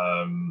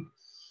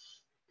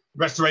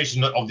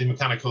 Restoration of the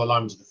mechanical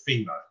alignment of the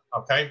femur.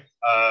 Okay,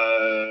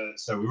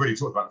 so we already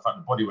talked about the fact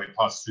that body weight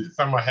passes through the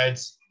femoral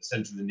heads, the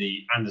center of the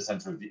knee, and the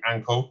center of the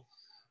ankle,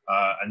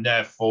 and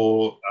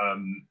therefore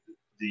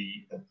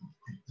the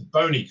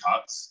bony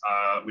cuts,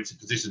 which are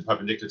positioned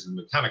perpendicular to the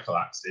mechanical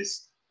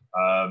axis,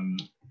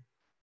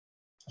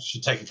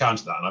 should take account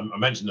of that. And I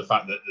mentioned the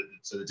fact that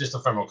so the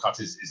distal femoral cut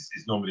is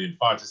normally in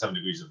 5 to 7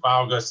 degrees of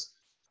valgus.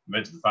 I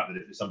mentioned the fact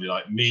that if it's somebody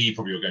like me,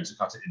 probably you're going to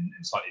cut it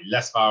in slightly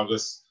less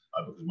valgus,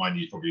 because my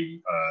knee's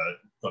probably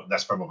got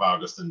less femoral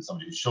valgus than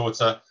somebody who's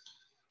shorter.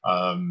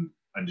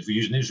 And if we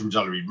use an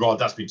intramedullary rod,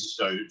 that's been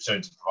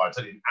shown to provide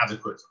an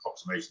adequate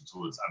approximation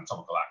towards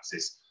anatomical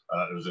axis.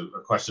 There was a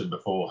question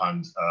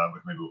beforehand,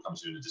 which maybe we'll come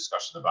to in a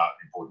discussion about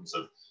the importance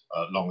of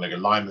long leg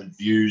alignment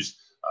views.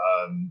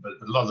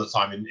 But a lot of the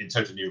time in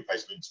total knee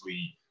replacements,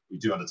 we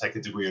do undertake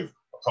a degree of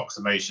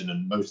approximation,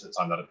 and most of the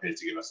time that appears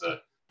to give us a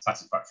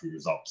satisfactory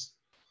results.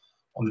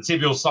 On the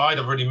tibial side,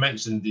 I've already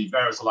mentioned the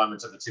various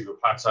alignments of the tibial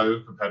plateau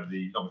compared to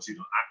the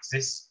longitudinal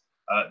axis.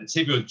 The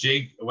tibial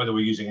jig, whether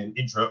we're using an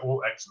intra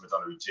or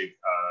extramedullary jig,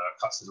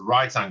 cuts at a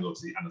right angle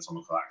to the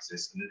anatomical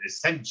axis, and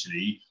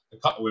essentially the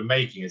cut that we're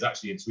making is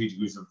actually in 3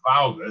 degrees of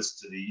valgus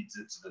to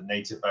the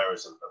native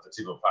areas of the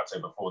tibial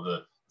plateau before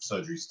the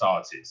surgery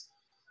started.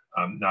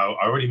 Now,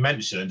 I already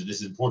mentioned, and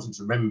this is important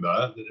to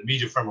remember, that the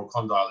medial femoral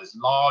condyle is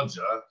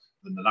larger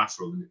than the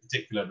lateral, and in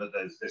particular that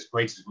there's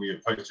greater degree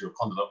of posterior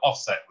condylar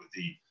offset with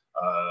the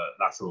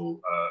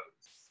lateral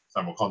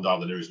femoral condyle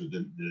than there is with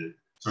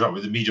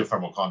with the medial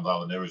femoral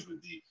condyle than there is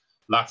with the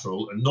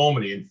lateral. And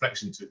normally in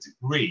flexion to a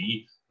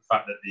degree, the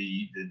fact that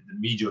the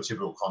medial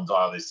tibial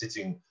condyle is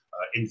sitting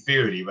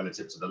inferiorly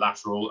relative to the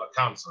lateral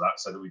accounts for that,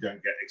 so that we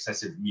don't get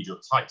excessive medial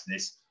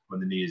tightness when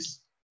the knee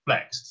is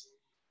flexed.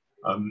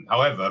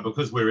 However,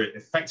 because we're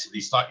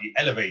effectively slightly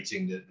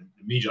elevating the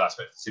medial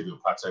aspect of the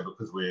tibial plateau,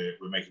 because we're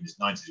making this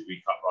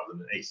 90-degree cut rather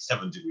than an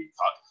 87-degree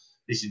cut,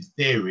 this in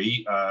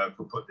theory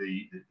could put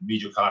the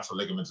medial collateral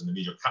ligament and the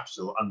medial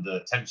capsule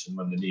under tension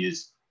when the knee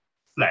is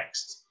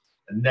flexed.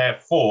 And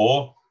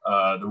therefore,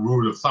 the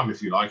rule of thumb,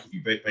 if you like, if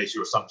you base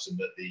your assumption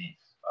that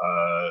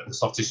the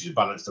soft tissues are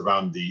balanced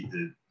around the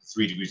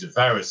 3 degrees of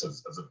varus of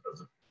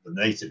the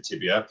native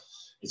tibia,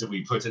 is that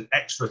we put an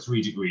extra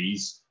 3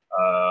 degrees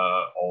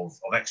of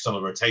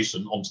external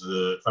rotation onto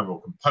the femoral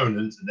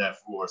component, and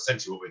therefore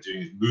essentially what we're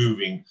doing is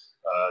moving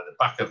the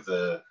back of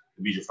the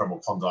medial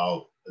femoral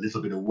condyle a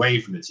little bit away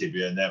from the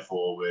tibia, and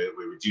therefore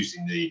we're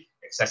reducing the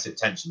excessive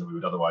tension that we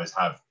would otherwise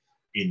have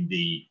in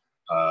the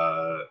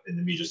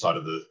medial side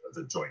of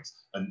the joint.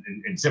 And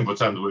in simple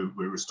terms,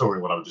 we're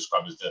restoring what I would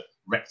describe as the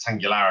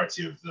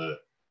rectangularity of the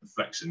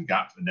flexion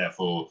gap, and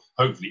therefore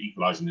hopefully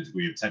equalizing the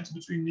degree of tension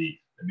between the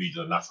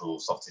medial and lateral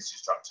soft tissue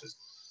structures.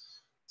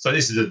 So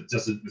this is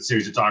just a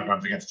series of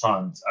diagrams again to try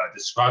and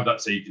describe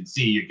that. So you can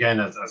see again,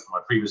 as for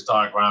my previous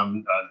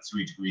diagram, the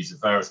 3 degrees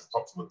of varus, the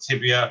proximal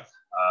tibia,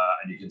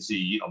 and you can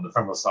see on the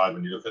femoral side,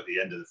 when you look at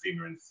the end of the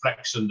femur in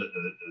flexion, that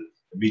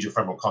the medial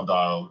femoral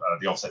condyle,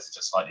 the offset is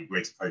just slightly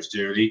greater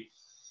posteriorly.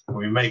 When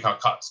we make our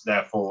cuts,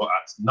 therefore,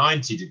 at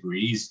 90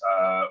 degrees,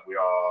 we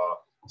are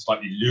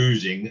slightly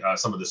losing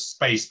some of the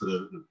space for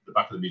the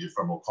back of the medial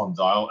femoral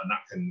condyle, and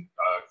that can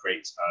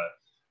create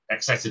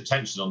excessive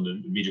tension on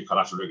the medial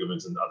collateral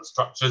ligament and other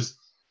structures.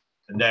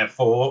 And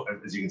therefore,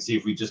 as you can see,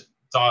 if we just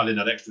dial in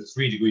that extra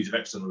 3 degrees of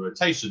external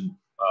rotation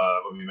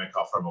when we make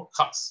our femoral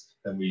cuts,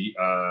 then we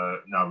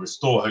now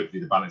restore,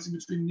 hopefully, the balancing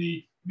between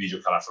the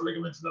medial collateral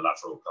ligament and the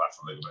lateral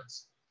collateral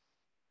ligaments.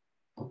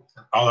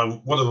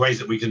 What are the ways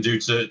that we can do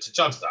to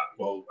judge that?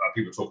 Well,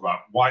 people talk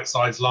about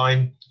Whiteside's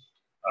line.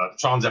 The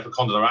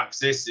transepicondylar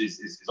axis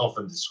is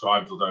often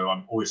described, although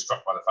I'm always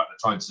struck by the fact that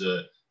trying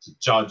to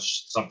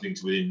judge something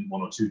to within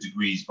 1 or 2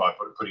 degrees by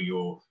putting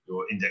your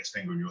index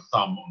finger and your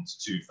thumb onto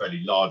 2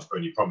 fairly large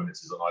bony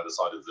prominences on either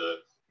side of the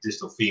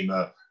distal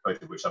femur,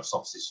 both of which have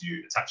soft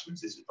tissue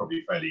attachments, is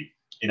probably fairly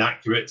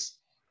inaccurate.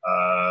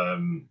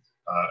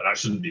 That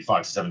shouldn't be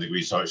 5 to 7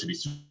 degrees, so it should be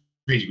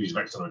 3 degrees of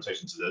external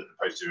rotation to the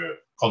posterior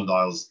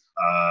condyles,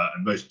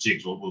 and most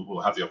jigs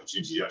will have the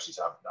opportunity to actually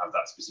have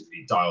that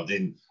specifically dialed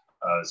in.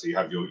 So you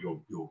have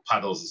your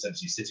paddles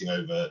essentially sitting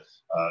over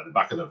the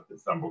back of the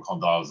femoral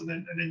condyles, and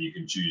then you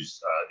can choose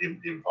the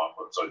implant.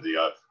 Sorry,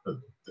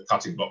 the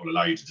cutting block will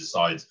allow you to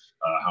decide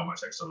how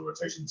much external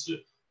rotation to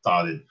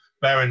dial in.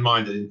 Bear in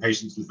mind that in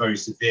patients with very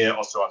severe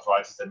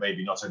osteoarthritis, there may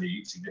be not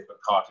only significant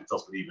cartilage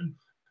loss, but even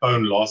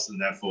bone loss,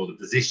 and therefore the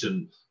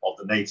position of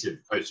the native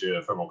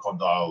posterior femoral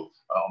condyle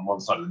on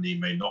one side of the knee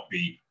may not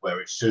be where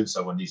it should.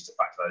 So one needs to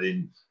factor that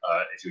in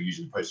if you're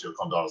using posterior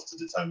condyles to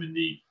determine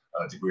the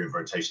degree of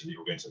rotation that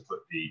you're going to put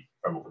the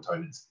femoral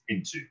components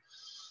into.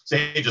 So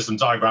here are just some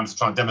diagrams to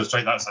try and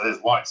demonstrate that. So there's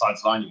white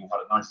sides line, you can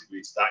cut at 90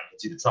 degrees to that. You can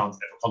see the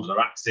transeptal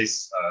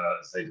axis,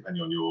 say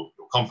depending on your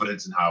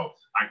confidence and how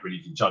accurately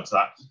you can judge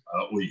that,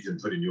 or you can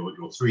put in your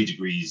 3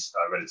 degrees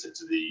relative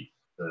to the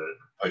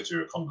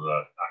posterior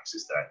condylar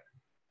axis there.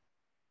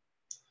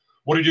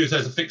 What do we do if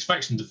there's a fixed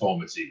flexion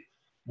deformity?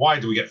 Why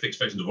do we get fixed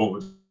flexion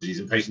deformities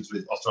in patients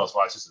with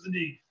osteoarthritis of the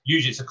knee?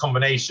 Usually it's a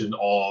combination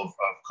of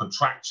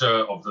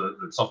contracture of the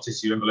soft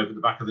tissue envelope at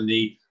the back of the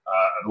knee,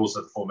 and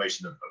also the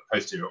formation of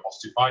posterior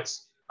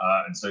osteophytes.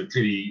 And so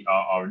clearly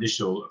our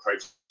initial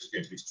approach is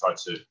going to be to try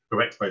to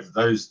correct both of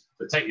those,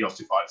 but take the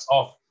osteophytes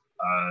off,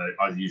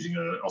 either using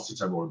an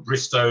osteotome or a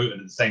bristow, and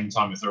at the same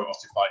time, if there are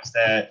osteophytes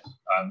there,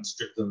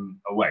 strip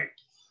them away.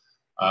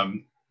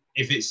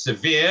 If it's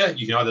severe,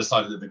 you can either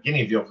decide at the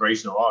beginning of the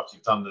operation or after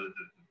you've done the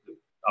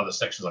other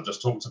sections I've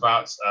just talked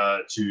about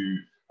to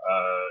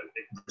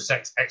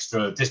resect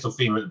extra distal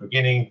femur at the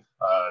beginning.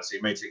 So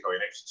you may take away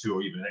an extra 2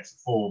 or even an extra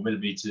 4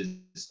 millimeters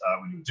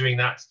when you're doing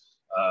that.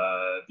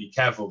 Be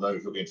careful though,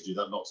 if you're going to do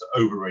that, not to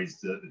over-raise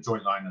the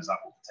joint line, as that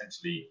will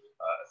potentially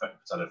affect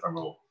the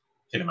patellofemoral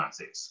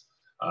kinematics.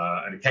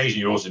 And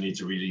occasionally you also need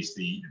to release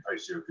the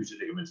posterior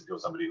cruciate ligament if you're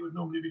somebody who would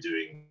normally be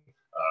doing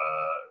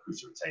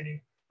cruciate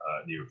retaining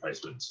knee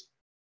replacement.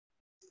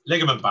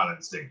 Ligament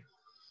balancing.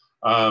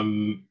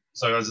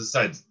 So as I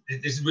said,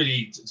 this is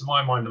really, to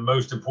my mind, the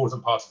most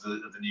important part of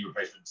the knee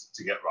replacement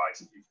to get right.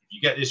 If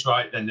you get this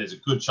right, then there's a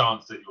good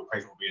chance that your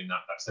patient will be in that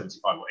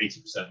 75 or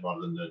 80%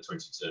 rather than the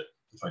 20 to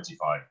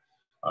 25.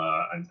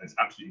 And it's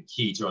absolutely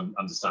key to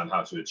understand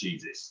how to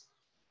achieve this.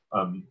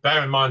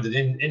 Bear in mind that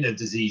in a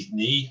diseased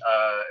knee,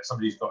 if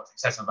somebody's got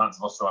excessive amounts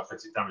of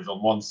osteoarthritic damage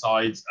on one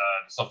side,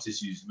 the soft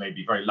tissues may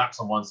be very lax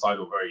on one side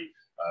or very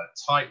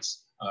tight.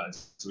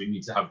 So we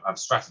need to have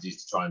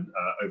strategies to try and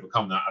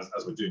overcome that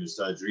as we're doing the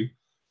surgery.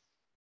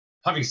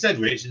 Having said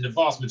which, in the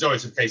vast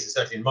majority of cases,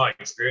 certainly in my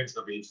experience,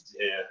 I'll be interested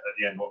to hear at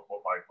the end what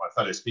my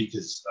fellow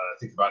speakers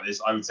think about this.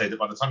 I would say that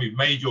by the time you've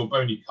made your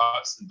bony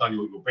cuts and done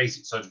your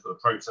basic surgical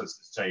approach, as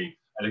Jay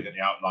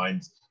elegantly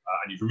outlined,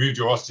 and you've removed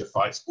your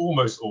osteophytes,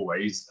 almost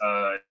always,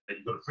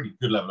 you've got a pretty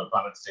good level of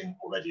balancing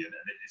already. And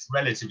it's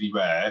relatively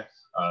rare,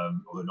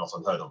 although not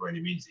unheard of by any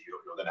means, that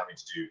you're then having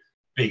to do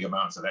big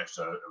amounts of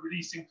extra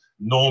releasing.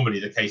 Normally,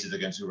 the cases are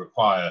going to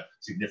require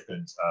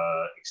significant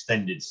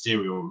extended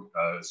serial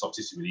soft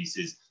tissue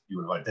releases. You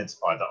would have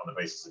identified that on the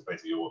basis of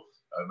both your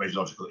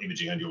radiological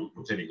imaging and your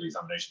clinical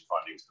examination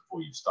findings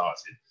before you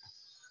started.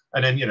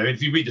 And then,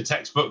 if you read the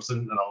textbooks,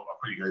 and I'll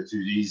quickly go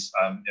through these,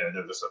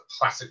 they're the sort of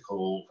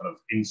classical kind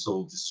of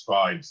Insel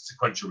described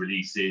sequential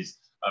releases.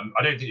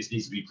 I don't think this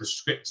needs to be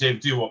prescriptive.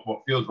 Do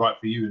what feels right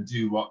for you, and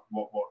do what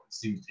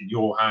seems in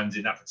your hands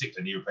in that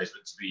particular knee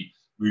replacement to be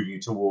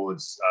moving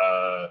towards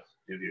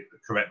the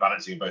correct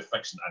balancing of both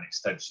flexion and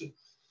extension.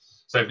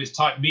 So if it's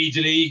tight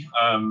medially,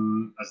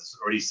 as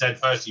already said,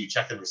 first you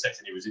check and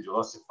resect any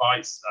residual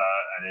osteophytes,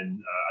 and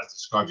then as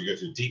described, you go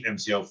to a deep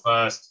MCL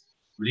first,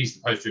 release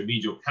the posterior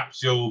medial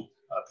capsule,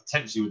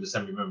 potentially with the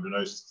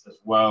semimembranosus as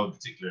well, in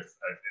particular if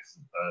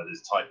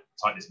there's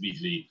tightness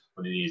medially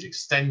when the knee is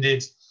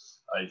extended.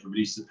 You can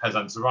release the pes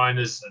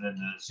anserinus, and then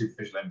the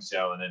superficial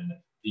MCL, and then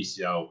the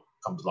PCL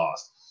comes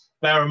last.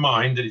 Bear in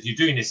mind that if you're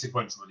doing this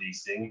sequential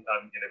releasing,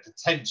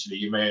 potentially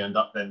you may end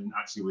up then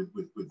actually with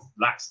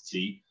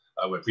laxity,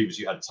 where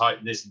previously you had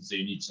tightness, and so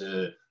you need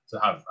to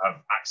have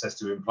access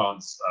to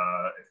implants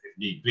if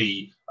need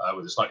be,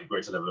 with a slightly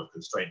greater level of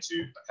constraint to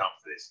account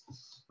for this.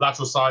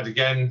 Lateral side,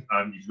 again,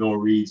 you can all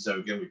read. So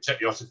again, we check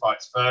the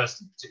osteophytes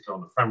first, in particular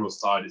on the femoral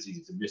side. It's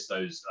easy to miss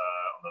those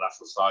on the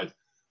lateral side.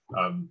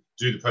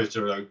 Do the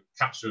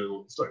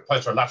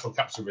posterior lateral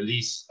capsule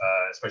release,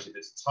 especially if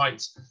it's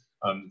tight.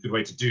 A good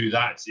way to do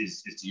that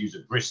is to use a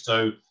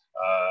bristow,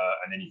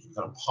 and then you can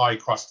kind of pie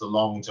crust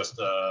along just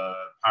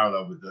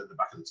parallel with the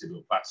back of the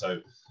tibial plateau,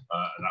 and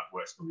that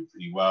works probably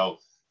pretty well.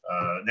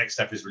 Next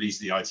step is release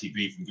the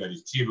ITB from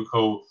Gurney's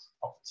tubercle,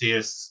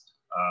 optimise,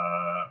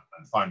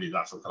 and finally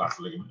lateral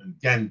collateral ligament. And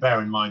again,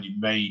 bear in mind you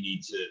may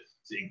need to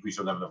increase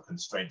your level of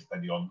constraint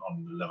depending on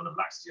the level of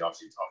laxity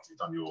after you've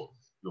done your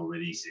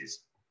releases.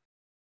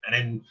 And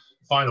then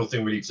the final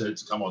thing really to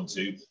come on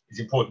to is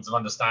the importance of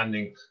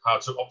understanding how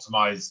to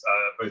optimize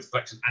both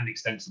flexion and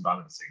extension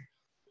balancing.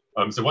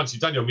 So once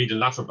you've done your medial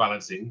lateral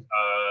balancing,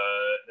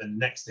 the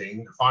next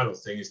thing, the final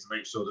thing, is to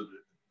make sure that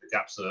the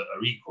gaps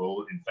are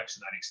equal in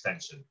flexion and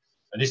extension.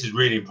 And this is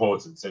really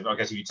important. So I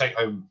guess if you take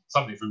home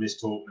something from this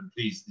talk, then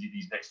please,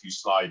 these next few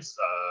slides,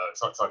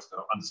 try to kind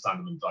of understand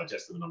them and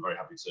digest them, and I'm very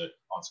happy to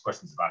answer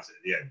questions about it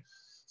at the end.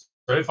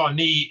 So if our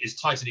knee is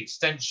tight in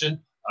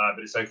extension,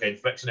 but it's okay in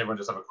flexion, everyone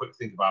just have a quick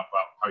think about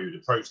how you would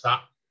approach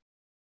that.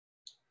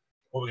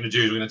 What we're going to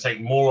do is we're going to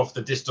take more off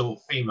the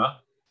distal femur,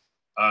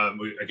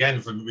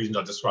 Again, for the reasons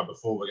I described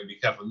before, we're going to be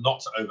careful not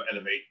to over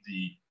elevate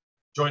the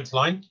joint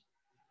line.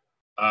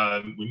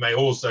 We may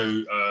also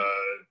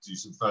do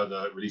some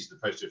further release of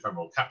the posterior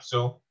femoral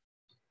capsule,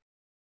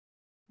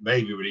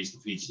 maybe release the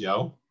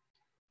PTL,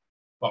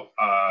 but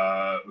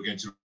we're going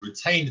to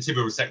retain the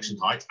tibial resection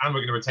height, and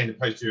we're going to retain the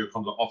posterior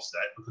condylar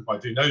offset, because by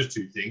doing those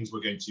two things,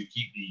 we're going to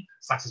keep the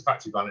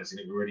satisfactory balancing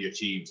that we already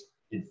achieved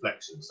in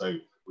flexion. So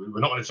we're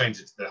not going to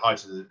change the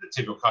height of the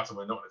tibial cut, and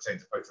we're not going to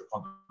change the posterior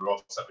condylar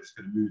offset. We're just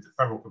going to move the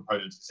femoral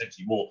components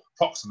essentially more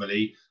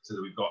proximally, so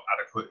that we've got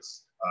adequate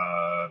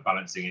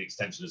balancing in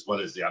extension, as well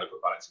as the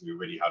adequate balancing we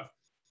already have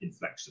in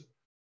flexion.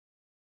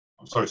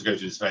 I'm sorry to go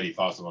through this fairly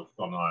fast, I've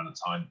got an eye on the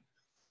time.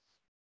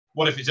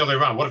 What if it's the other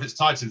way around? What if it's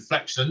tight in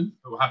flexion,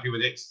 but we're happy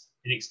with it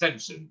in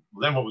extension?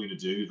 Well, then what we're going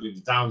to do is we're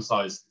going to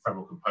downsize the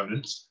femoral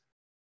components.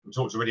 We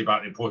talked already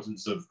about the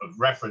importance of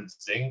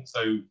referencing.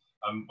 So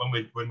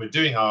when we're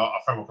doing our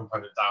femoral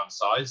component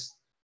downsize,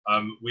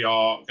 we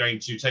are going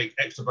to take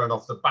extra bone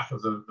off the back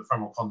of the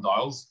femoral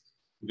condyles.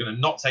 We're going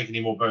to not take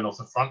any more bone off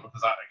the front,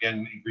 because that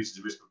again increases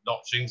the risk of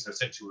notching. So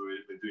essentially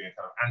we're doing a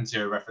kind of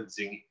anterior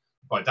referencing.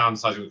 By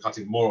downsizing, we're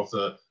cutting more off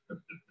the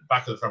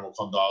back of the femoral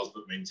condyles,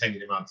 but maintaining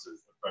the amount of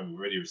bone we're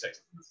already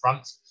resected from the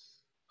front.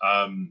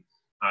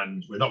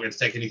 And we're not going to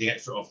take anything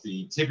extra off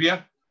the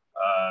tibia,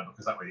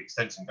 because that way the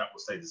extension gap will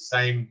stay the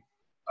same.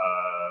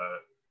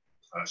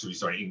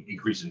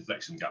 Increase in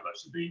flexion gap, that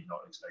should be, not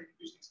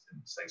increase in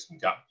extension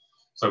gap.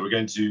 So we're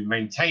going to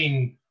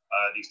maintain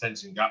the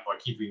extension gap by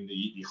keeping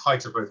the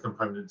height of both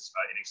components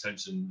in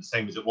extension the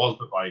same as it was,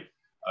 but by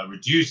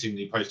reducing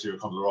the posterior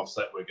condylar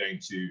offset, we're going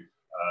to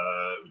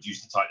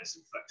reduce the tightness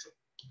in flexion.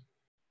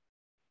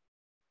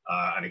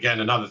 And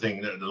again, another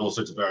thing that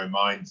also to bear in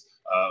mind,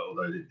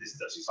 although this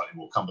is actually slightly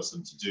more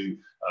cumbersome to do,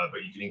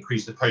 but you can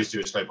increase the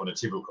posterior slope on a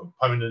tibial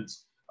component,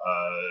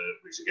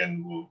 which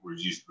again will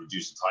reduce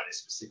the tightness,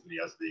 specifically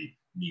as the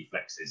knee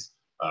flexes.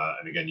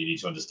 And again, you need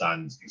to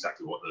understand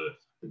exactly what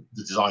the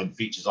design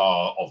features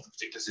are of the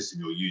particular system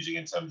you're using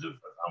in terms of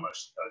how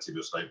much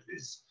tibial slope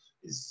is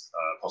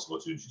possible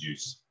to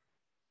introduce.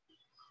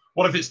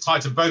 What if it's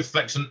tight to both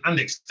flexion and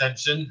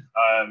extension?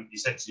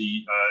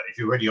 Essentially, if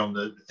you're already on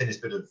the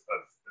thinnest bit of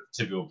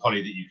tibial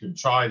poly that you can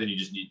try, then you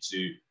just need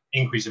to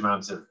increase the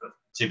amount of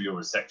tibial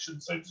resection.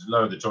 So just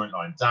lower the joint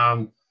line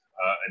down,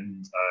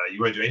 and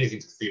you won't do anything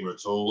to the femur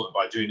at all. And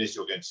by doing this,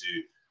 you're going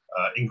to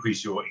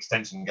increase your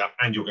extension gap,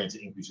 and you're going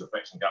to increase your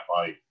flexion gap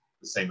by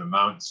the same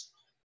amount.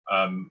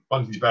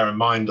 One thing to bear in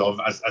mind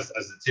of as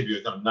the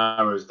tibia kind of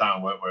narrows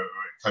down where it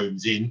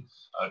combs in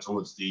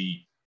towards the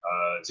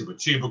tibial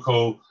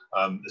tubercle,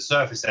 the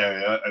surface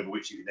area over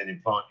which you can then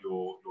implant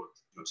your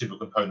tibial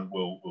component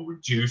will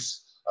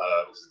reduce,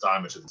 because the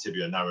diameter of the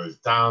tibia narrows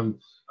down.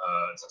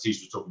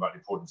 Satish was talking about the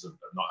importance of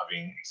not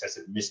having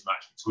excessive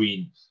mismatch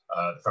between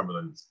the femoral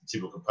and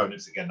tibial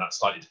components. Again, that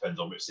slightly depends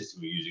on which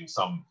system you're using.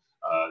 Some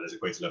there's a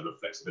greater level of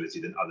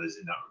flexibility than others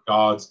in that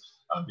regard,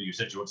 but you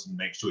essentially want to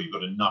make sure you've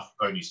got enough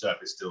bony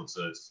surface still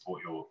to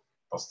support your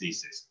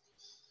prosthesis.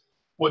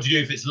 What do you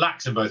do if it's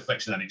lax in both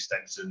flexion and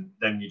extension?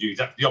 Then you do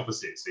exactly the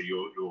opposite. So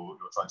you're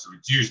trying to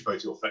reduce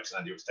both your flexion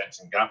and your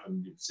extension gap,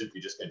 and you're simply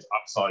just going to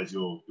upsize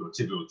your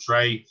tibial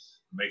tray.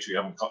 Make sure you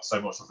haven't cut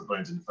so much off the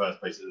bones in the first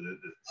place that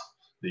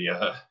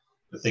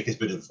the thickest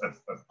bit of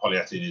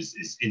polyethylene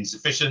is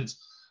insufficient.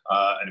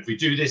 And if we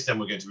do this, then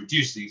we're going to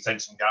reduce the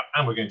extension gap,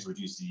 and we're going to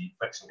reduce the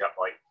flexion gap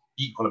by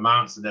equal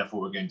amounts, and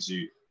therefore we're going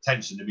to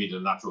tension the medial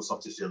and lateral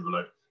soft tissue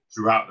envelope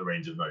throughout the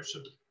range of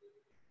motion.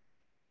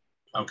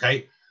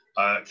 Okay.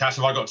 Cash,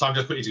 have I got time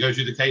just quickly to go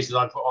through the cases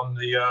I put on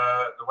the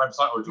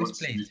website? Or do you want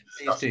to please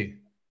do.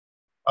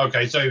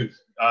 Okay, so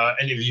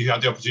any of you who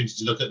had the opportunity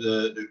to look at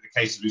the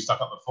cases we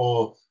stuck up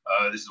before,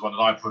 this is one that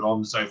I put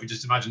on. So if we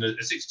just imagine a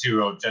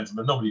 62-year-old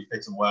gentleman, normally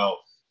fit and well,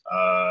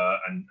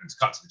 and to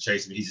cut to the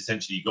chase, I mean, he's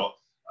essentially got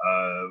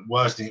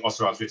worsening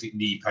osteoarthritic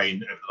knee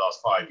pain over the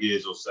last 5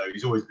 years or so.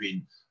 He's always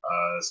been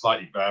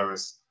slightly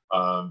varus,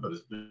 but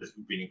has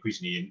been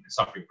increasingly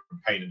suffering from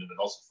pain and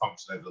loss of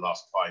function over the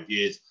last 5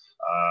 years,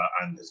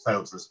 and has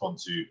failed to respond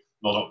to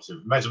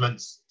non-operative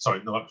measurements,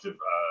 non-operative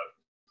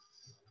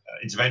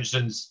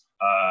interventions.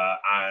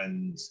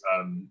 And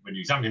when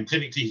you examine him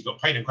clinically, he's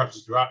got pain and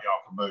crepitus throughout the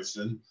arc of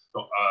motion,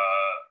 got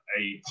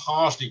a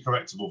partially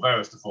correctable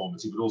varus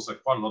deformity, but also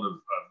quite a lot of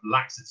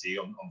laxity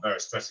on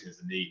varus stressing of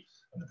the knee,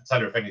 and the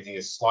patella, if anything,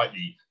 is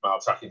slightly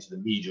maltracking to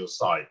the medial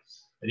side.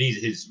 And these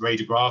are his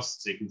radiographs,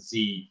 so you can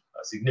see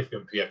a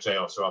significant PFJ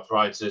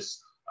osteoarthritis.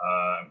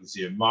 You can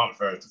see a marked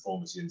varus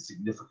deformity and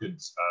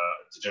significant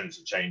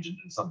degenerative change and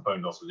some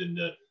bone loss within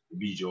the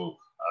medial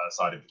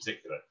side in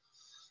particular.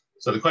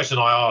 So the question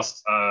I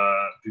asked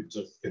people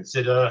to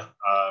consider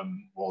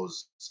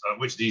was,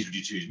 which of these would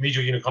you choose?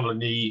 Medial unicondylar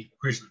knee,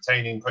 cruciate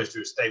retaining,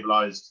 posterior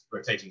stabilised,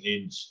 rotating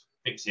hinge,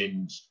 fixed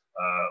hinge,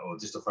 or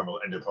distal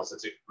femoral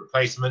endoprosthetic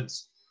replacement.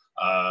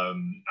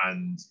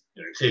 And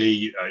clearly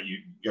you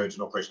go into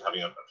an operation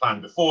having a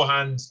plan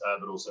beforehand,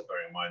 but also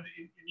bearing in mind that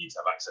you need to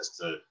have access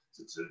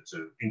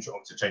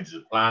to changes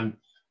of plan.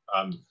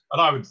 And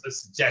I would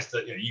suggest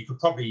that you could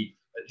probably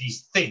at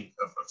least think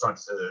of trying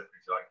to,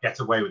 if you like, get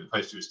away with the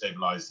posterior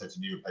stabilised total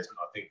knee replacement.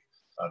 I think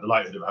the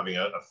likelihood of having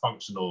a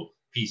functional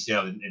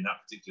PCL in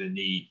that particular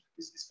knee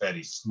is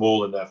fairly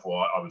small, and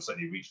therefore I would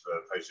certainly reach for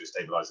posterior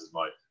stabilised as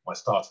my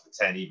starter for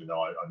 10, even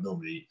though I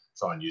normally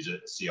try and use a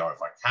CR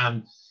if I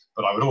can.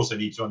 But I would also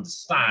need to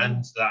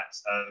understand that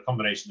the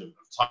combination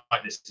of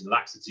tightness and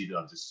laxity that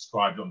I've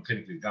described on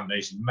clinical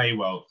examination may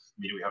well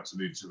mean we have to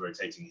move to a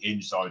rotating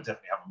hinge. So I would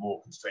definitely have a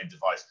more constrained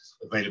device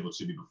available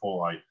to me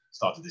before I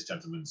started this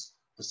gentleman's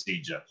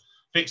procedure.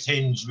 Fixed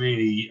hinge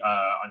really,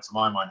 to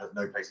my mind, has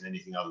no place in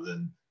anything other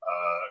than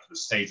kind of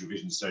stage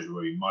revision surgery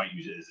where we might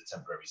use it as a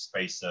temporary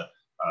spacer.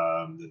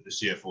 The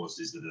shear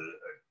forces that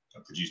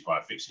are produced by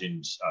a fixed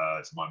hinge,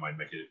 to my mind,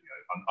 make it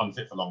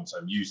unfit for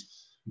long-term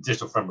use.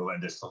 Distal femoral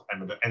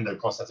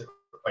endoprosthetic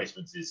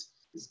replacement is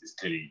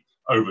clearly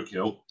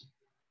overkill.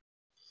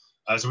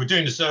 So we're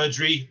doing the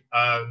surgery,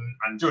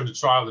 and during the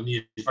trial, the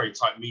knee is very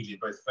tight medially in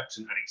both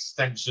flexion and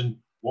extension.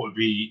 What would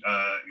be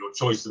your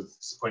choice of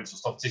sequential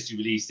soft tissue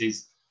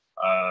releases?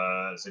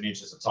 So in the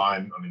interest of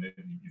time, I mean,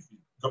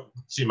 you've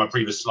seen my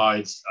previous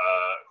slides.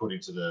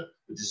 According to the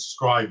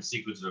described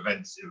sequence of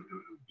events, it would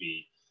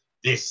be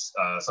this.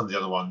 Some of the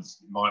other ones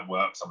might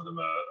work. Some of them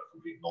are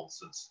complete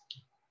nonsense.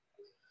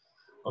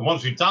 And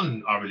once we've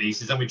done our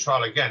releases, then we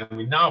trial again, and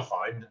we now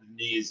find that the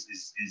knee is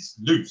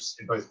loose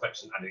in both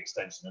flexion and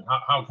extension. And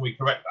how can we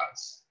correct that?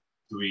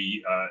 Do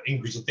we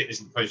increase the thickness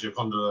of the posterior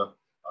condylar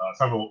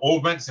femoral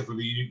augments if we're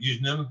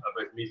using them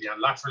both medially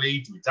and laterally?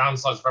 Do we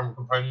downsize the femoral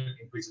component,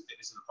 increase the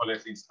thickness of the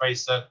polyethylene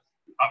spacer?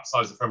 Do we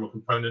upsize the femoral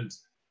component,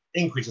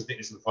 increase the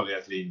thickness of the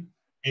polyethylene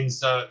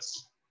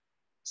inserts,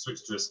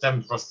 switch to a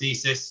stem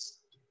prosthesis?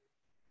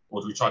 Or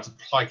do we try to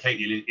plicate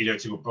the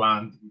iliotibial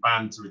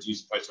band to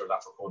reduce the posterior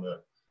lateral corner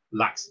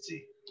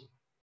laxity?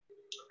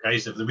 Okay,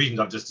 so for the reasons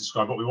I've just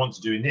described, what we want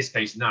to do in this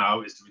case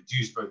now is to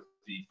reduce both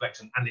the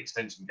flexion and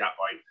extension gap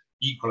by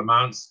equal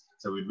amounts.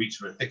 So we reach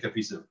for a thicker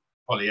piece of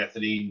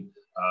polyethylene.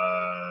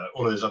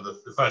 All of those other,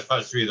 the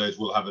first three of those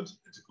will have a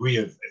degree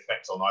of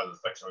effect on either the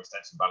flexion or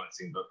extension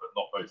balancing, but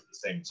not both at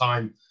the same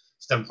time.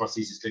 Stem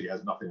prosthesis clearly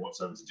has nothing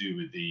whatsoever to do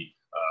with the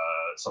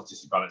soft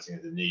tissue balancing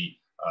of the knee,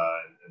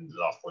 and the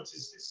last point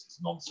is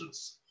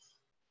nonsense.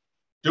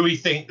 Do we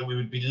think that we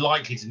would be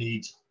likely to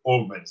need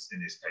augments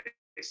in this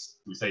case?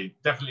 We say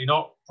definitely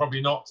not,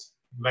 probably not,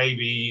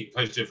 maybe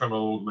posterior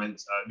femoral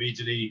augment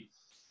medially,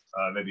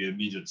 maybe a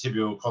medial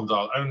tibial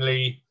condyle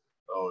only,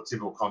 or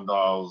tibial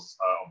condyles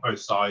on both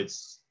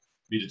sides,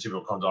 medial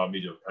tibial condyle,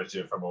 medial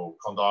posterior femoral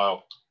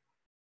condyle.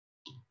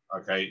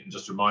 Okay, and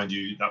just to remind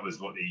you, that was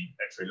what the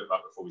X-ray looked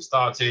like before we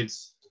started.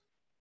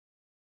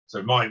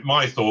 So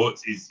my thought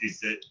is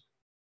that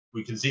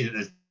we can see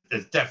that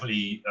there's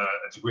definitely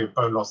a degree of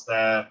bone loss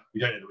there.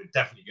 We don't know that we're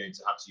definitely going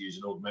to have to use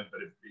an augment,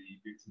 but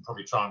you can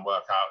probably try and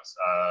work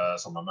out,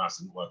 some of my maths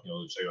isn't working,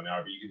 I'll show you on the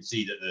arrow, but you can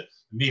see that the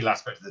medial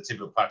aspect of the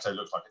tibial plateau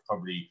looks like it's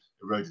probably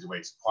eroded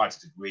away to quite a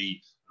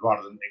degree.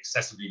 Rather than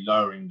excessively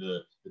lowering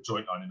the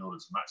joint line in order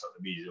to match up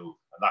the medial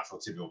and lateral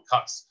tibial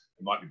cuts,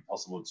 it might be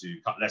possible to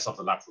cut less off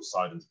the lateral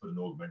side and to put an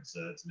augment to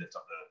lift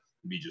up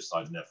the medial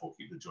side and therefore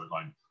keep the joint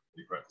line in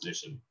the correct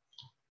position.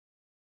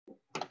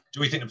 Do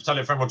we think the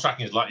patellofemoral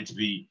tracking is likely to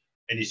be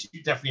an issue?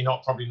 Definitely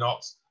not, probably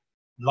not.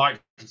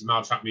 Likely to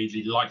maltrack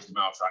medially, likely to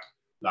maltrack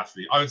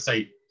laterally. I would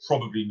say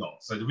probably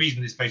not. So the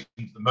reason this patient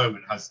at the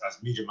moment has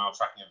medial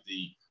maltracking of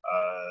the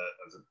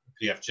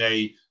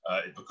PFJ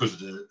is because of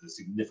the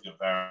significant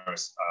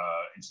varus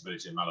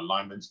instability and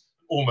malalignment.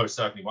 Almost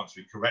certainly once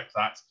we correct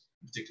that,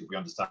 particularly if we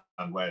understand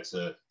where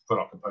to put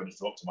our components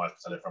to optimize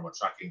patellofemoral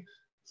tracking,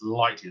 it's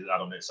likely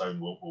that on its own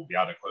will be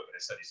adequate, but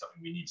it's certainly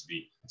something we need to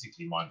be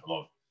particularly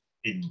mindful of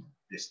in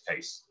this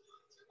case.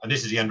 And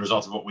this is the end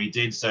result of what we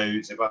did. So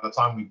by the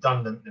time we've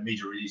done the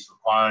medial release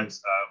required,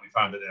 we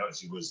found that there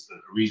actually was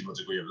a reasonable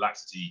degree of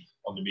laxity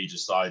on the medial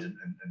side and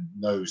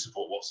no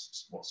support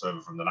whatsoever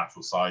from the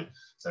lateral side.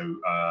 So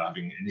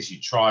having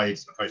initially tried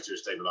a posterior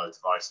stabilized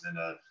device and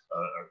then a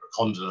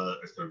condylar,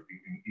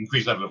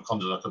 increased level of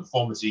condylar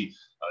conformity,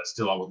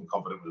 still I wasn't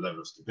confident with the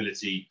level of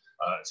stability.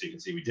 So you can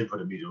see we did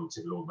put a medial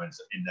tibial augment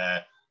in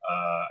there,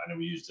 and then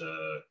we used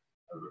a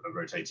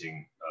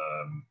rotating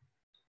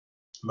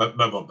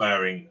mobile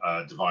bearing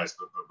device,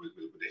 but with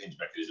a hinge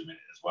mechanism in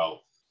it as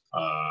well,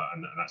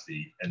 and that's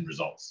the end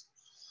results.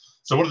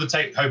 So what are the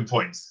take-home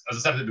points? As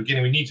I said at the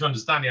beginning, we need to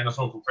understand the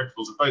anatomical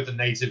principles of both the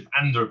native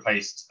and the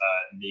replaced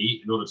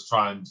knee in order to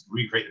try and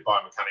recreate the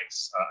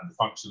biomechanics and the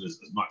function as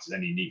much as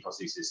any knee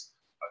prosthesis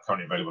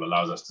currently available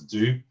allows us to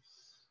do.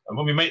 And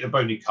when we make the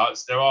bony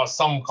cuts, there are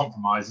some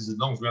compromises. As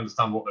long as we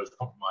understand what those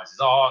compromises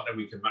are, then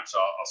we can match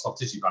our soft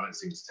tissue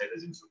balancing to take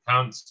those into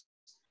account.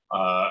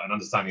 An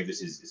understanding of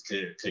this is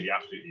clearly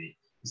absolutely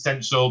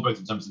essential, both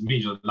in terms of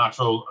medial and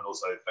lateral, and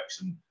also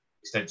flexion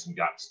extension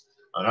gaps.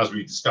 And as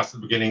we discussed at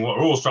the beginning, what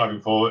we're all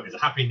striving for is a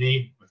happy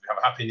knee. If we have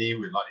a happy knee,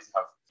 we're likely to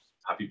have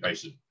a happy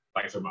patient.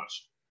 Thanks so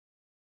much.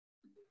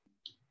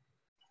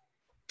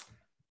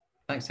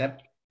 Thanks, Seb.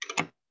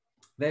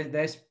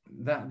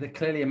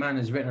 Clearly a man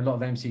has written a lot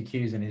of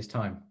MCQs in his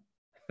time.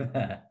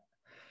 I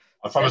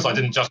promise I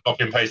didn't just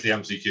copy and paste the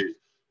MCQs.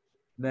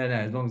 No,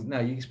 as long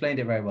as you explained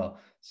it very well.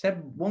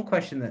 Seb, one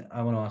question that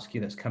I want to ask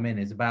you that's come in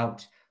is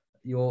about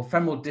your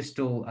femoral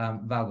distal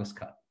valgus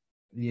cut.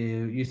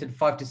 You said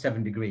 5 to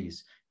 7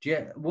 degrees. Do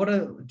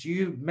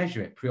you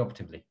measure it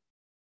preoperatively?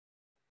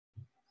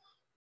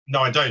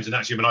 No, I don't. And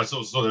actually, when I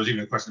saw there was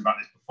even a question about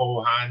this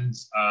beforehand.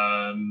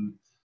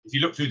 If you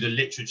look through the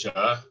literature,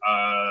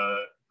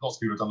 lots of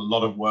people have done a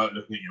lot of work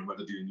looking at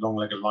whether doing long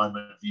leg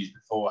alignment views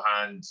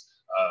beforehand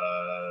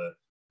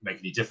make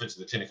any difference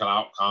to the clinical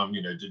outcome.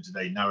 Do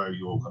they narrow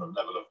your kind of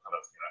level of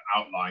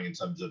outlying in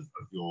terms of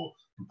your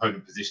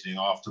component positioning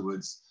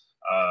afterwards?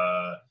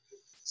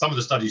 Some of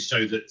the studies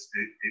show that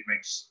it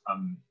makes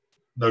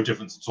no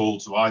difference at all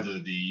to either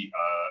the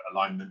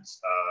alignment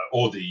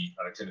or the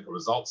clinical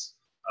results.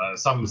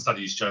 Some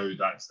studies show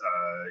that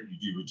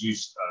you do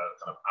reduce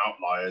kind of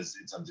outliers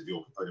in terms of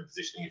your component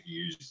positioning if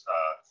you use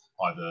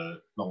either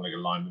long leg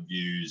alignment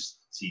views,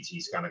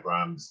 CT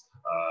scanograms,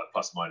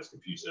 plus minus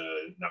computer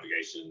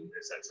navigation,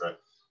 etc.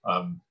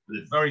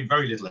 There's very,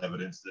 very little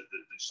evidence that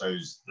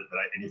shows that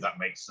any of that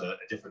makes a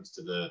difference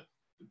to the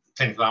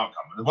clinical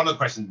outcome. And one of the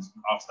questions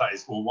after that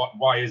is, well,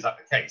 why is that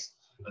the case?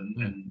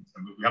 And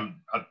we haven't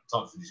had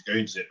time to go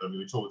into it, but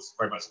we talked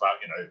very much about,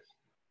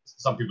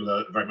 some people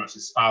are very much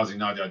espousing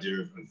now the idea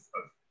of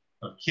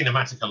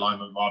kinematic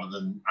alignment rather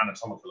than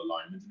anatomical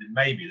alignment. And it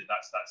may be that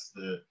that's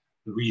the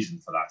reason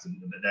for that.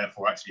 And that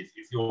therefore, actually,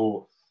 if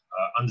you're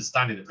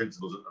understanding the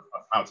principles of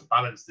how to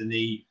balance the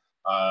knee,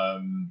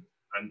 and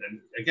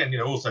again,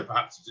 also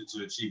perhaps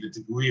to achieve a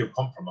degree of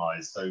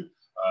compromise. So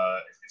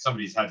if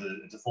somebody's had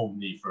a deformed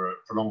knee for a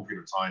prolonged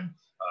period of time,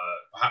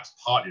 perhaps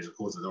partly as a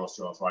cause of their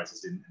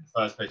osteoarthritis in the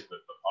first place, but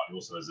partly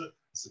also as a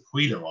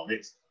sequela of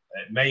it,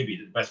 it may be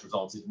that the best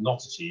result is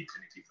not achieved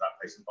clinically for that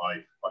patient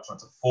by trying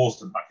to force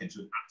them back into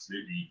an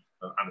absolutely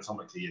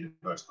anatomically, in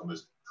inverted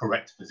commas,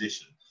 correct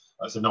position.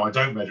 So no, I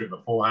don't measure it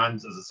beforehand.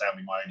 As I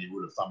say, my only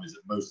rule of thumb is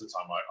that most of the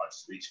time I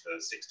just reach for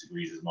 6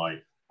 degrees as my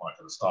kind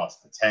of starter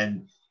for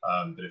 10.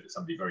 But if it's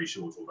somebody very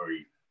short or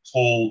very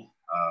tall,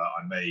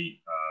 I may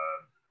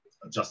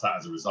adjust that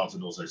as a result.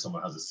 And also if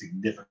someone has a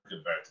significant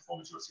variant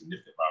deformity or a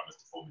significant valgus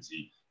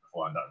deformity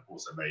beforehand, that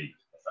also may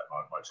affect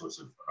my choice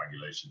of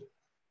angulation.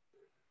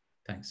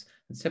 Thanks.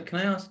 And Seb, can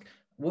I ask,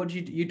 what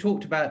you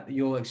talked about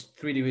your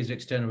 3 degrees of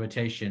external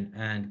rotation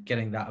and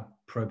getting that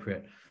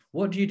appropriate.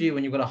 What do you do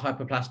when you've got a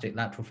hyperplastic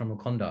lateral femoral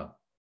condyle,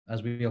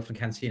 as we often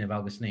can see in a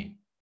valgus knee?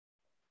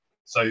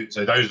 So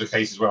those are the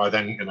cases where I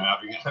then,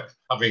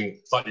 having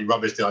slightly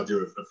rubbished the idea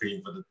of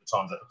feeling for the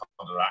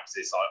transepicondyle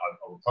axis,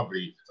 I will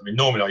probably,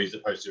 normally I use the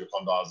posterior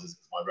condyles as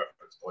my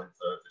reference point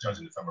for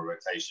judging the femoral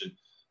rotation.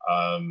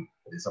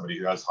 If it's somebody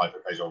who has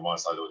hyperplasia on one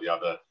side or the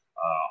other,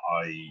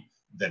 I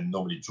then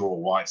normally draw a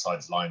white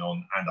sides line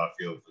on, and I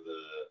feel for the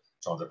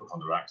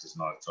transepicondyle axis,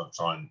 and I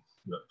try and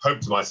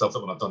hope to myself that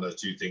when I've done those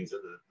two things,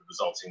 that the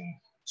resulting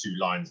two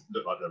lines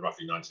look like they're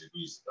roughly 90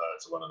 degrees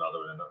to one another,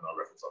 and then I'll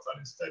reference off that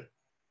instead.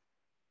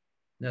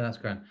 No, that's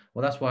great.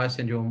 Well, that's why I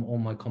send you all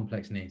my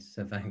complex needs.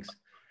 So thanks.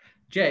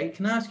 Jay,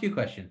 can I ask you a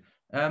question?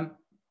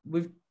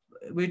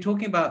 We're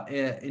talking about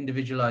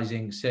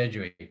individualizing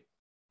surgery.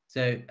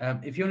 So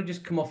if you want to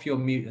just come off your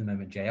mute at the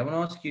moment, Jay, I want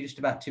to ask you just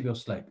about tibial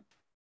slope.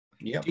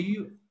 Yeah. Do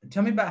you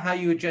tell me about how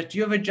you adjust? Do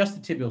you ever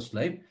adjust the tibial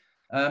slope?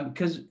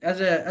 Because as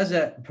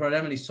a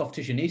predominantly soft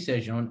tissue knee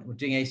surgeon on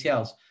doing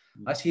ACLs,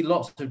 I see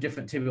lots of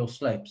different tibial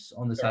slopes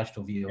on the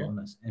sagittal view on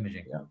this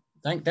imaging. Yeah.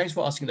 Thanks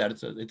for asking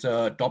that. It's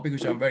a topic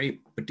which I'm very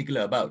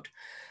particular about,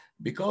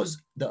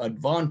 because the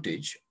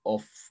advantage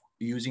of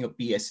using a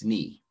PS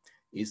knee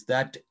is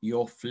that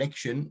your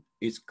flexion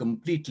is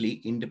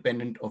completely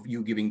independent of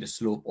you giving the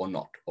slope or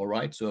not. All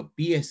right. So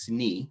a PS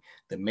knee,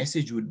 the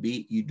message would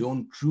be you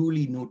don't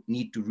truly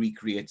need to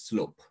recreate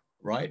slope,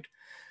 right?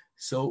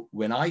 So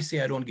when I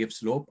say I don't give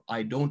slope,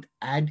 I don't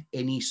add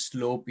any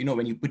slope.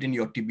 When you put in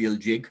your tibial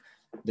jig,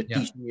 the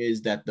teaching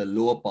is that the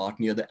lower part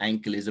near the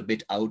ankle is a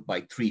bit out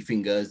by 3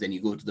 fingers. Then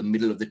you go to the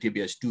middle of the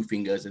tibia, 2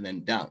 fingers, and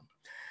then down.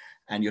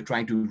 And you're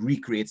trying to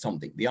recreate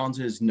something. The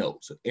answer is no.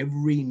 So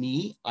every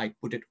knee, I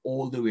put it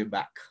all the way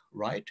back,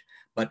 right?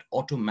 But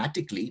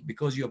automatically,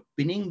 because you're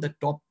pinning the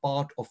top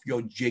part of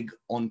your jig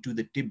onto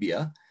the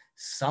tibia,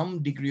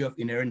 some degree of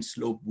inherent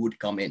slope would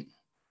come in.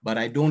 But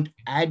I don't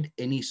add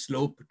any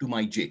slope to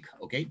my jig,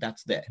 okay?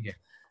 That's there. Yeah.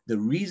 The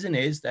reason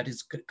is that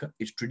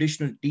it's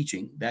traditional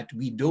teaching that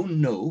we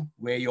don't know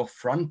where your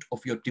front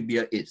of your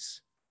tibia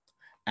is.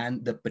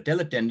 And the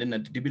patella tendon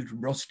and the tibial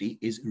tuberosity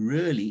is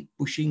really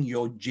pushing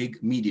your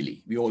jig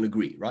medially. We all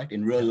agree, right?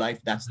 In real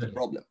life, that's the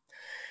problem.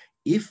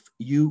 If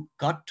you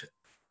cut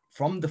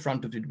from the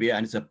front of the tibia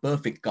and it's a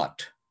perfect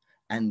cut,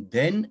 and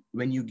then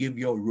when you give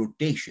your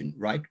rotation,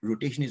 right?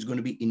 Rotation is going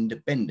to be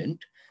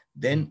independent,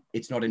 then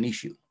it's not an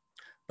issue.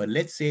 But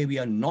let's say we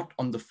are not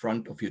on the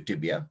front of your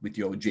tibia with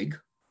your jig,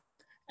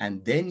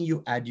 and then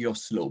you add your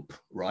slope,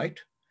 right?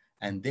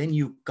 And then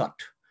you cut.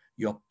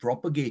 You're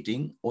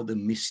propagating, or the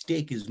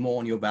mistake is more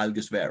on your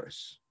valgus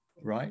varus,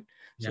 right?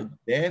 Yeah. So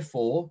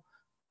therefore,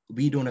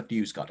 we don't have to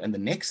use cut. And the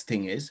next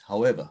thing is,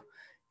 however,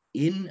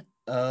 in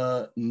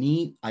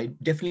knee, I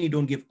definitely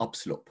don't give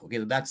upslope. Okay,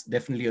 that's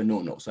definitely a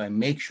no-no. So I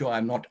make sure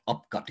I'm not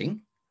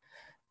upcutting.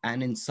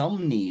 And in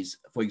some knees,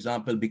 for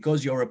example,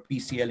 because you're a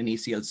PCL and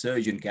ACL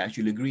surgeon, Cash,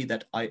 you'll agree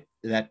that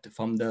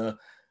from the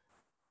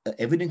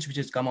evidence which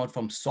has come out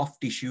from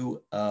soft tissue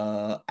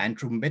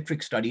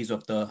anthropometric studies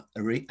of the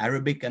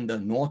Arabic and the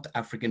North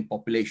African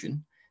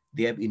population,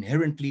 they have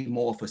inherently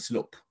more of a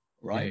slope,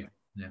 right?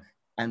 Yeah.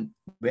 And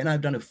when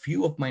I've done a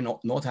few of my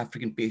North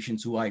African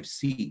patients who I've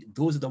seen,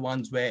 those are the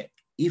ones where,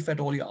 if at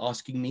all you're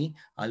asking me,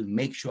 I'll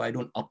make sure I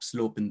don't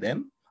upslope in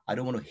them. I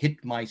don't want to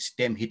hit my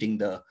stem hitting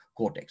the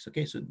cortex.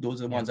 Okay, so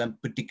those are the ones I'm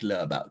particular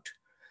about.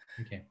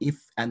 Okay.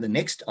 And the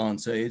next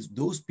answer is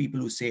those people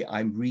who say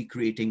I'm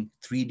recreating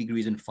 3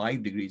 degrees and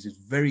 5 degrees is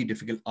very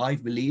difficult, I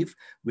believe,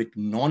 with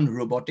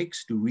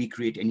non-robotics to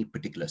recreate any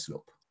particular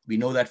slope. We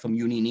know that from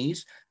uni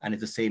knees, and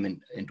it's the same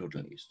in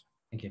total knees.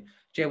 Thank you.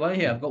 Jay, while you're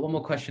here, I've got one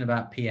more question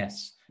about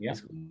PS. Yeah.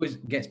 This always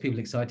gets people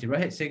excited.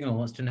 Rohit Signal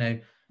wants to know,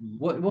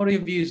 what are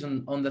your views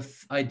on the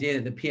idea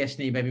that the PS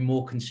knee may be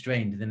more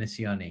constrained than a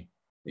CR knee?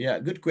 Yeah,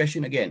 good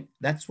question again.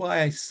 That's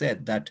why I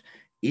said that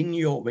when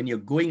you're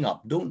going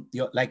up,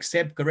 like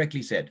Seb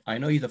correctly said, I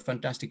know he's a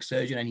fantastic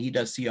surgeon and he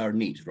does CR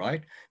knees,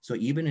 right? So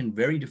even in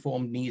very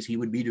deformed knees, he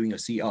would be doing a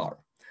CR.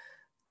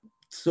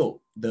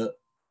 So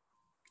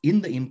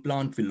in the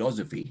implant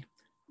philosophy,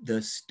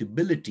 the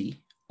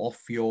stability of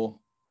your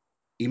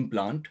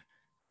implant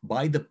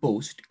by the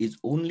post is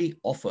only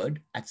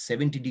offered at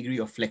 70 degree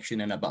of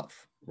flexion and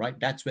above, right?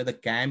 That's where the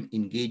cam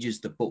engages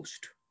the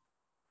post.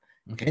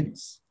 Okay.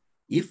 Hence,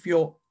 if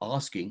you're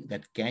asking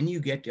that, can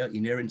you get your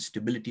inherent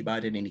stability by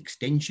an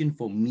extension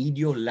for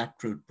medial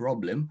lateral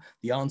problem?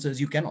 The answer is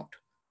you cannot.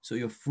 So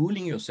you're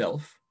fooling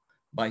yourself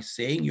by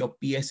saying your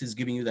PS is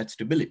giving you that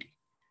stability,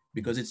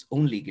 because it's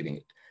only giving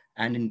it.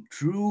 And in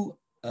true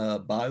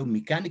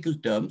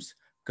biomechanical terms,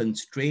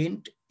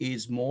 constraint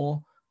is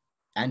more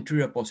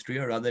anterior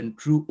posterior rather than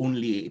true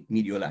only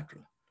medial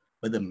lateral.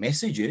 But the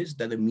message is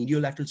that the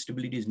medial lateral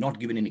stability is not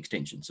given in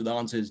extension. So the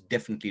answer is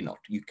definitely not.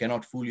 You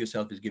cannot fool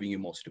yourself as giving you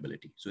more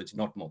stability. So it's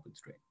not more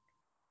constrained.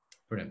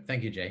 Brilliant.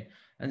 Thank you, Jay.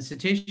 And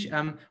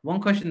Satish,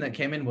 one question that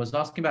came in was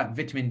asking about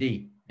vitamin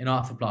D in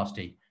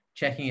arthroplasty,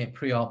 checking it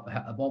pre-op,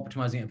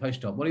 optimizing it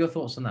post-op. What are your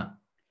thoughts on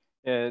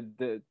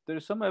that?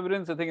 There's some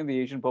evidence, I think, in the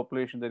Asian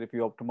population that if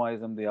you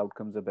optimize them, the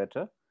outcomes are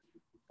better.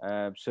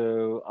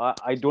 So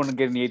I don't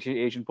get any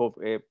Asian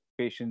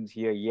patients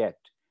here yet.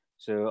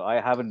 So I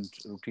haven't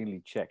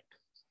routinely checked.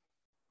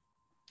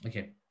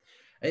 Okay.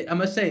 I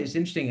must say, it's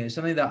interesting. It's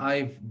something that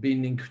I've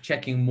been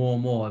checking more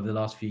and more over the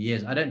last few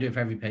years. I don't do it for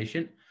every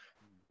patient,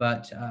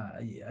 but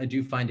I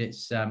do find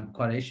it's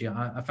quite an issue.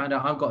 I found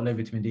out I've got low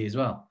vitamin D as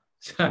well.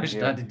 So I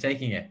started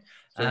taking it.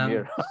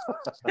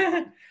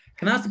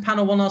 Can I ask the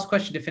panel one last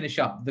question to finish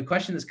up? The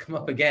question that's come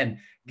up again,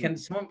 can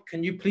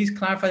you please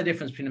clarify the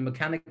difference between a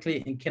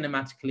mechanically and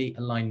kinematically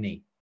aligned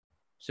knee?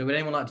 So would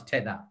anyone like to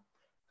take that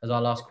as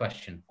our last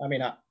question?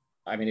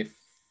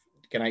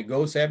 Can I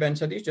go, Seb and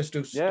Satish, just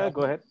to start? Yeah,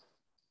 go ahead.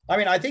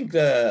 I think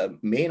the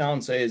main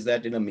answer is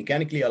that in a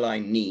mechanically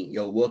aligned knee,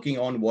 you're working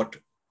on what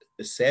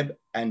Seb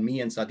and me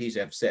and Satish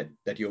have said,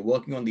 that you're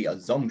working on the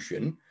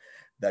assumption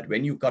that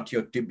when you cut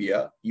your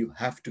tibia, you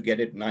have to get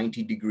it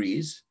 90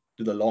 degrees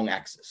to the long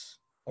axis.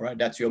 All right,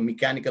 that's your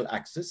mechanical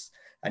axis,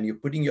 and you're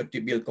putting your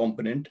tibial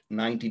component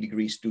 90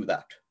 degrees to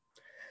that.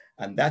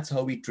 And that's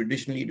how we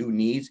traditionally do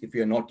knees if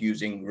you're not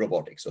using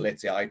robotics. So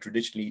let's say I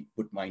traditionally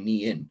put my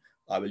knee in,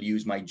 I will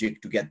use my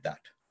jig to get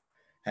that.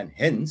 And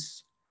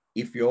hence,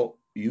 if you're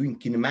using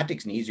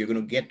kinematics knees, you're going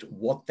to get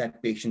what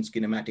that patient's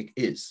kinematic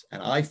is.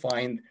 And I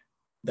find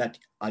that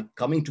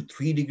coming to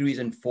 3 degrees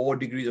and 4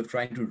 degrees of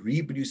trying to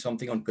reproduce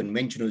something on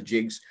conventional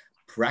jigs,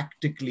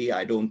 practically,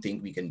 I don't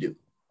think we can do.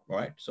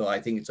 Right? So I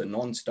think it's a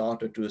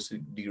non-starter to a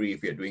degree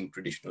if you're doing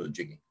traditional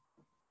jigging.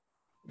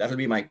 That'll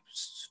be my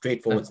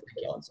straightforward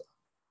answer.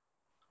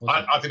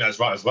 I think that's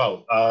right as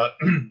well.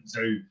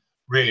 So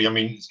really,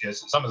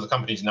 some of the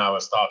companies now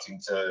are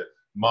starting to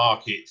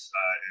market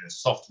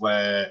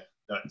software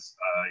that's,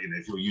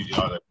 if you're using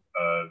either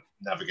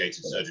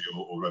navigated surgery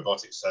or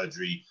robotic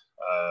surgery,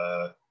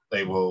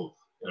 they will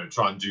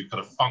try and do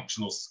kind of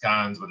functional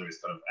scans, whether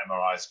it's kind of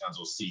MRI scans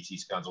or CT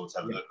scans or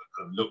whatever, that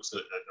kind of looks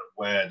at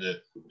where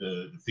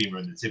the femur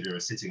and the tibia are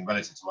sitting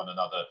relative to one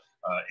another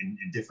in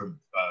different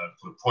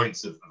sort of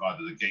points of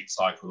either the gait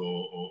cycle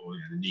or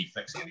the knee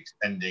flexing and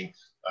extending.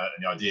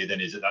 And the idea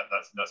then is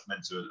that's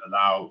meant to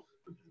allow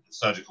the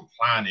surgical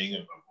planning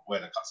of where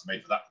the cuts are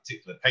made for that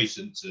particular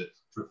patient to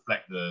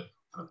reflect the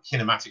kind of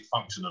kinematic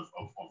function of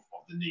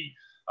the knee.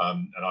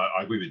 And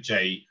I agree with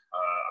Jay.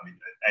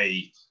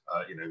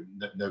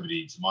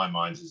 Nobody, to my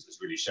mind, has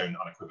really shown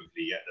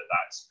unequivocally yet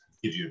that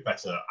gives you a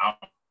better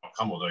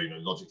outcome, although,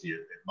 logically it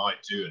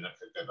might do, and that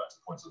could go back to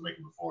the points I was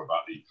making before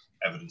about the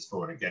evidence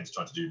for and against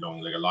trying to do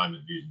long leg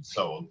alignment views and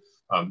so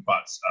on.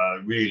 But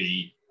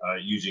really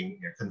using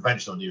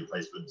conventional knee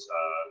replacement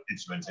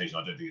instrumentation,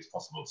 I don't think it's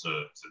possible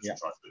to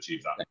try to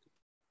achieve that.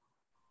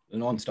 A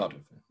non-starter.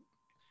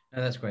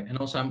 No, that's great. And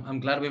also, I'm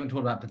glad we haven't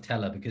talked about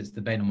patella, because it's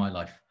the bane of my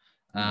life.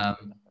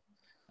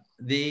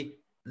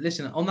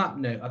 Listen, on that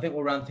note, I think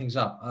we'll round things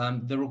up.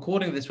 The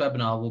recording of this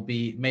webinar will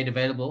be made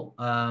available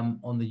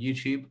on the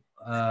YouTube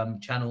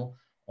channel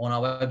on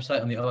our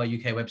website, on the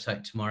ORUK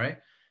website tomorrow.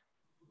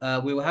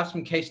 We will have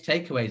some case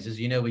takeaways. As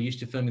you know, we're used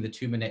to filming the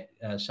 2-minute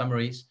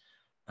summaries,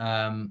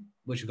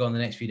 which will go on the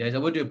next few days. I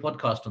will do a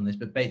podcast on this,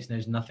 but Bates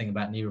knows nothing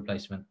about knee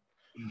replacement.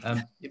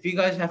 If you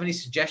guys have any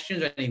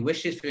suggestions or any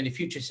wishes for any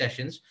future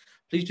sessions,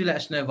 please do let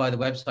us know via the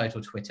website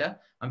or Twitter.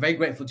 I'm very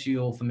grateful to you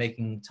all for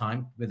making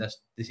time with us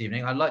this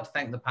evening. I'd like to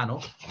thank the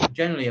panel.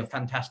 Generally a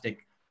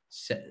fantastic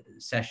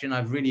session.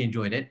 I've really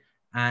enjoyed it,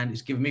 and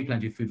it's given me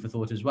plenty of food for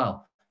thought as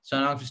well. So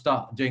now I have to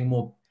start doing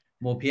more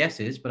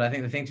PSs, but I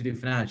think the thing to do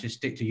for now is just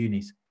stick to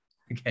unis.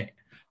 Okay.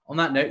 On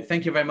that note,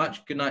 thank you very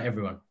much. Good night,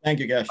 everyone. Thank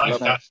you, Gash.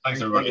 Thanks,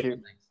 everybody. Thank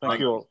you. Thank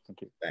you all.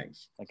 Thank you.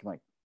 Thanks. Thank you, Mike.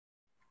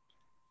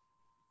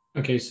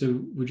 Okay, so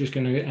we're just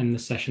going to end the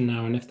session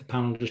now, and if the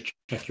panel just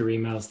check your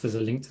emails, there's a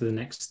link to the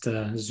next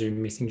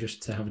Zoom meeting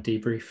just to have a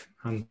debrief.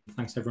 And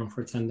thanks everyone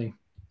for attending.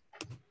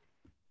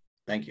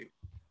 Thank you.